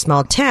to their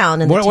small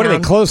town. And what are they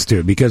close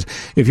to? Because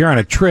if you're on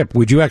a trip,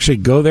 would you actually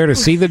go there to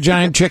see the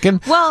giant chicken?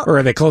 Well, or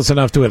are they close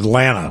enough to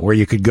Atlanta where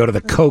you could go to the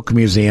Coke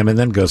Museum and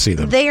then go see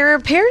them? They are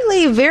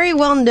apparently very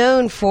well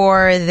known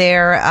for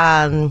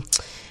their...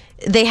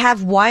 they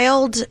have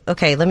wild...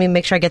 Okay, let me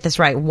make sure I get this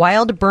right.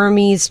 Wild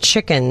Burmese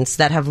chickens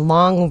that have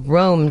long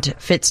roamed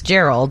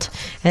Fitzgerald.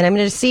 And I'm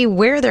going to see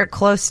where they're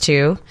close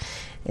to.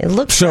 It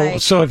looks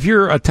so if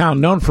you're a town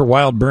known for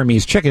wild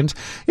Burmese chickens,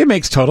 it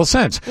makes total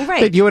sense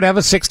that you would have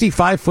a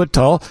 65-foot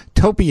tall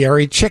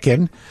topiary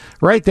chicken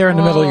right there in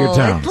the middle of your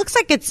town. It looks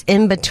like it's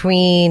in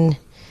between.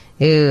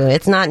 Ooh,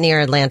 it's not near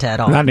Atlanta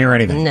at all. Not near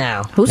anything.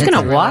 No. Who's going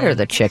to water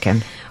the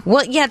chicken?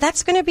 Well, yeah,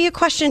 that's going to be a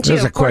question, too.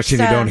 There's a question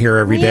you don't hear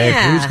every day.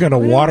 Yeah, who's going to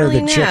water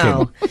the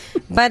chicken?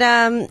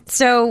 But,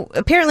 so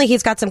apparently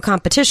he's got some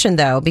competition,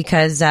 though,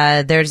 because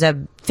there's a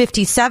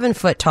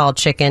 57-foot tall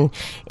chicken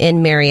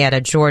in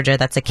Marietta, Georgia.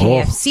 That's a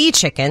KFC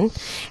chicken.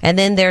 And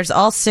then there's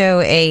also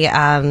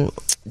a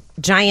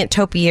giant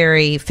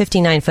topiary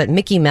 59-foot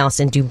Mickey Mouse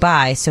in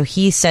Dubai. So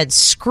he said,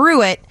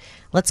 screw it.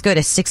 Let's go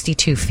to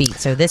 62 feet.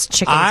 So this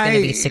chicken is going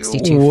to be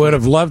 62 feet. I would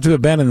have loved to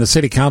have been in the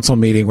city council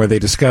meeting where they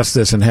discussed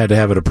this and had to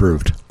have it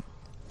approved.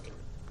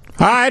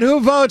 All right, who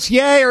votes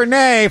yay or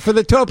nay for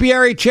the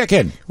topiary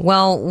chicken?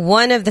 Well,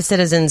 one of the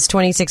citizens,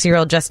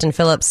 26-year-old Justin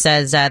Phillips,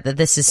 says that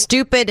this is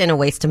stupid and a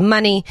waste of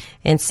money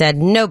and said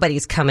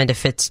nobody's coming to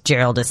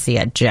Fitzgerald to see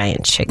a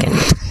giant chicken.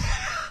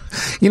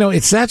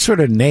 It's that sort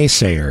of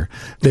naysayer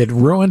that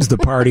ruins the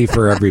party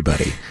for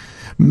everybody.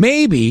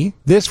 Maybe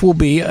this will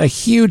be a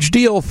huge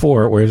deal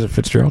for, where is it,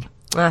 Fitzgerald?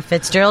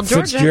 Fitzgerald,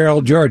 Georgia.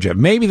 Fitzgerald, Georgia.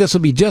 Maybe this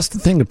will be just the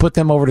thing to put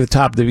them over to the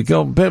top. They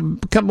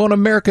become one of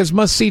America's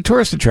must-see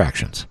tourist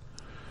attractions.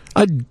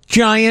 A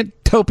giant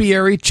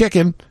topiary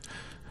chicken.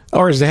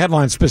 Or as the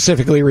headline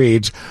specifically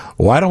reads,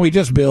 why don't we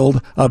just build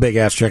a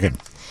big-ass chicken?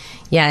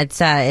 Yeah,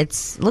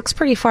 it's looks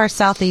pretty far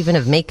south even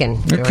of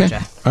Macon, Georgia. Okay.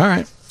 All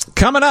right.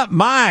 Coming up,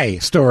 my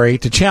story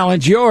to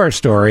challenge your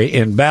story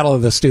in Battle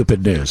of the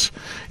Stupid News.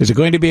 Is it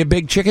going to be a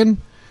big chicken?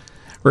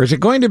 Or is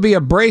it going to be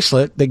a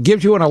bracelet that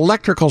gives you an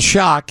electrical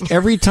shock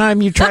every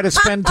time you try to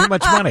spend too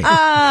much money?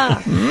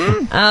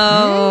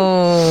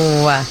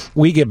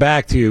 We get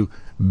back to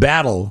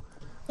Battle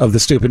of the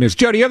Stupid News.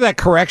 Joe, do you have that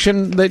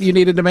correction that you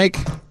needed to make?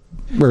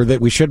 Or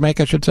that we should make,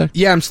 I should say?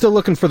 Yeah, I'm still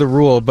looking for the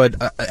rule, but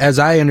as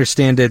I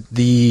understand it,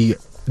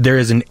 there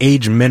is an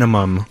age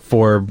minimum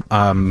for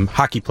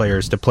hockey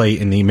players to play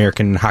in the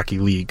American Hockey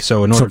League.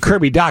 So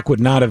Kirby Doc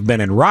would not have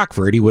been in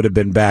Rockford. He would have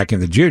been back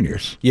in the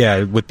juniors.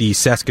 Yeah, with the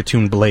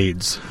Saskatoon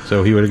Blades.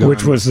 So he would have gone.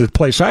 Which was the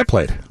place I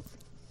played.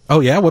 Oh,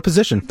 yeah? What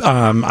position?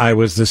 I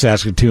was the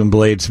Saskatoon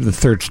Blades, the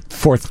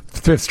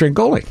fifth string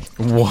goalie.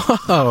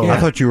 Whoa. Yeah. I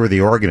thought you were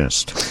the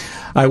organist.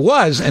 I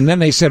was, and then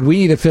they said, we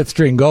need a fifth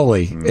string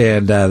goalie,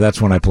 and that's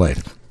when I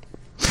played.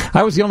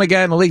 I was the only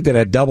guy in the league that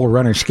had double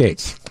runner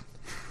skates.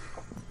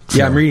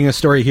 Yeah, I'm reading a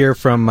story here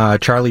from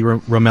Charlie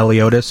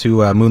Romeliotis,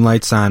 who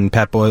moonlights on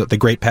the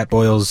great Pat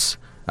Boyle's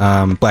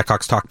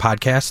Blackhawks Talk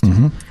podcast.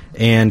 Mm-hmm.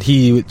 And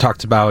he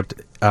talked about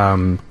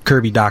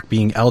Kirby Dach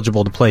being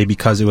eligible to play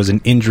because it was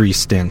an injury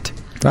stint.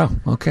 Oh,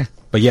 okay.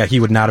 But yeah, he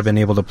would not have been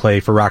able to play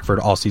for Rockford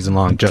all season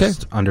long,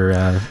 just under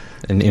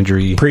an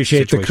injury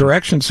Appreciate situation. the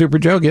correction, Super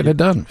Joe, getting it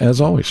done, as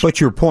always. But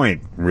your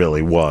point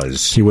really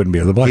was... He wouldn't be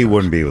with the Blackhawks. He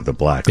wouldn't be with the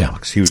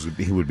Blackhawks.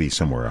 Yeah. He would be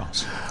somewhere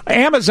else.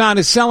 Amazon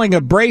is selling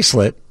a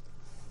bracelet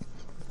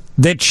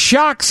that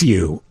shocks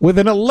you with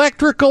an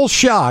electrical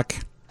shock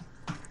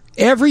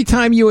every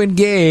time you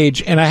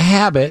engage in a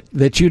habit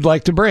that you'd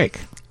like to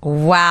break.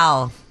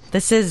 Wow.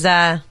 This is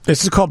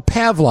called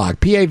Pavlok,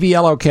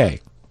 Pavlok.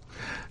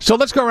 So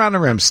let's go around the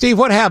room. Steve,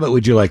 what habit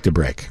would you like to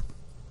break?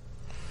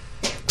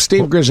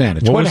 Steve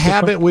Grzanich, what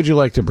habit would you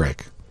like to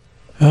break?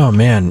 Oh,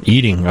 man,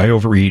 eating. I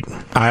overeat.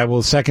 I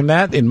will second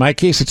that. In my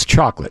case, it's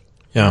chocolate.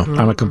 Yeah.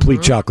 I'm a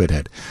complete chocolate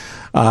head.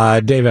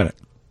 Dave Ennett,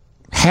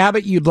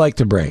 habit you'd like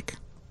to break?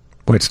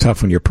 Boy, it's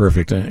tough when you're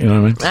perfect. You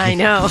know what I mean? I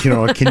know. You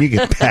know what? Can you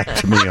get back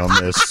to me on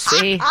this?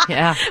 See?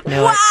 Yeah.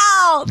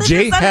 Wow. This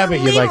Jay, is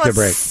habit you'd like to unbelievable.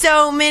 break?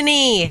 So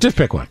many. Just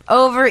pick one.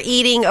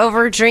 Overeating,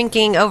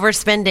 overdrinking,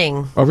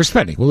 overspending.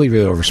 Overspending. We'll leave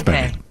you with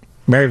overspending. Okay.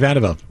 Mary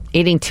Vanderbilt.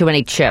 Eating too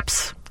many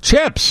chips.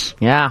 Chips?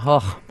 Yeah.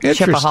 Oh,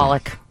 Interesting.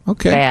 chipaholic.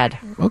 Okay. Bad.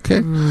 Okay.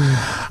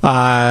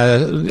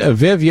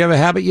 Viv, you have a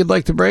habit you'd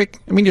like to break?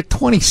 I mean, you're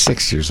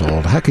 26 years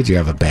old. How could you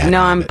have a bad No,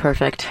 habit? I'm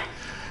perfect.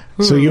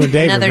 So you and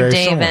Dave Another are very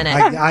Dave similar.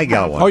 Ennett. I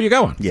got one. Oh, you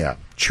got one? Yeah.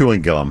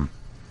 Chewing gum.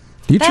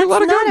 You That's chew a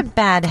lot of not gum? a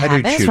bad I habit.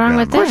 do chew What's wrong gum.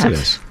 with Of course that? it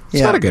is.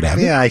 It's not a good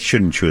habit. Yeah, I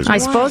shouldn't chew as I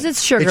much. suppose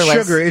it's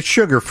sugarless. It's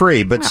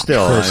sugar-free, but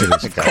still. Of course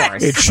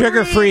it is. It's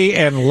sugar-free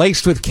and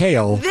laced with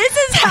kale. This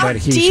is how but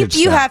he deep should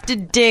you stop. have to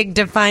dig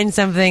to find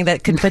something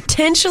that could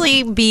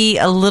potentially be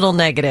a little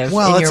negative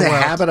Well, in it's your a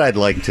world. habit I'd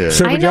like to...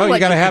 Super I know Joe, you what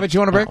got a you- habit you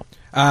want to break?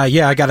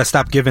 Yeah, I got to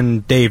stop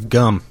giving Dave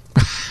gum.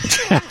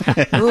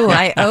 Ooh,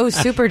 I owe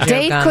Super Joe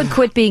Dave gum. could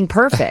quit being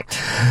perfect.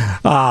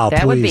 Oh,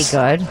 That would be please.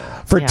 good.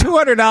 For Yeah.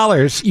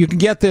 $200, you can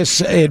get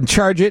this and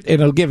charge it,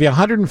 and it'll give you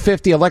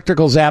 150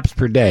 electrical zaps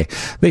per day.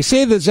 They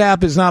say the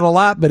zap is not a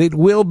lot, but it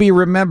will be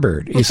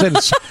remembered. He said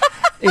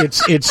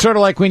it's sort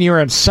of like when you're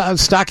in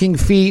stocking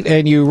feet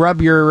and you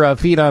rub your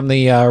feet on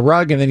the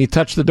rug and then you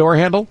touch the door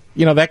handle.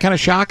 You know, that kind of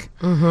shock.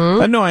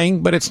 Mm-hmm.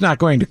 Annoying, but it's not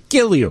going to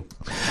kill you.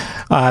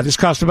 This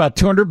costs about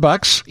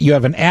 $200. You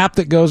have an app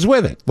that goes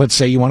with it. Let's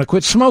say you want to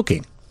quit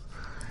smoking.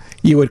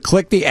 You would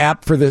click the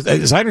app for the,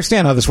 as I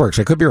understand how this works,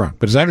 I could be wrong,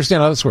 but as I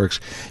understand how this works,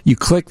 you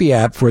click the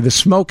app for the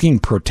smoking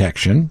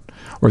protection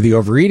or the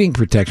overeating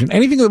protection,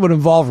 anything that would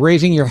involve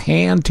raising your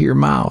hand to your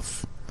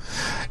mouth.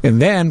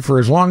 And then, for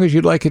as long as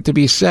you'd like it to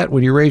be set,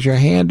 when you raise your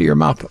hand to your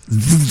mouth,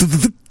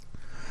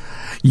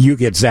 you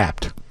get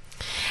zapped.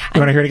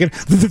 You want to hear it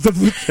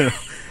again?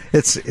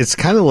 It's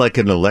kind of like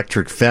an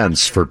electric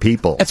fence for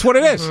people. That's what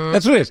it is.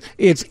 That's what it is.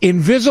 It's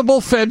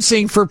invisible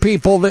fencing for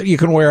people that you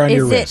can wear on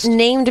your wrist. Is it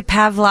named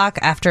Pavlok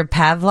after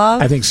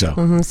Pavlov? I think so.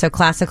 Mm-hmm. So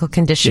classical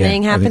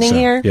conditioning I think happening so.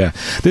 here? Yeah.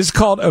 This is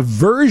called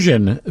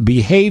aversion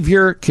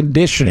behavior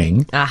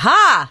conditioning.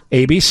 Aha!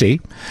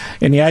 ABC.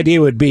 And the idea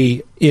would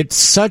be it's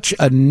such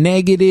a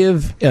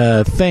negative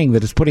thing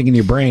that it's putting in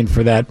your brain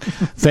for that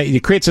thing.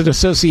 It creates an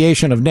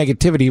association of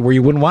negativity where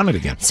you wouldn't want it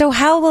again. So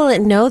how will it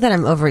know that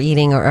I'm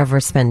overeating or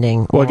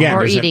overspending? Well, again, Or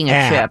there's eating an a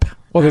app. chip.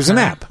 Well, there's an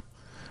app.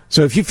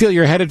 So if you feel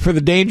you're headed for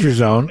the danger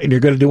zone and you're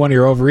going to do one of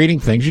your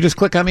overeating things, you just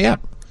click on the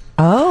app.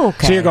 Oh,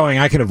 okay. So you're going,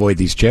 I can avoid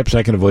these chips.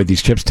 I can avoid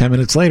these chips. 10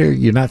 minutes later,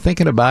 you're not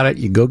thinking about it.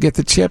 You go get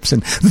the chips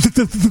and...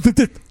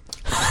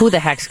 Who the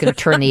heck's going to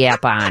turn the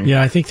app on?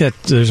 Yeah, I think that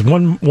there's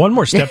one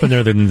more step in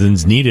there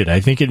than's needed. I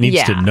think it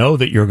needs to know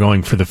that you're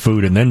going for the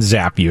food and then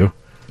zap you.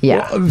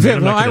 Yeah. Well,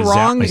 Viv, am I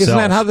wrong? Isn't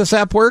that how this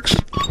app works?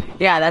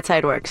 Yeah, that's how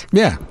it works.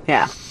 Yeah.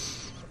 Yeah.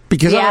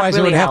 Because The app otherwise,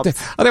 really it would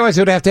helps. otherwise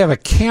it would have to have a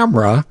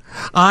camera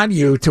on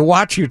you to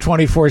watch you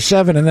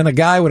 24/7, and then a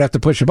guy would have to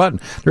push a button.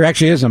 There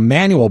actually is a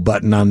manual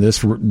button on this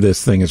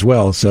thing as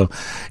well. So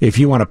if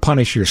you want to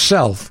punish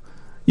yourself,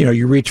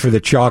 you reach for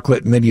the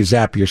chocolate and then you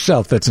zap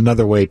yourself. That's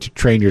another way to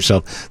train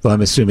yourself, though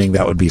I'm assuming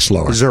that would be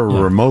slower. Is there a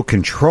remote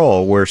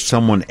control where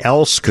someone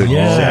else could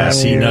Yeah, zap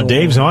see, you? now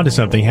Dave's onto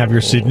something. Have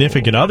your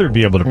significant other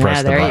be able to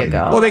press the button.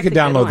 Well, they could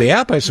download the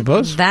app, I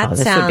suppose. That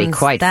this sounds would be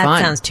quite that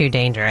fun. sounds too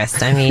dangerous.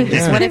 I mean,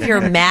 what if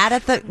you're mad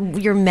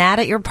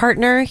at your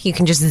partner? You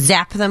can just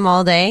zap them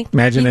all day.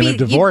 Imagine in a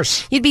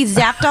divorce. You'd be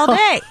zapped all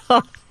day.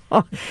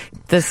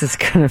 This is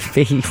going to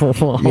be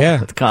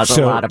Yeah, it's cause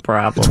a lot of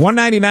problems. It's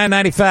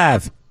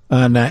 $199.95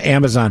 on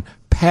Amazon.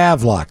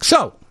 Pavlok.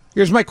 So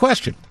here's my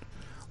question: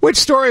 which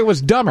story was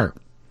dumber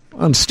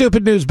on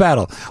Stupid News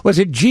Battle? Was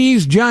it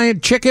G's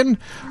giant chicken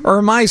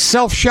or my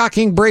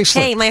self-shocking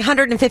bracelet? Hey, my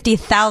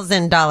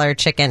 $150,000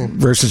 chicken.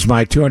 Versus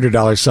my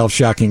 $200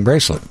 self-shocking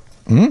bracelet.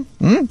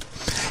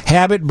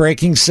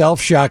 Habit-breaking,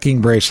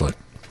 self-shocking bracelet.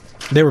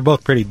 They were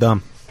both pretty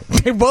dumb.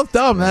 They're both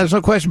dumb. There's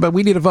no question, but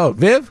we need a vote.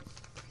 Viv?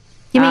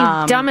 You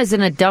mean dumb as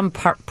in a dumb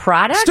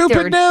product? Stupid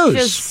or news.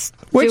 Just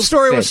Which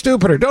story was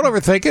stupider? Don't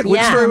overthink it.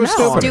 Which story was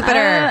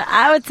stupider?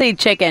 I would say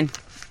chicken.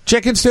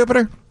 Chicken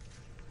stupider?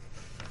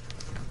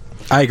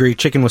 I agree.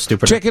 Chicken was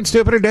stupider. Chicken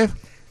stupider, Dave?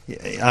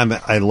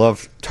 I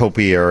love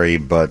topiary,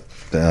 but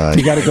you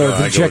got to go with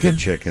the chicken.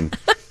 Chicken.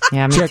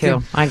 Yeah, me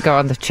Chicken. too. I'd go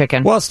on the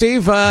chicken. Well,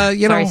 Steve,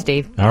 Sorry,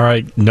 Steve. All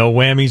right, no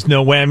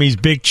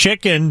whammies, big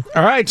chicken.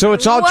 All right, so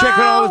it's all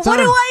chicken all the time.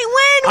 What do I win?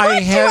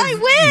 What do I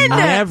win?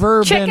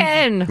 Never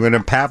chicken. been Win a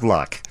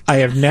Pavlok. I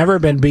have never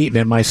been beaten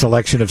in my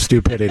selection of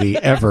stupidity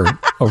ever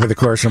over the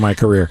course of my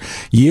career.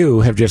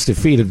 You have just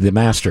defeated the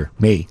master,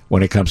 me,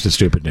 when it comes to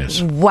stupid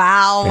news.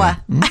 Wow. Yeah.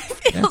 I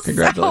feel so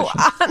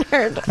Congratulations.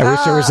 honored. I wish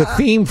there was a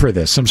theme for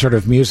this, some sort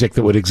of music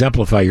that would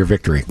exemplify your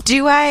victory.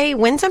 Do I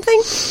win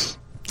something?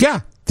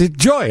 Yeah, the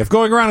joy of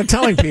going around and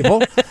telling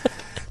people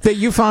that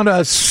you found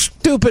a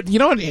stupid... You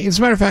know what? As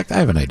a matter of fact, I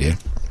have an idea.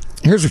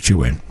 Here's what you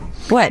win.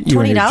 What,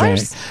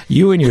 $20?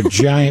 You and your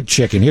giant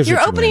chicken. Here's You're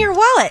what you opening win. your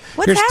wallet.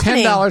 What's Here's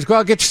happening? $10. Go out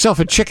and get yourself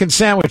a chicken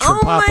sandwich from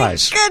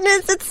Popeyes. Oh, my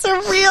goodness. It's a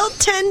real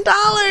 $10.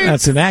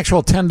 That's an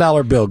actual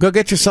 $10 bill. Go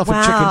get yourself a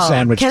chicken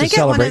sandwich Can to I get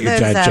celebrate one of your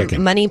those, giant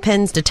chicken. money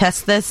pins to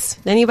test this?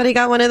 Anybody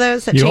got one of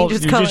those that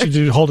changes color?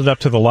 You hold it up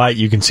to the light.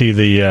 You can see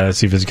the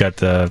see if it's got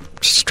the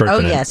stripe. Oh,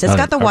 in it. yes. It's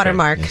got the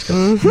watermark. Okay.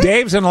 Mhm.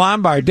 Dave's in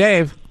Lombard.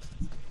 Dave.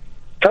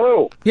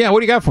 Hello. Yeah,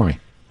 what do you got for me?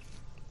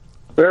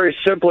 Very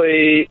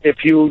simply, if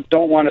you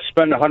don't want to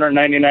spend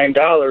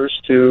 $199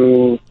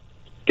 to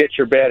get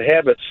your bad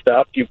habits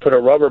stopped, you put a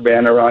rubber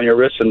band around your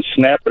wrist and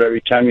snap it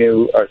every time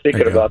you are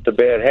thinking about the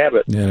bad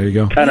habit. Yeah, there you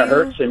go. Kind of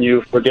hurts and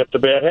you forget the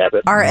bad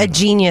habit. Are a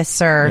genius,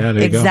 sir. Yeah,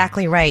 there you go.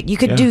 Exactly right. You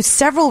could do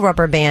several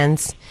rubber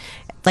bands,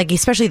 like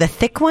especially the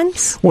thick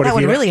ones. What that if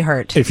would you- really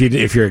hurt. If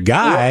you're a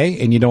guy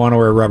and you don't want to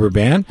wear a rubber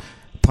band,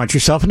 punch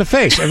yourself in the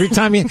face. Every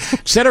time you,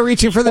 instead of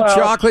reaching for the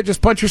chocolate,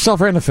 just punch yourself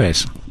right in the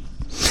face.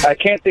 I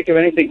can't think of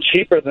anything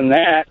cheaper than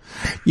that.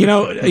 You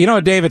know,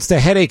 Dave, it's the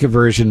headache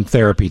aversion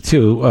therapy,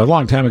 too. A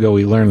long time ago,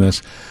 we learned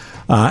this.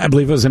 I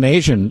believe it was an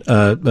Asian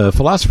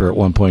philosopher at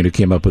one point who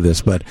came up with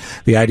this, but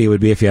the idea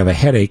would be if you have a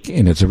headache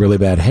and it's a really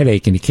bad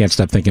headache and you can't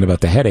stop thinking about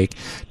the headache,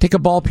 take a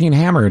ball-peen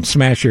hammer and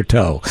smash your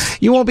toe.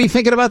 You won't be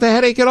thinking about the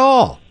headache at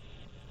all.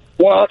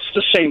 Well, it's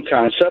the same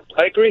concept.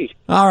 I agree.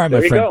 All right, There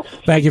my you friend. go.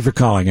 Thank you for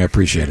calling. I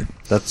appreciate it.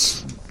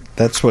 That's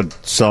what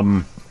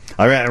some...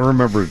 I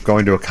remember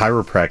going to a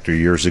chiropractor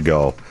years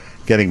ago,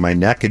 getting my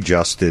neck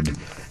adjusted,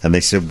 and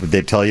they said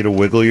they tell you to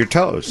wiggle your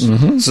toes.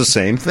 Mm-hmm. It's the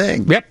same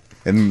thing. Yep.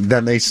 And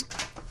then they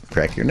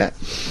crack your neck.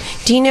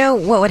 Do you know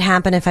what would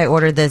happen if I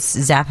ordered this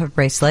Zap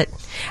bracelet?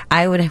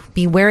 I would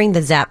be wearing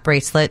the Zap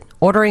bracelet,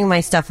 ordering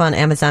my stuff on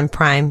Amazon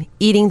Prime,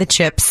 eating the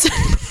chips,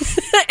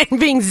 and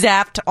being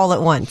zapped all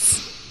at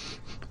once.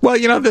 Well,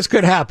 this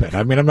could happen.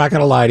 I mean, I'm not going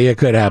to lie to you. It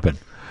could happen.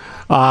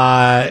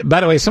 By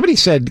the way, somebody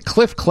said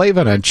Cliff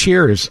Clavin on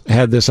Cheers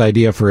had this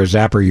idea for a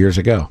zapper years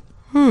ago.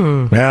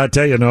 Well, I'll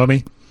tell you,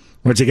 Naomi,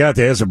 what you got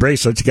there is a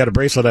bracelet. You got a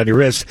bracelet on your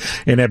wrist,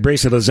 and that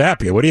bracelet will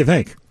zap you. What do you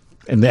think?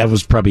 And that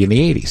was probably in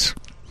the 80s.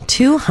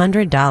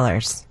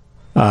 $200.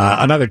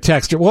 Another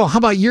texter. Well, how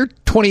about your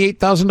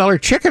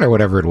 $28,000 chicken or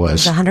whatever it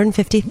was? It's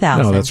 $150,000.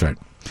 No, that's right.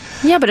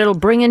 Yeah, but it'll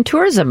bring in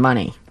tourism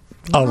money.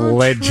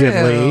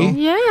 Allegedly.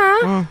 Yeah.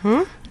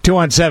 Mm-hmm.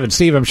 217.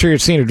 Steve, I'm sure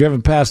you've seen or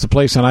driven past the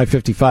place on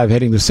I-55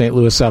 heading to St.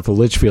 Louis south of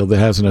Litchfield that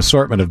has an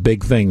assortment of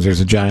big things. There's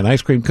a giant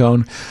ice cream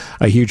cone,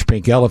 a huge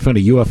pink elephant,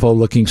 a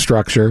UFO-looking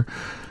structure,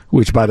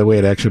 which, by the way,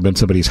 had actually been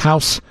somebody's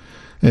house.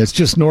 And it's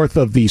just north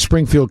of the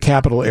Springfield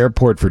Capitol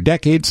Airport for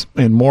decades,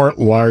 and more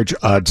large,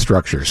 odd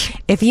structures.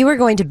 If you were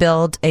going to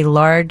build a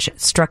large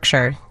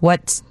structure,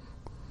 what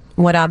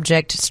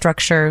object,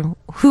 structure,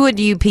 who would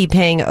you be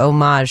paying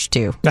homage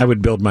to? I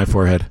would build my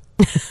forehead.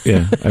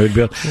 Yeah, I would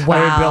build. Wow.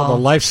 I would build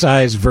a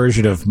life-size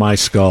version of my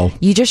skull.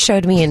 You just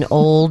showed me an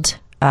old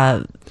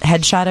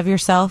headshot of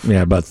yourself.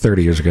 Yeah, about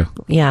 30 years ago.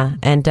 Yeah,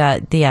 and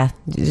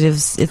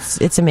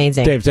it's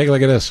amazing. Dave, take a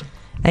look at this.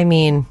 I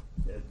mean,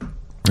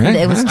 Right?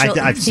 it was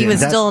I've he seen was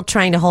that. still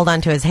trying to hold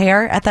on to his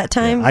hair at that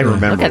time. I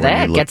remember Look at when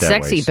that. you Get looked that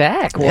sexy way.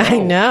 back. Whoa. I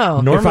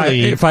know.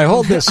 Normally, if I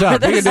hold this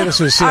up, we can do this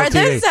with CLTV. Are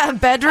those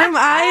bedroom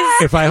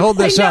eyes? If I hold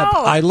this I up, know.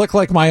 I look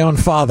like my own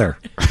father.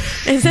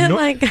 Is it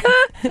like?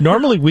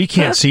 normally we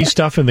can't see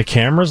stuff in the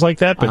cameras like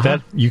that, but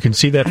that you can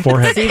see that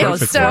forehead It's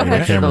perfectly so- on the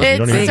camera. You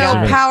don't even It's have to so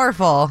zoom in.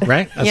 powerful,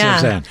 Right? That's what I'm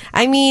saying.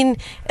 I mean,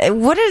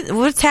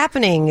 what's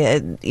happening?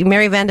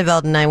 Mary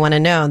Vandeveld and I want to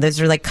know.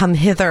 Those are like come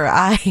hither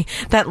eye.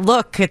 That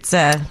look. It's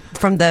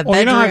from the Well, bedroom.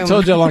 you know, I've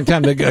told you a long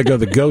time ago,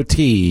 the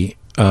goatee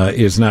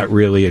is not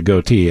really a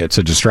goatee; it's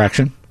a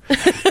distraction.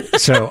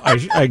 So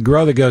I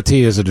grow the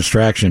goatee as a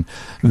distraction.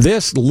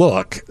 This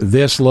look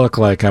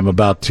like I'm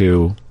about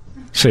to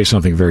say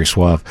something very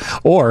suave,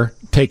 or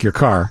take your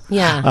car.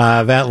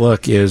 Yeah. That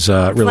look is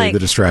really like- the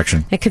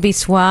distraction. It could be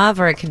suave,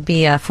 or it could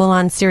be a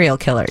full-on serial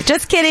killer.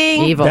 Just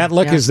kidding. Evil. That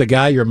look is the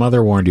guy your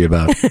mother warned you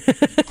about.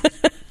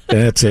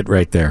 That's it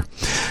right there.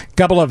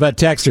 Couple of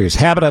texters.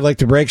 Habit I'd like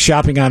to break,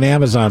 shopping on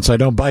Amazon so I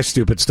don't buy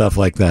stupid stuff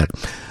like that.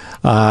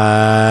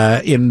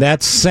 In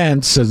that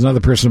sense, as another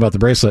person about the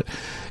bracelet,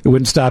 it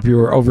wouldn't stop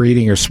you from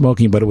overeating or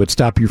smoking, but it would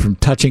stop you from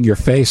touching your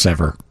face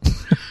ever.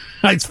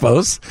 I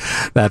suppose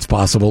that's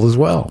possible as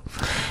well.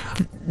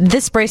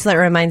 This bracelet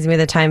reminds me of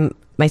the time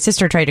my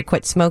sister tried to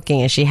quit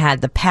smoking and she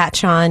had the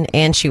patch on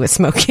and she was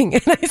smoking.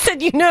 And I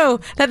said, you know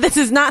that this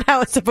is not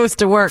how it's supposed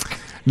to work.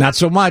 Not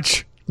so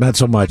much. Not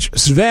so much.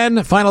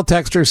 Sven, final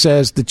texter,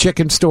 says the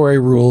chicken story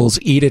rules.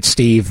 Eat it,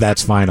 Steve.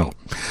 That's final.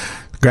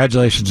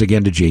 Congratulations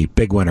again to G.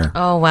 Big winner.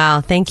 Oh,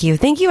 wow. Thank you.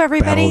 Thank you,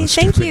 everybody.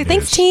 Thank you.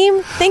 Thanks,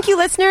 team. Thank you,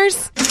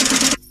 listeners.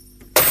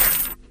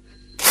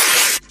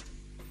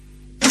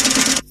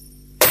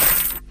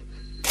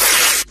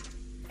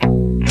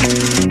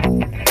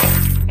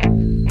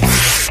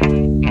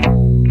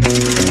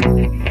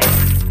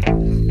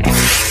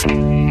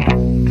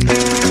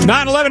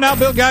 Now,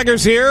 Bill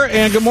Geiger's here,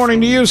 and good morning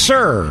to you,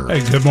 sir.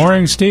 Hey, good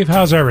morning, Steve.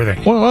 How's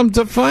everything? Well, I'm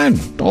fine.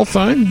 All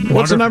fine. Wonderful.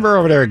 What's the number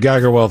over there at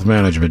Geiger Wealth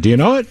Management? Do you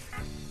know it?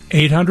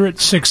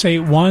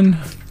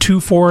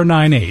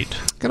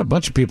 800-681-2498. Got a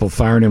bunch of people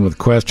firing in with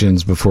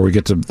questions before we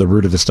get to the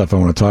root of the stuff I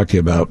want to talk to you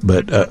about,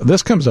 but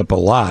this comes up a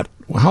lot.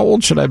 How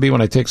old should I be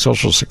when I take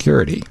Social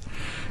Security?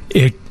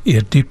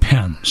 It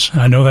depends.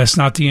 I know that's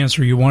not the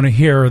answer you want to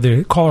hear or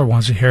the caller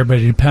wants to hear, but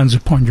it depends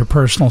upon your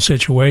personal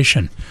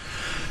situation.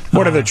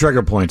 What are the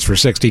trigger points for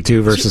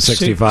 62 versus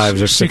 65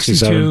 or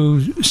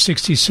 67? 62,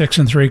 66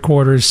 and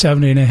 3/4,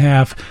 70 and a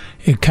half.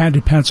 It kind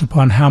of depends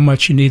upon how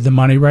much you need the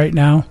money right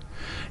now.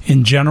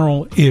 In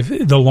general, if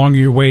the longer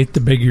you wait, the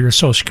bigger your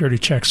Social Security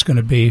check's going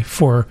to be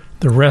for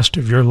the rest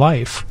of your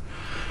life.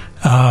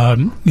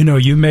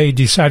 You may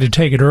decide to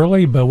take it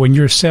early, but when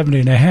you're 70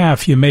 and a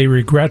half, you may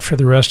regret for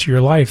the rest of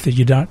your life that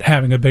you're not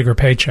having a bigger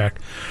paycheck.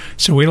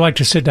 So we like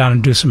to sit down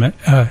and do some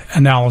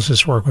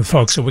analysis work with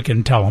folks so we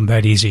can tell them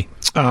that easy.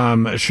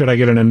 Should I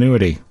get an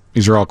annuity?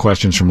 These are all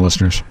questions from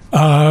listeners.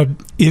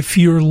 If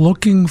you're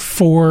looking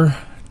for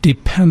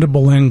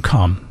dependable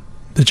income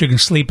that you can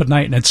sleep at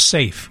night and it's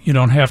safe, you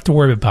don't have to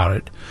worry about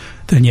it,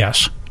 then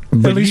yes.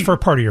 At least for a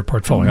part of your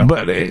portfolio.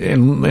 But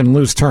in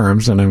loose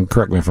terms, and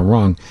correct me if I'm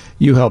wrong,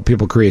 you help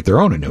people create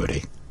their own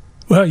annuity.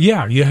 Well,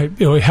 yeah,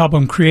 you help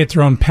them create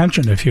their own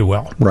pension, if you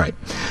will. Right.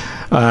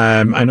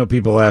 I know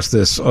people ask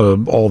this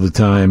all the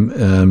time,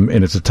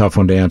 and it's a tough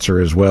one to answer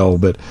as well,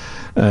 but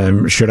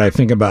should I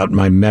think about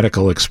my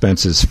medical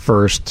expenses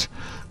first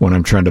when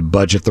I'm trying to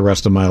budget the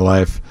rest of my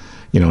life?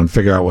 And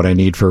figure out what I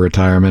need for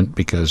retirement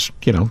because,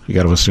 you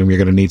got to assume you're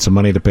going to need some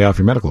money to pay off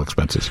your medical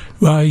expenses.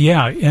 Well,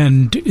 yeah,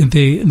 and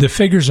the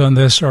figures on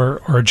this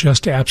are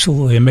just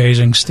absolutely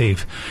amazing,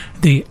 Steve.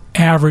 The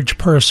average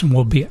person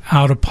will be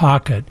out of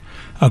pocket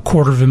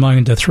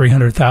 $250,000 to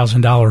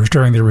 $300,000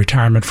 during their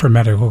retirement for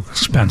medical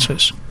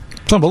expenses.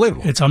 It's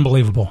unbelievable. It's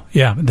unbelievable.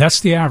 Yeah, that's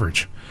the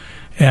average.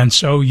 And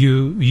so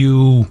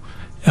you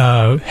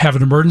have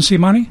an emergency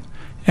money.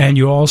 And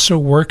you also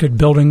work at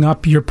building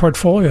up your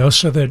portfolio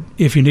so that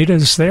if you need it,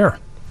 it's there.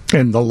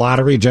 And the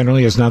lottery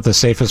generally is not the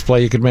safest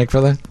play you could make for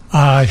that?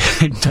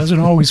 It doesn't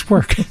always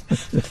work.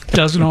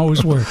 Doesn't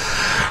always work.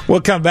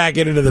 We'll come back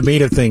into the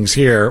meat of things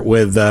here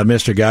with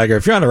Mr. Geiger.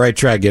 If you're on the right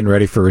track getting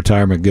ready for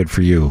retirement, good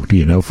for you. Do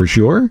you know for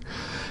sure?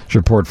 Is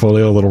your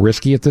portfolio a little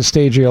risky at this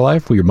stage of your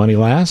life? Will your money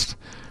last?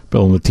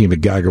 Bill and the team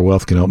at Geiger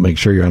Wealth can help make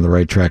sure you're on the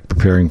right track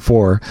preparing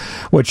for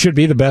what should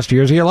be the best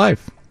years of your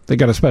life. They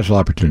got a special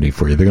opportunity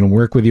for you. They're going to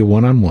work with you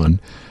one-on-one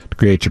to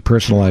create your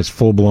personalized,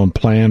 full-blown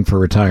plan for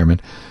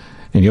retirement,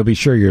 and you'll be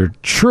sure you're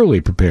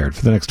truly prepared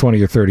for the next 20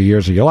 or 30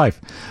 years of your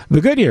life. The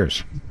good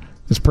years.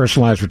 This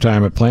personalized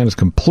retirement plan is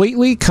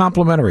completely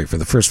complimentary for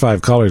the first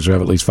 5 callers who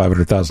have at least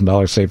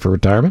 $500,000 saved for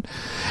retirement.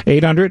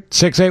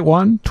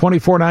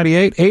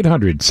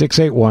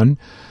 800-681-2498.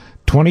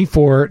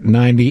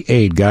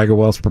 800-681-2498. Geiger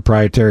Wealth's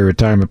proprietary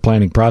retirement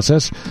planning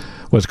process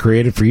was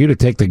created for you to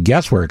take the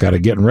guesswork out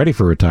of getting ready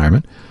for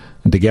retirement.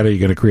 And together you're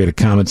going to create a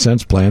common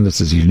sense plan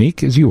that's as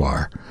unique as you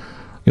are.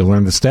 You'll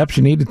learn the steps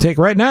you need to take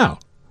right now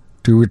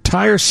to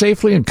retire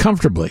safely and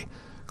comfortably.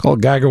 Call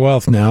Geiger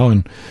Wealth now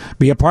and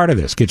be a part of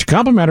this. Get your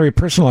complimentary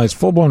personalized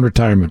full-blown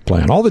retirement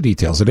plan. All the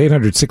details at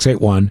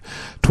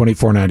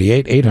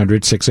 800-681-2498,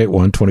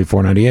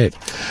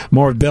 800-681-2498.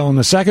 More with Bill in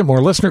a second,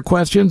 more listener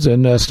questions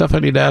and stuff I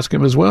need to ask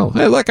him as well.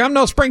 Hey, look, I'm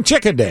no spring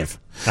chicken, Dave.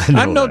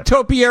 I'm no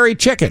topiary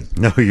chicken.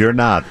 No, you're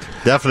not.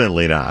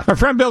 Definitely not. Our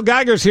friend Bill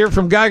Geiger's here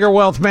from Geiger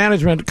Wealth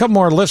Management. A couple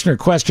more listener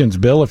questions,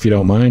 Bill, if you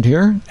don't mind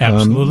here.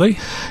 Absolutely.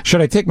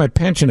 Should I take my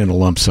pension in a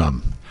lump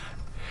sum?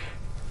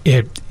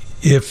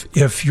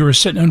 If you're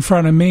sitting in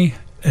front of me,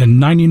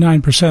 and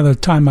 99% of the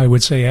time I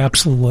would say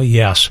absolutely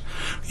yes.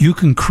 You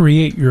can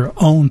create your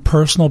own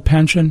personal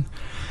pension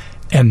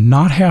and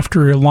not have to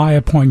rely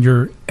upon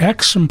your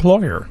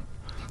ex-employer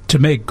to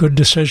make good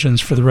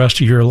decisions for the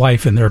rest of your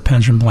life in their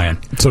pension plan.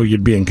 So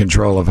you'd be in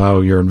control of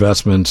how your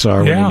investments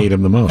are when you need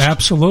them the most.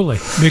 Absolutely,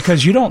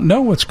 because you don't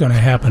know what's going to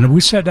happen.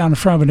 We sat down in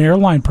front of an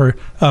airline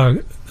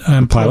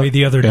employee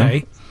the other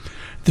day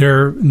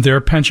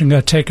their pension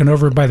got taken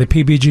over by the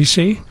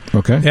PBGC.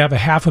 Okay. They have a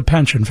half a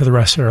pension for the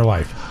rest of their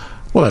life.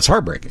 Well, that's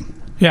heartbreaking.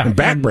 Yeah. And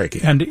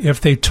backbreaking. And if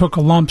they took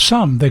a lump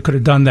sum, they could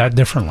have done that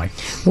differently.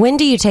 When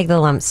do you take the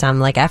lump sum?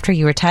 Like after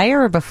you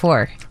retire or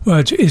before? Well,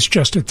 it's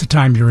just at the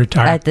time you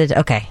retire.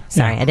 Okay.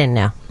 Sorry, I didn't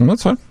know. Well,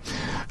 that's fine.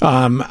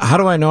 How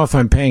do I know if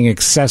I'm paying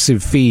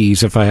excessive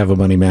fees if I have a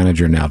money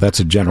manager now? That's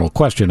a general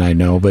question, I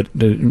know, but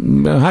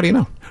how do you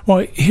know?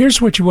 Well,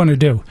 here's what you want to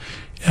do.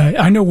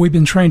 I know we've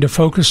been trained to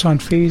focus on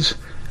fees,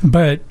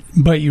 but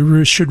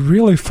you should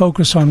really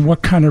focus on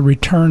what kind of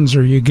returns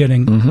are you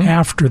getting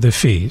after the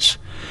fees.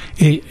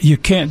 You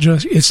can't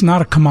just, it's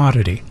not a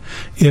commodity.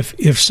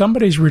 If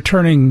somebody's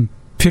returning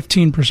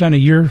 15% a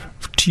year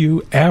to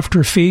you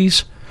after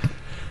fees,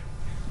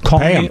 call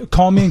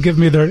me and give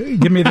me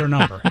their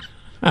number.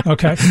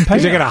 Okay,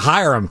 because you're going to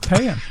hire them.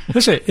 Pay them.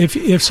 Listen,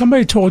 if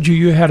somebody told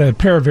you had a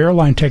pair of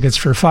airline tickets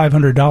for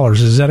 $500,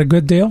 is that a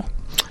good deal?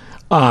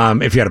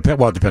 If you had a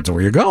well, it depends on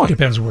where you're going.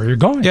 Depends on where you're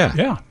going.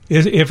 Yeah.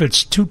 If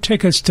it's 2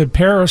 tickets to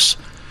Paris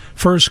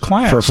first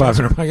class for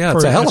 $500,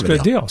 it's a hell of a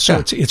good deal.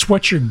 So it's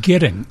what you're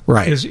getting.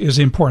 Right. Is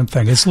the important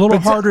thing. It's a little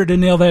harder to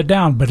nail that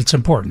down, but it's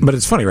important. But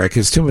it's funny, right?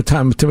 Because too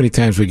many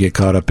times we get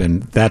caught up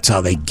in that's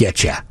how they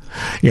get you.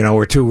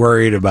 We're too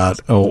worried about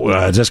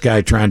is this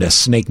guy trying to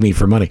snake me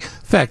for money.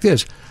 Fact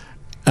is,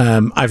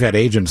 I've had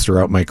agents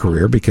throughout my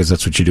career because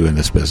that's what you do in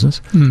this business.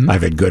 Mm-hmm.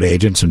 I've had good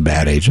agents and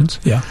bad agents.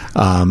 Yeah.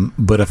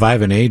 But if I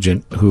have an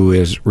agent who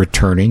is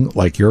returning,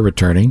 like you're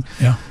returning,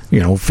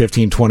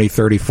 15, 20,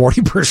 30,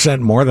 40%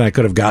 more than I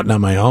could have gotten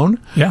on my own,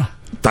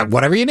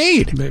 whatever you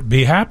need.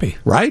 Be happy.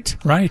 Right?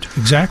 Right.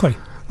 Exactly.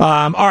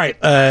 All right.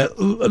 A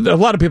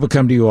lot of people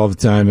come to you all the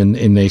time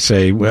and they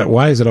say,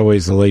 why is it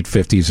always the late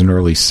 50s and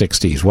early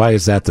 60s? Why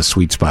is that the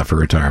sweet spot for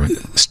retirement?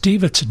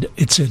 Steve,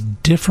 it's a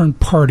different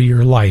part of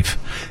your life.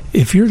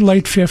 If you're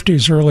late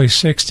 50s, early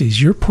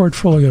 60s, your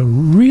portfolio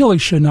really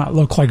should not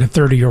look like a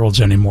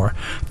 30-year-old's anymore.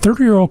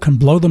 30-year-old can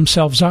blow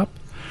themselves up.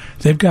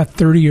 They've got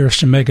 30 years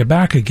to make it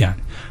back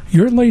again.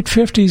 You're late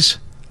 50s,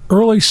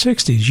 early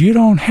 60s. You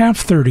don't have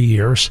 30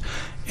 years.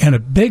 And a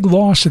big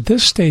loss at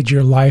this stage of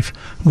your life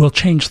will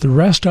change the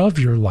rest of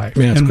your life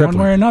in one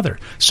way or another.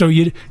 So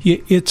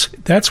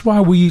that's why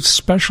we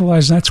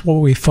specialize. That's why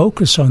we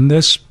focus on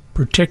this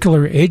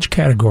particular age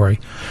category,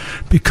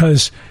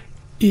 because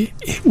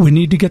we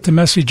need to get the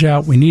message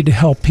out. We need to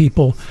help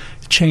people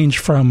change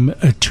from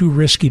a too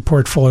risky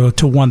portfolio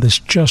to one that's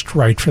just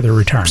right for their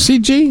retirement.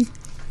 CG,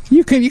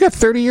 you got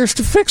 30 years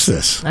to fix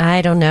this.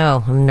 I don't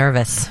know. I'm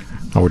nervous.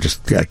 Oh, we're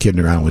just kidding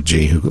around with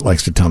G, who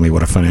likes to tell me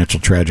what a financial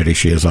tragedy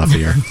she is off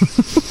the air.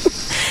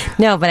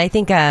 No, but I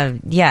think,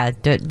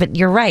 but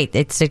you're right.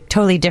 It's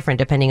totally different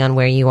depending on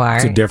where you are.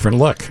 It's a different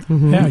look.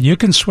 Mm-hmm. Yeah, you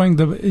can swing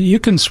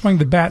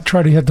the bat,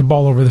 try to hit the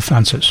ball over the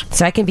fences.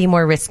 So I can be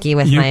more risky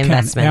with my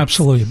investments.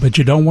 Absolutely, but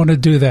you don't want to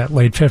do that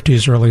late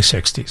 50s, early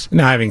 60s.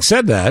 Now, having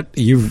said that,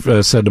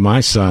 you've said to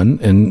my son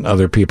and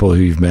other people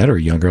who you've met or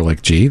younger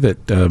like G that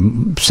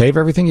save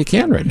everything you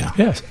can right now.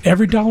 Yes,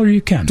 every dollar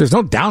you can. There's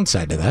no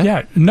downside to that.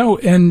 Yeah, no,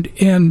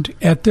 and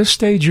at this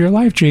stage of your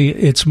life, G,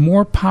 it's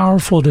more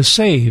powerful to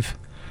save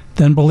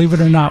than, believe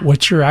it or not,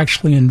 what you're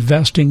actually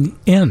investing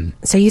in.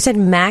 So you said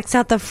max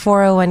out the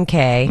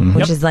 401k,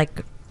 which is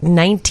like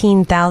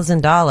 $19,000.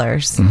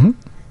 Mm-hmm.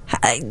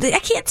 I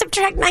can't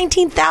subtract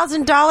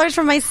 $19,000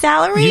 from my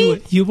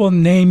salary? You will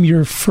name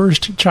your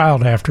first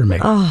child after me.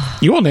 Oh.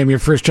 You will name your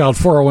first child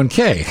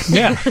 401k.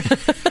 Yeah.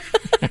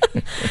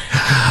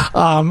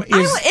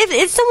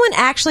 Is someone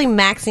actually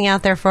maxing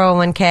out their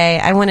 401k?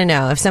 I want to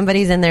know if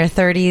somebody's in their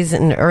 30s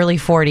and early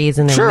 40s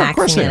and they're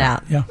maxing it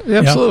out. Yeah,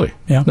 absolutely.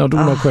 Yeah. No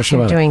question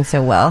about it. Doing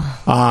so well.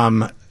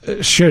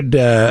 Should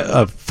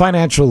a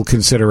financial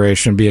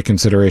consideration be a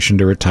consideration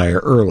to retire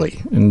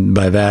early? And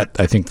by that,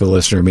 I think the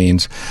listener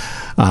means,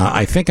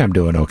 I think I'm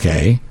doing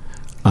okay.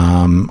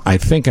 I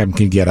think I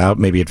can get out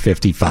maybe at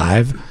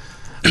 55.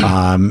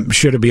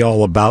 Should it be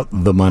all about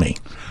the money?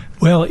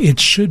 Well, it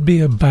should be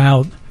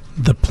about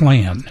the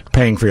plan.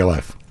 Paying for your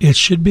life. It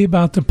should be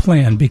about the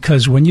plan,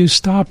 because when you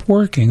stop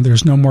working,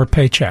 there's no more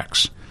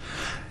paychecks.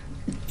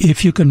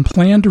 If you can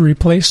plan to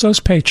replace those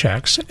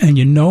paychecks and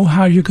you know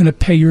how you're going to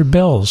pay your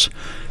bills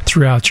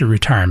throughout your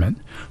retirement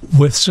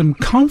with some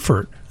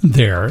comfort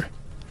there,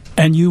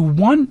 and you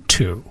want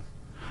to,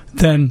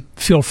 then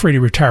feel free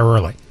to retire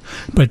early.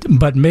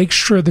 But make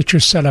sure that you're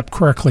set up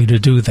correctly to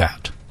do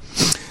that.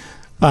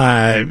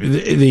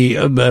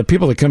 The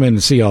people that come in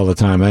and see all the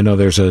time, I know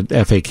there's a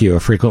FAQ, a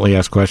frequently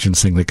asked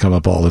questions thing that come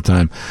up all the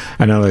time.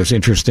 I know there's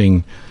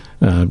interesting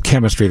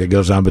chemistry that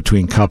goes on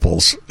between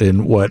couples,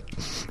 and what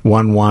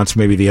one wants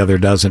maybe the other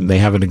doesn't. They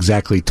haven't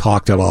exactly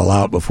talked it all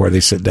out before they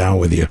sit down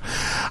with you.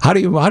 How do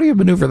you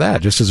maneuver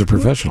that, just as a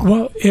professional?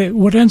 Well,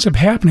 what ends up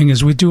happening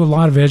is we do a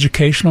lot of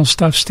educational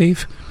stuff,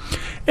 Steve,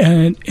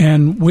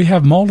 and we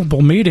have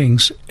multiple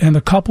meetings, and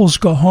the couples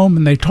go home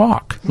and they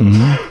talk.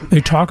 Mm-hmm.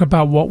 They talk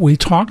about what we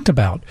talked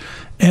about,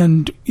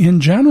 and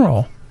in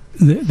general,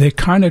 they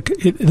kind of,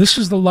 this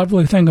is the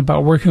lovely thing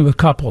about working with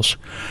couples.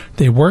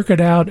 They work it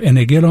out and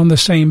they get on the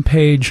same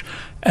page,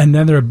 And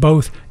then they're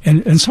both,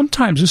 and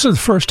sometimes this is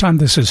the first time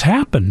this has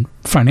happened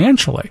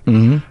financially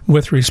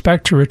with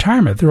respect to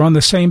retirement. They're on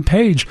the same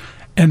page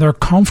and they're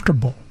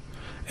comfortable.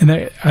 And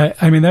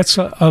that's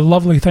a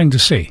lovely thing to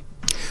see.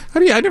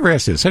 I never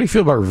asked this. How do you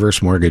feel about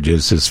reverse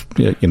mortgages as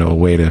a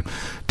way to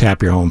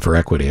tap your home for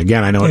equity?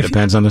 Again, I know it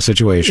depends on the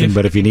situation,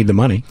 but if you need the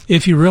money.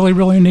 If you really,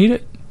 really need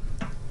it,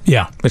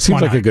 yeah. It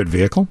seems like a good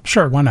vehicle.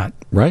 Sure, why not?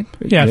 Right?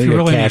 Yeah, if you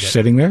really cash need it.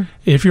 sitting there?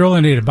 If you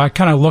really need it. But I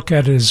kind of look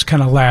at it as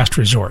kind of last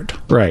resort.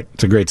 Right.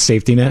 It's a great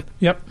safety net.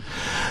 Yep.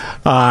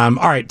 All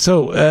right,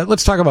 so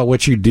let's talk about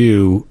what you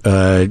do,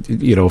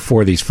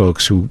 for these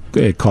folks who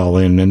call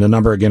in. And the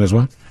number again is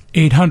what?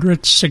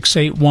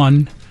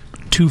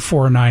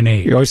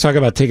 800-681-2498. You always talk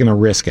about taking a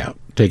risk out,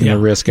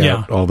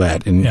 all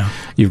that. And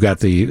you've got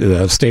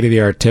the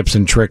state-of-the-art tips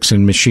and tricks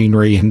and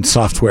machinery and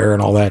software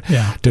and all that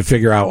to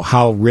figure out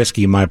how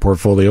risky my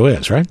portfolio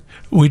is, right?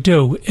 We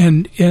do.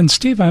 And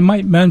Steve, I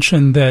might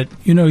mention that,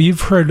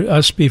 you've heard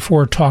us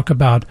before talk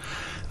about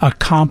a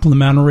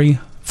complementary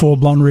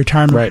full-blown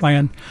retirement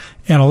plan.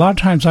 And a lot of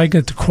times I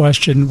get the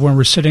question when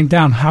we're sitting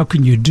down, how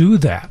can you do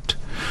that?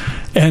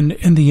 And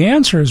the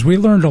answer is we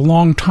learned a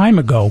long time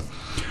ago,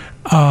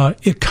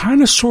 it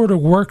kind of sort of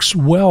works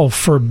well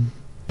for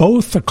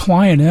both the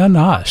client and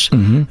us.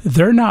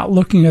 They're not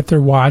looking at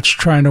their watch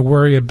trying to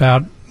worry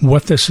about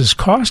what this is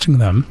costing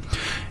them,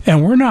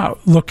 and we're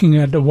not looking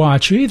at the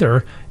watch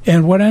either.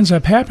 And what ends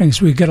up happening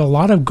is we get a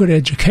lot of good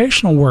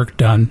educational work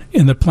done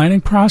in the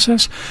planning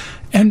process.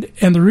 And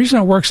the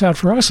reason it works out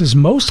for us is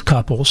most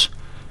couples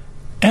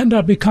end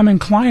up becoming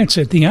clients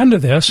at the end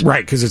of this.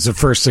 Right, because it's the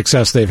first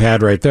success they've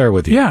had right there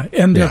with you. Yeah,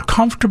 and they're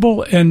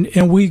comfortable,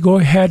 and we go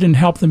ahead and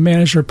help them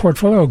manage their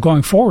portfolio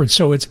going forward.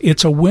 So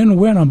it's a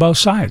win-win on both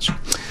sides.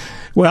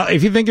 Well,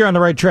 if you think you're on the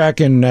right track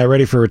and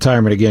ready for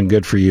retirement, again,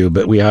 good for you.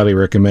 But we highly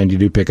recommend you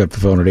do pick up the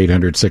phone at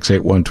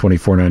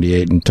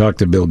 800-681-2498 and talk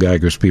to Bill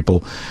Geiger's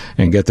people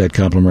and get that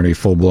complimentary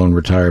full-blown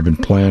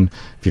retirement plan.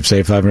 If you've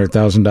saved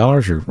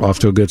 $500,000, you're off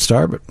to a good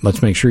start. But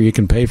let's make sure you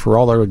can pay for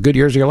all the good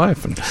years of your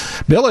life. And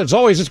Bill, as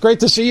always, it's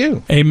great to see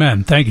you.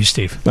 Amen. Thank you,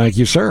 Steve. Thank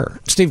you, sir.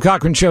 Steve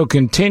Cochran Show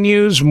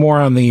continues. More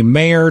on the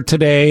mayor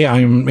today,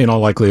 I'm in all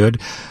likelihood.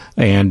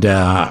 And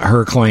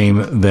her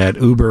claim that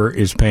Uber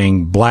is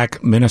paying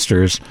black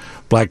churches,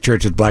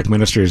 black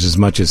ministers, as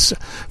much as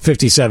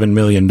 $57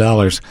 million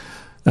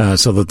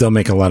so that they'll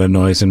make a lot of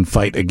noise and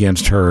fight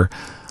against her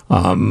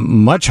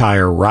much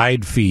higher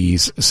ride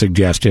fees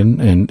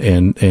suggestion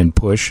and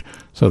push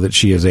so that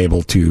she is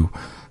able to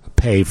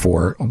pay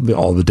for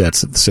all the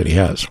debts that the city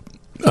has.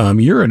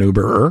 You're an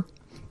Uberer.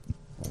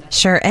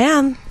 Sure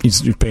am.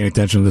 You paying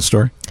attention to this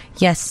story?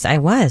 Yes, I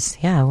was.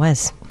 Yeah, I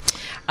was.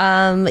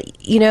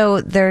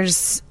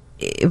 There's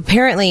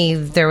apparently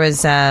there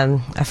was a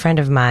friend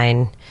of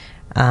mine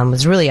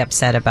was really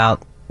upset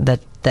about the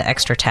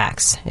extra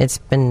tax. It's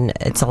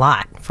a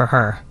lot for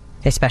her,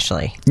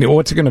 especially.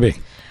 What's it going to be?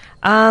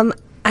 I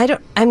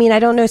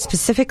don't know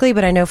specifically,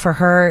 but I know for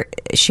her,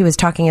 she was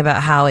talking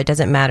about how it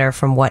doesn't matter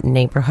from what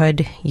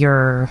neighborhood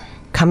you're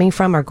coming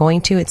from or going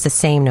to, it's the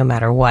same no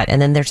matter what.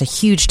 And then there's a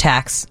huge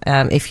tax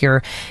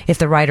if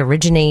the ride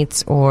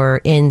originates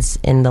or ends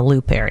in the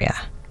loop area.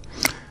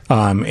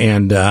 I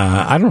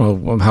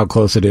don't know how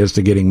close it is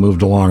to getting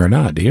moved along or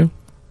not. Do you?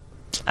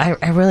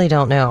 I really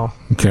don't know.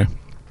 Okay.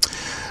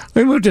 Let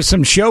me move to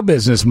some show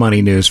business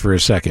money news for a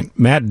second.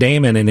 Matt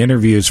Damon, in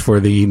interviews for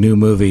the new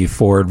movie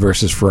Ford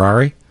versus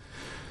Ferrari,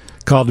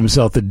 called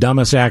himself the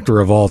dumbest actor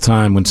of all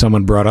time when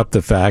someone brought up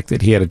the fact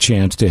that he had a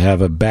chance to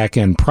have a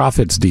back-end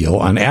profits deal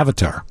on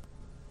Avatar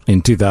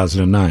in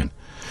 2009.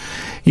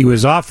 He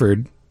was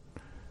offered...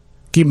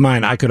 Keep in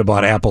mind, I could have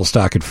bought Apple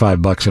stock at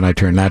 $5 and I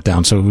turned that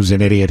down. So who's an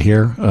idiot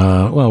here?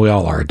 Well, we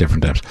all are at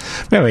different times.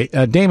 Anyway,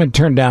 Damon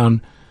turned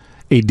down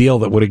a deal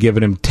that would have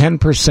given him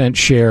 10%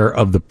 share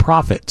of the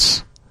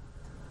profits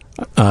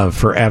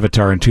for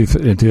Avatar in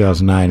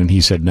 2009, and he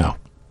said no.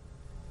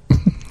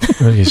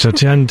 Okay, so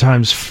 10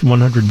 times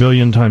 100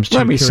 billion times 2.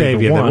 Let me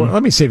save you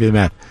the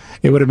math.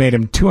 It would have made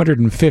him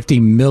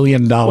 $250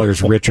 million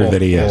richer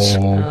than he is.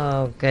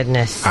 Oh,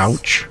 goodness.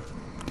 Ouch.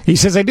 He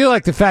says, I do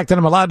like the fact that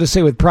I'm allowed to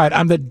say with pride,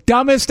 I'm the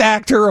dumbest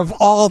actor of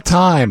all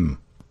time.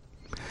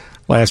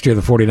 Last year,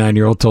 the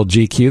 49-year-old told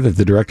GQ that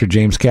the director,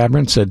 James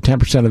Cameron, said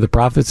 10% of the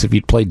profits if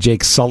he'd played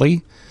Jake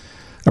Sully,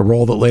 a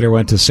role that later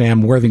went to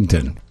Sam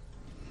Worthington.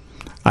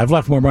 I've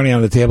left more money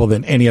on the table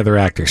than any other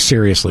actor.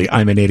 Seriously,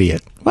 I'm an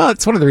idiot. Well,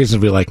 it's one of the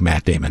reasons we like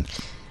Matt Damon,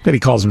 that he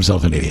calls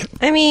himself an idiot.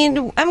 I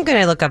mean, I'm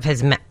going to look up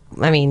his net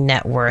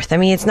worth. I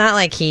mean, it's not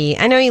like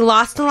I know he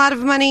lost a lot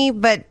of money,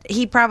 but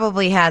he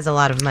probably has a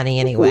lot of money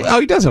anyway. Oh,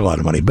 he does have a lot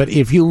of money. But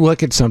if you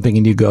look at something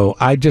and you go,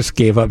 I just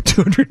gave up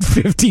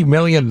 $250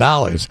 million,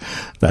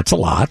 that's a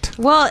lot.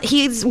 Well,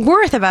 he's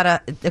worth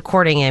about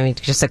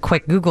just a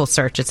quick Google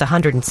search, it's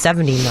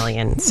 $170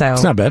 million. So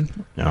it's not bad.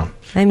 No.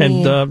 I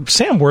mean, and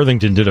Sam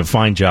Worthington did a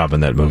fine job in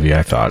that movie,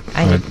 I thought.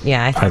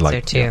 I thought so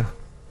too. Yeah.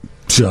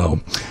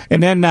 So,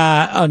 and then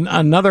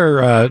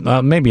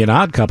another, maybe an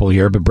odd couple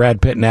here, but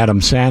Brad Pitt and Adam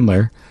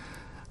Sandler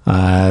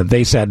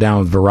They sat down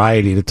with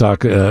Variety to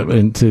talk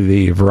into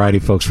the Variety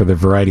folks for the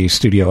Variety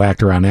Studio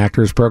Actor on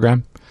Actors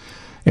program.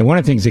 And one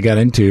of the things they got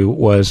into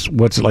was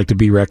what's it like to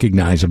be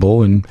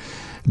recognizable and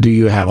do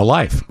you have a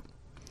life?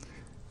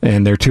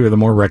 And they're two of the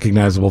more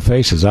recognizable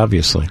faces,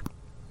 obviously.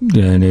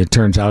 And it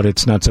turns out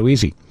it's not so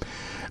easy.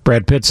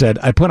 Brad Pitt said,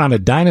 I put on a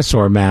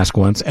dinosaur mask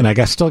once and I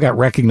still got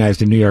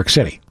recognized in New York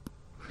City.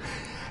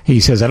 He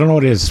says, I don't know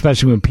what it is,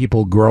 especially when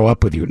people grow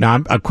up with you.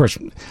 Now, of course,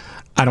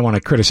 I don't want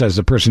to criticize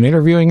the person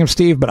interviewing him,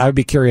 Steve, but I would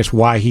be curious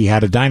why he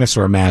had a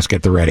dinosaur mask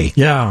at the ready.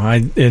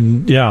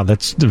 Yeah,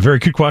 that's a very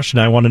good question.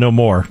 I want to know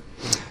more.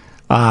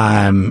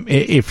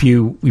 If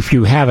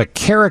you have a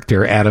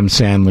character, Adam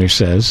Sandler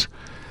says,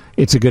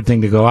 it's a good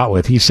thing to go out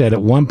with. He said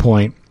at one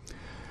point,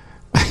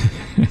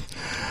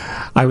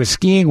 I was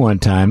skiing one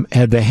time,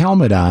 had the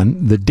helmet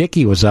on, the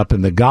dickie was up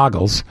and the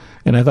goggles,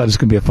 and I thought this was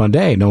going to be a fun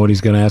day.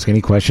 Nobody's going to ask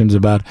any questions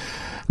about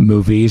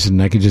movies,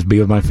 and I could just be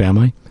with my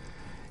family.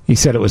 He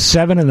said it was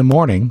 7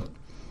 a.m,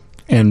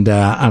 and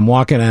I'm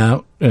walking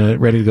out,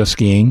 ready to go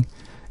skiing,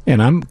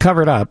 and I'm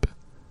covered up,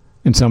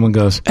 and someone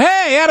goes,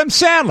 hey, Adam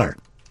Sandler!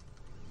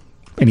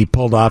 And he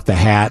pulled off the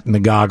hat and the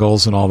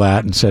goggles and all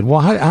that and said, well,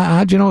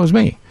 how'd you know it was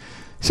me?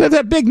 He said,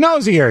 that big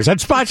nose of yours,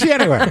 I'd spot you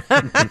anywhere.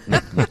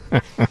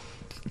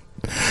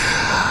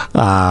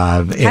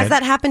 Has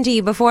that happened to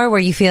you before where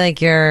you feel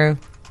like you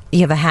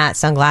have a hat,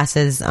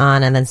 sunglasses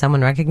on, and then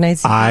someone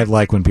recognizes you? I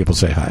like when people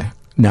say hi.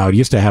 Now, it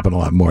used to happen a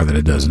lot more than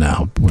it does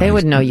now. They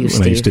would know you,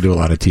 Steve. I used to do a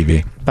lot of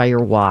TV. By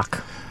your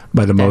walk.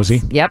 By the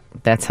mosey? Yep,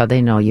 that's how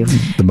they know you.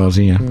 The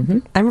mosey, yeah. Mm-hmm.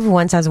 I remember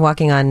once I was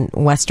walking on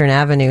Western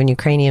Avenue in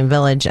Ukrainian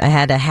Village. I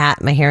had a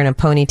hat, my hair in a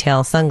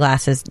ponytail,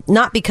 sunglasses.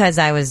 Not because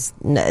I was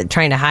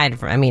trying to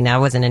hide. I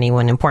wasn't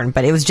anyone important,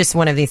 but it was just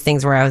one of these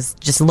things where I was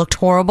just looked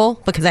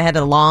horrible because I had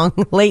a long,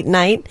 late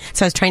night.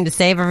 So I was trying to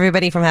save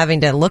everybody from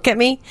having to look at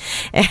me.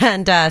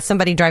 And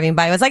somebody driving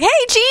by was like,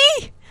 hey,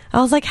 G!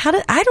 I was like,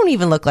 I don't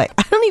even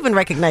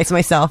recognize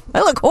myself.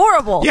 I look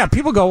horrible. Yeah,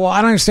 people go, well,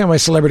 I don't understand why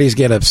celebrities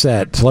get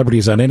upset.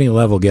 Celebrities on any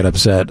level get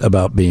upset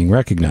about being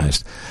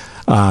recognized.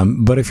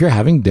 But if you're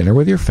having dinner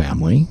with your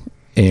family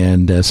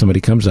and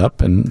somebody comes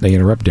up and they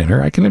interrupt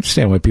dinner, I can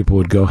understand why people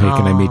would go, hey,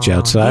 can I meet you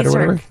outside or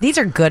whatever? These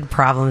are good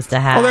problems to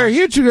have. Well, they're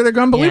huge. They're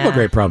unbelievable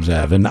great problems to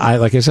have. And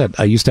like I said,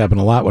 I used to happen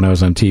a lot when I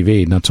was on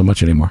TV, not so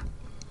much anymore.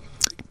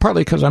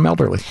 Partly because I'm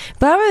elderly.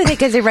 But I think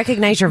because they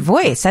recognize your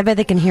voice. I bet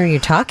they can hear you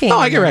talking. Oh,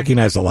 I get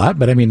recognized a lot,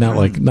 but I mean, not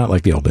like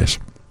the old days.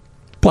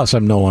 Plus,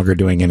 I'm no longer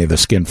doing any of the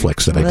skin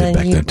flicks that I did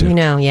back then, too.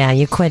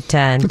 You quit.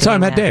 That's how I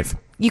met Dave.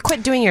 You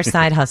quit doing your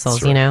side hustles,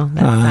 that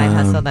side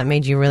hustle that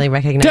made you really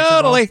recognizable.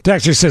 Totally.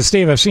 Texture says,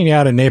 Steve, I've seen you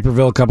out in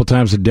Naperville a couple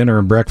times at dinner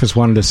and breakfast.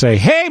 Wanted to say,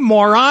 hey,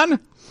 moron,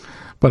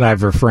 but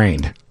I've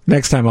refrained.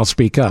 Next time I'll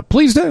speak up.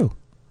 Please do.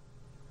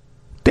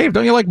 Dave,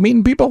 don't you like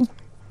meeting people?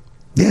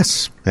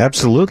 Yes,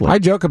 absolutely. I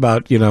joke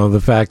about,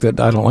 the fact that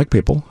I don't like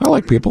people. I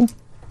like people.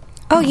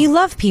 Oh, you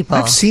love people.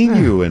 I've seen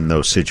you in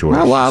those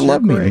situations. Well, I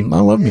love meeting. I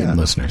love meeting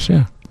listeners,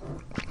 yeah.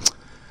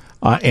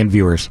 And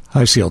viewers.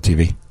 Hi,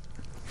 CLTV.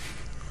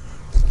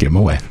 Give them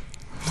away.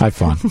 Have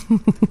fun.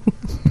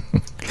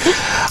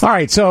 All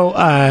right, so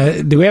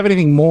do we have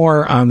anything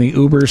more on the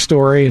Uber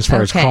story as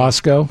far as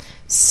costs go?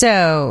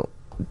 So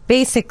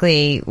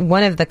basically,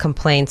 one of the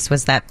complaints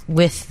was that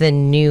with the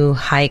new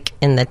hike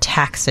in the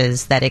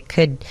taxes, that it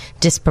could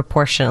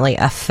disproportionately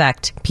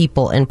affect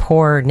people in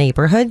poor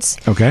neighborhoods.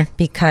 Okay.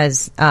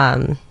 Because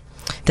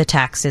the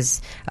tax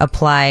is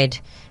applied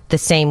the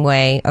same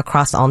way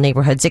across all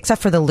neighborhoods,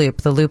 except for the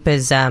Loop. The Loop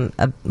is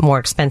more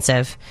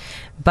expensive.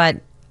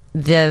 But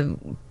the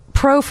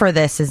pro for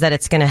this is that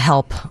it's going to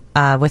help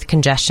with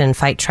congestion,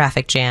 fight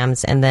traffic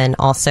jams, and then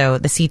also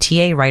the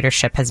CTA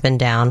ridership has been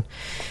down,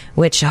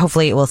 which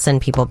hopefully it will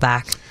send people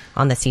back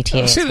on the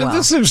CTA as well.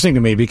 This is interesting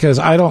to me because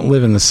I don't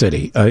live in the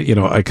city.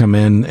 I come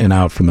in and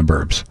out from the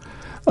burbs.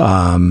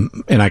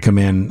 And I come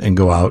in and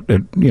go out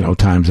at,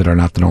 times that are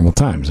not the normal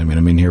times. I mean,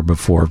 I'm in here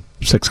before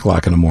 6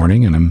 o'clock in the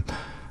morning and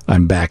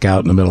I'm back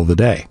out in the middle of the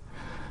day.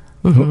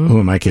 Mm-hmm. Who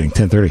am I kidding?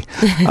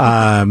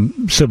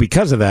 10:30. So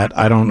because of that,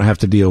 I don't have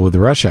to deal with the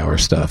rush hour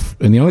stuff.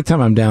 And the only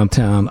time I'm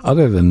downtown,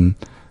 other than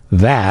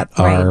that,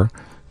 are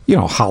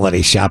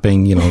holiday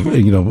shopping,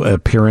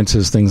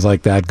 appearances, things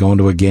like that, going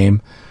to a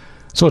game.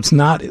 So it's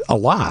not a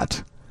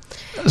lot.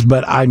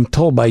 But I'm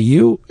told by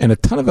you and a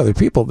ton of other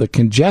people that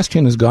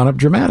congestion has gone up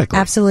dramatically.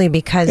 Absolutely,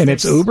 because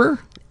it's Uber.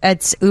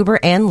 It's Uber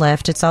and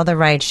Lyft. It's all the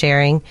ride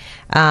sharing.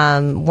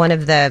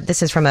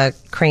 This is from a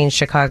Crane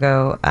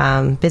Chicago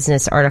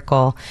business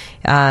article.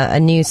 A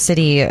new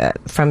city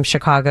from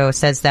Chicago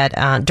says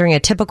that during a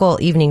typical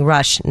evening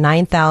rush,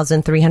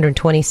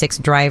 9,326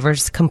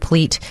 drivers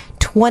complete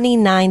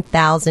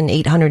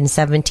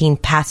 29,817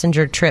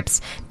 passenger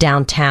trips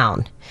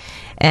downtown.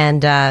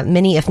 And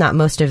many, if not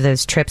most of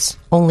those trips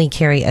only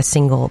carry a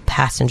single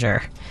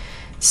passenger.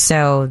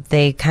 So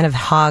they kind of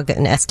hog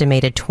an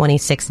estimated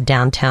 26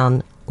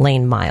 downtown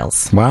lane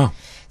miles. Wow.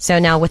 So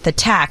now with the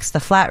tax,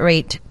 the flat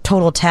rate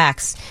total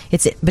tax,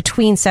 it's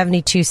between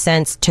 72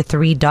 cents to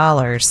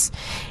 $3.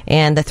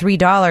 And the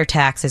 $3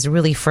 tax is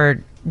really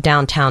for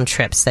downtown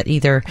trips that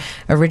either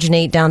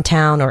originate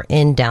downtown or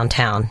in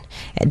downtown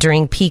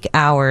during peak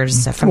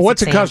hours. From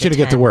What's 6 it cost you to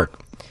get to 10. work?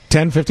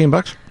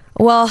 $10-15?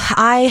 Well,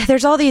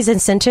 there's all these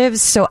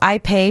incentives, so I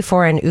pay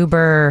for an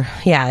Uber.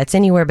 Yeah, it's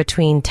anywhere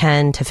between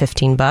 $10 to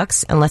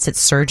 $15 unless it's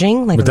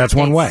surging. But that's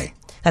one way.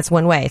 That's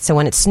one way. So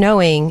when it's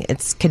snowing,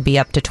 it could be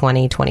up to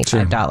 $20,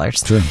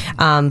 $25. Sure.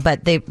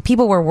 But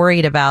people were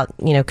worried about,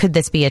 could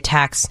this be a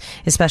tax,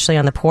 especially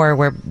on the poor,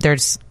 where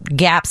there's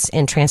gaps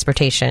in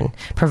transportation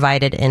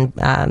provided in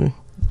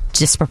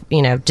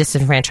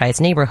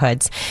disenfranchised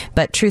neighborhoods.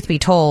 But truth be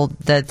told,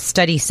 the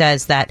study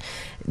says that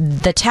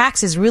the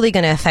tax is really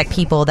going to affect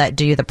people that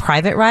do the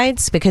private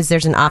rides, because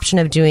there's an option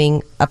of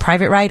doing a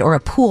private ride or a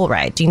pool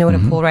ride. Do you know what a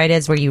pool ride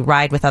is? Where you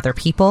ride with other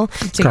people.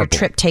 So your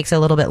trip takes a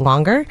little bit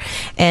longer.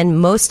 And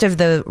most of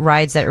the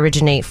rides that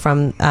originate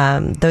from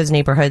those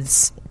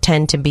neighborhoods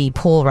tend to be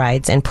pool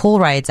rides, and pool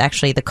rides,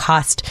 actually the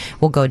cost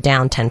will go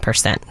down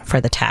 10% for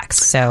the tax.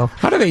 So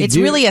it's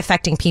really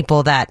affecting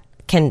people that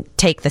can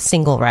take the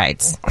single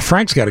rides.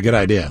 Frank's got a good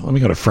idea. Let me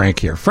go to Frank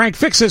here. Frank,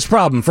 fix this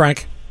problem,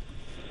 Frank.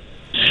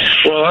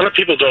 Well, a lot of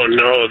people don't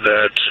know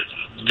that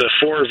the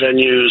four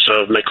venues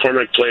of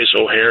McCormick Place,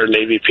 O'Hare,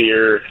 Navy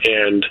Pier,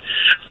 and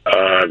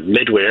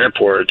Midway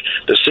Airport,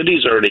 the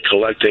city's already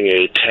collecting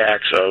a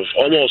tax of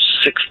almost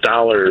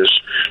 $6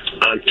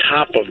 on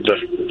top of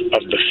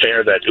the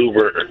fare that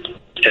Uber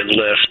and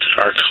Lyft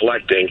are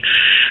collecting.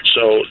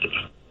 So,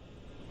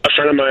 a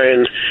friend of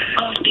mine,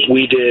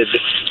 we did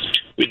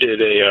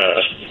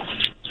a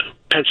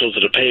pencil to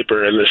the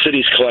paper, and the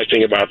city's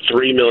collecting about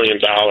 $3 million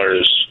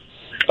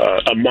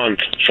a month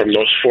from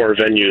those four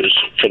venues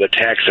for the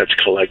tax that's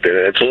collected.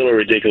 And it's a little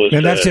ridiculous.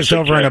 And that's just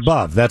over and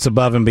above. That's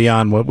above and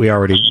beyond what we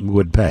already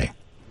would pay.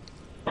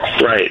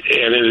 Right.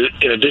 And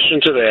in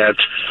addition to that,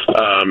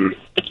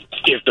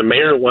 if the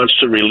mayor wants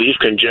to relieve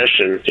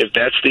congestion, if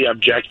that's the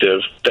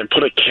objective, then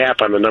put a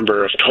cap on the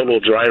number of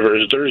total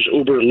drivers. There's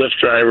Uber, Lyft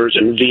drivers,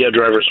 and Via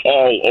drivers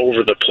all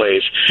over the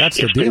place. That's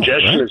the deal,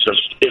 right?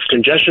 If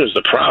congestion is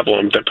the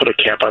problem, then put a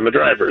cap on the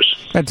drivers.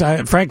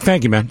 Frank,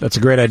 thank you, man. That's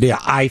a great idea,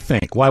 I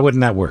think. Why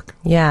wouldn't that work?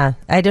 Yeah,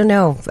 I don't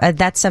know.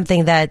 That's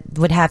something that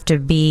would have to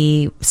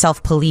be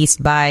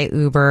self-policed by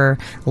Uber,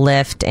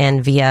 Lyft,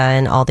 and Via,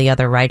 and all the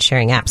other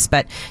ride-sharing apps.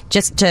 But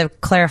just to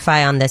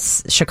clarify on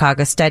this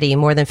Chicago study,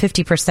 more than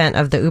 50%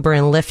 of the Uber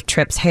and Lyft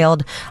trips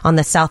hailed on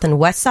the south and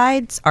west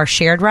sides are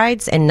shared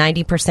rides, and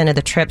 90% of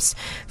the trips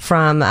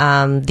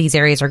from these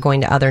areas are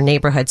going to other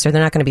neighborhoods, so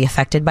they're not going to be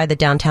affected by the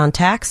downtown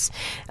tax.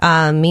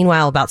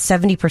 Meanwhile, about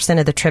 70%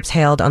 of the trips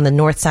hailed on the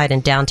north side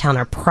and downtown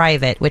are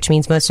private, which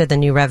means most of the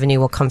new revenue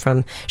will come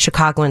from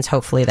Chicagoans,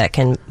 hopefully, that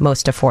can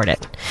most afford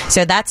it.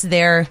 So that's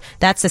the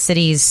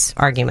city's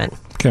argument.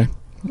 Okay.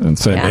 And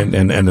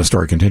the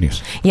story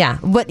continues. Yeah,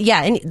 but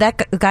and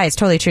that guy is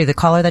totally true. The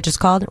caller that just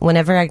called,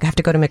 whenever I have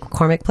to go to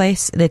McCormick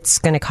Place, it's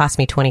going to cost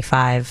me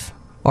 $25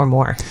 or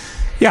more.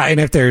 Yeah,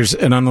 and if there's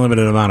an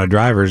unlimited amount of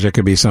drivers, there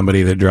could be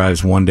somebody that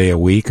drives 1 day a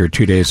week or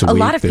 2 days a week. A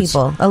lot of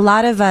people, a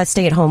lot of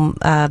stay-at-home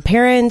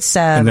parents.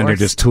 And then they're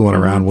just tooling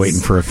around waiting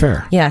for a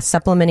fare. Yeah,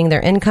 supplementing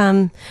their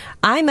income.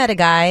 I met a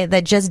guy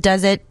that just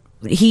does it.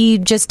 He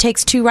just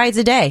takes 2 rides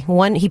a day.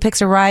 One, he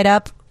picks a ride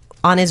up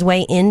on his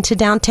way into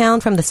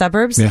downtown from the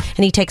suburbs, and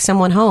he takes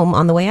someone home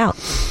on the way out.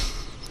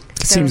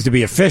 Seems to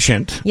be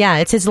efficient. Yeah,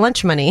 it's his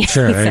lunch money.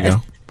 Sure, there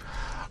you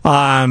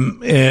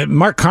go.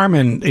 Mark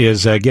Carman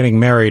is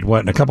getting married,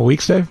 in a couple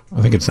weeks, Dave?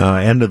 I think it's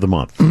end of the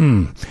month.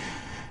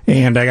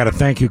 And I got a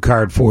thank you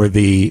card for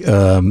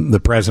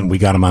the present. We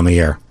got him on the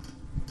air.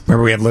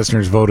 Remember we had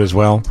listeners vote as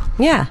well?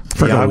 Yeah.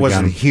 I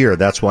wasn't here.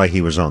 That's why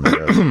he was on the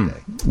air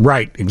today.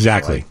 Right,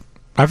 exactly.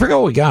 I forgot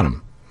what we got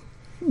him.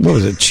 What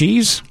was it?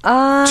 Cheese?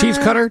 Cheese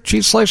cutter?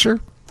 Cheese slicer?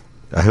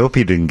 I hope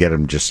he didn't get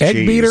him just egg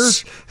cheese. Beater?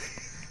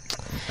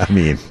 I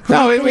mean,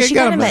 no, did you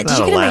get him a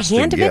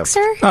hand mixer?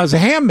 No, it was a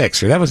ham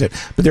mixer. That was it.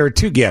 But there were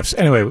 2 gifts.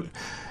 Anyway,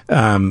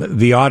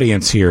 the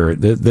audience here,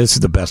 this is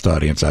the best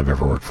audience I've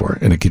ever worked for,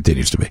 and it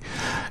continues to be.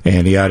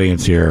 And the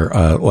audience here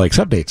likes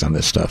updates on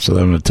this stuff. So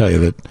I'm going to tell you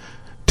that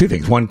 2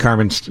 things. One,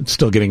 Carmen's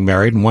still getting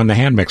married, and one, the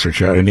hand mixer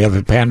showed, and the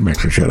other hand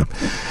mixer showed up.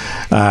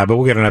 But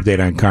we'll get an update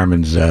on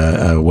Carmen's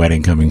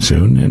wedding coming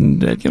soon.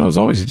 And, as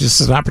always, it's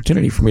just an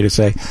opportunity for me to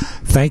say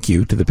thank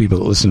you to the people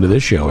that listen to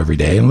this show every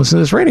day and listen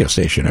to this radio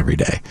station every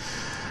day.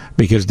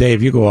 Because,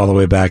 Dave, you go all the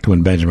way back to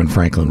when Benjamin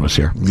Franklin was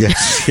here.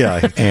 Yes,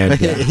 yeah. And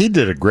he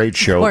did a great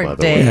show, by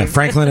the way. Yeah,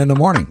 Franklin in the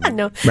morning.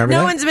 No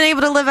one's been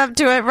able to live up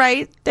to it,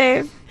 right,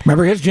 Dave?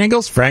 Remember his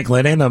jingles?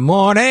 Franklin in the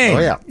morning.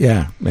 Oh,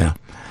 yeah.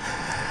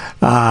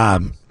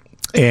 Yeah.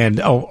 And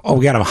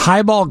we got him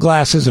highball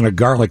glasses and a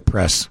garlic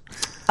press.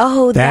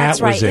 Oh, that's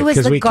that was right. It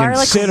was the we garlic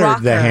considered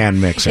rocker. the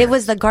hand mixer. It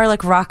was the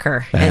garlic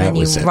rocker, and then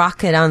you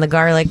rock it on the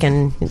garlic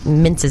and it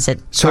minces it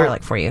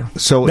garlic for you.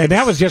 So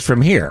that was just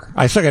from here.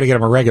 I still got to get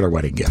him a regular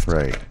wedding gift.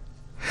 Right.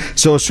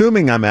 So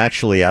assuming I'm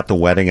actually at the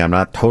wedding, I'm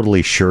not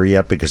totally sure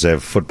yet because I have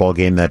a football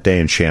game that day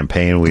in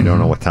Champaign. We don't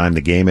know what time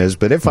the game is.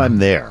 But if I'm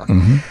there,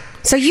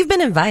 So you've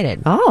been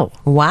invited. Oh.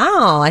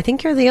 Wow. I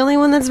think you're the only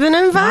one that's been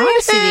invited. I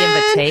want to see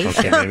the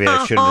invitation. Okay, maybe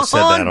I shouldn't have said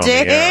that on the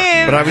air.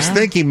 Dave. But I was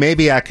thinking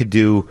maybe I could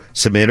do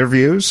some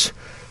interviews,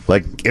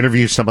 like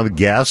interview some of the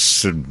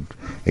guests and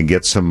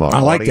get some I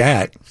like audio.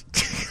 that.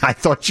 I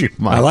thought you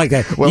might. I like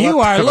that. Well, You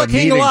let's are have a looking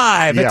meeting.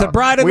 live at the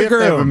bride of we the have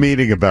to have a groom.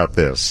 meeting about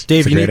this.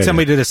 Dave, you great need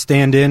somebody to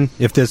stand in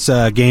if this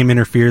game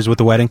interferes with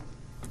the wedding?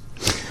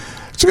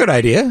 It's a good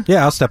idea.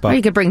 Yeah, I'll step up. Or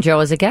you could bring Joe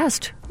as a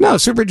guest. No,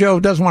 Super Joe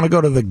doesn't want to go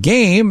to the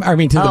game. I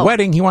mean, to the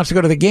wedding. He wants to go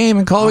to the game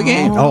and call the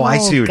game. Oh, I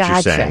see what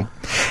gotcha. you're saying.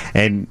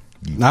 And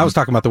I was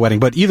talking about the wedding,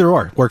 but either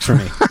or works for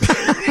me.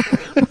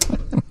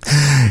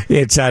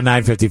 It's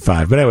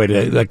 9:55. But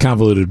anyway, a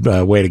convoluted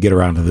way to get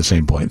around to the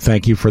same point.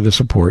 Thank you for the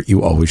support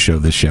you always show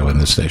this show and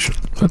this station.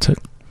 That's it.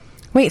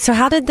 Wait, so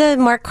how did the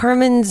Mark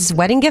Carmen's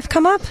wedding gift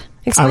come up?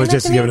 Explain I was that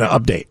just to me. giving an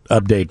update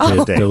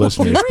to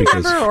listeners. Do you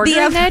remember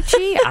ordering that,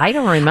 G? I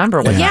don't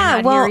remember. Was Yeah,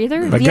 that well, not here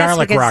either? The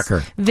garlic because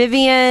rocker.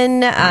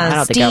 Vivian, I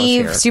don't think I was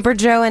Steve, here. Super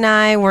Joe, and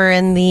I were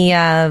in the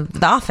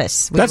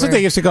office. That's what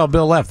they used to call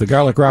Bill Left, the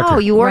garlic rocker. Oh,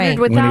 you ordered Right.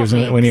 when he without was,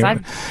 me. when he 'cause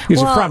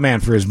was a Well, front man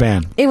for his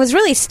band. It was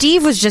really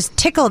Steve was just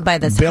tickled by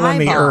this Bill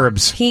highball. and the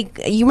herbs. You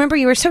remember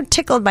you were so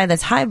tickled by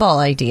this highball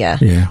idea.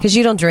 Yeah. Because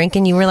you don't drink,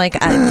 and you were like,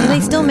 do they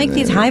still make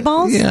these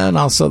highballs? Yeah, and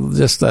also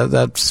just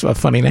that's a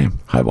funny name,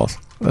 highballs.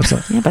 That's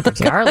it. Yeah, but the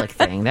garlic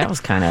thing, that was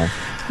kind of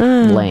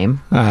lame.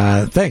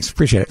 Thanks,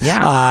 appreciate it.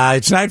 Yeah.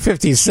 It's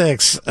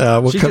 9:56.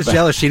 We'll She's come just back.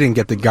 jealous she didn't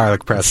get the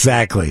garlic press.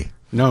 Exactly.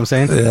 You know what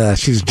I'm saying?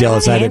 She's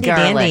jealous. I didn't.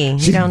 Dandy.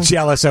 She's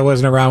jealous I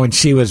wasn't around when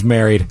she was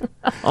married.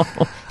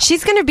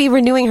 She's going to be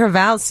renewing her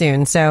vows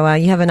soon, so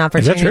you have an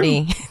Is that true?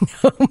 opportunity.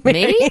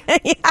 Me?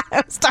 Yeah,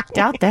 I was talking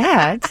Doubt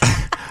that.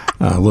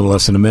 A little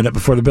less than a minute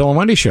before the Bill and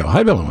Wendy show.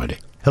 Hi, Bill and Wendy.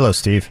 Hello,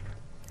 Steve.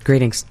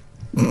 Greetings.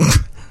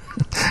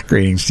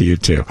 Greetings to you,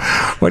 too.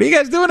 What are you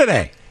guys doing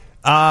today?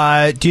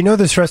 Do you know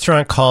this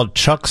restaurant called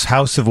Chuck's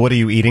House of What Are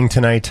You Eating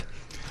Tonight?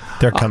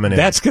 They're coming in.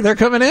 They're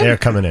coming in? They're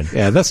coming in.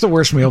 Yeah, that's the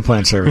worst meal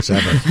plan service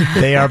ever.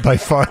 They are by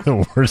far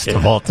the worst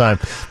of all time.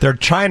 They're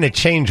trying to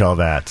change all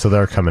that, so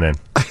they're coming in.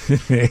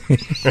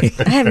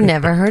 I have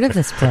never heard of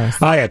this place.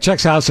 Oh, yeah,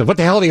 Chuck's House. What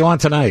the hell do you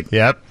want tonight?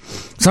 Yep.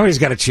 Somebody's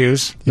got to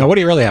choose. No, what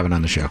are you really having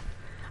on the show?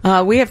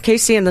 We have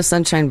Casey and the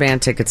Sunshine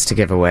Band tickets to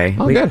give away.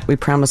 Oh, good. We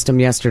promised them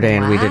yesterday,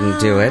 and we didn't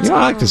do it. You know,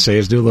 what I like to say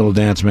is do a little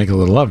dance, make a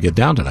little love, get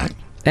down tonight.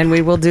 And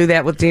we will do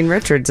that with Dean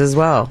Richards as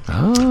well.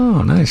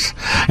 Oh, nice.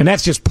 And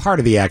that's just part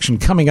of the action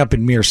coming up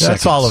in mere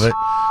seconds. That's all of it.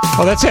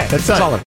 Oh, that's it. That's all of it.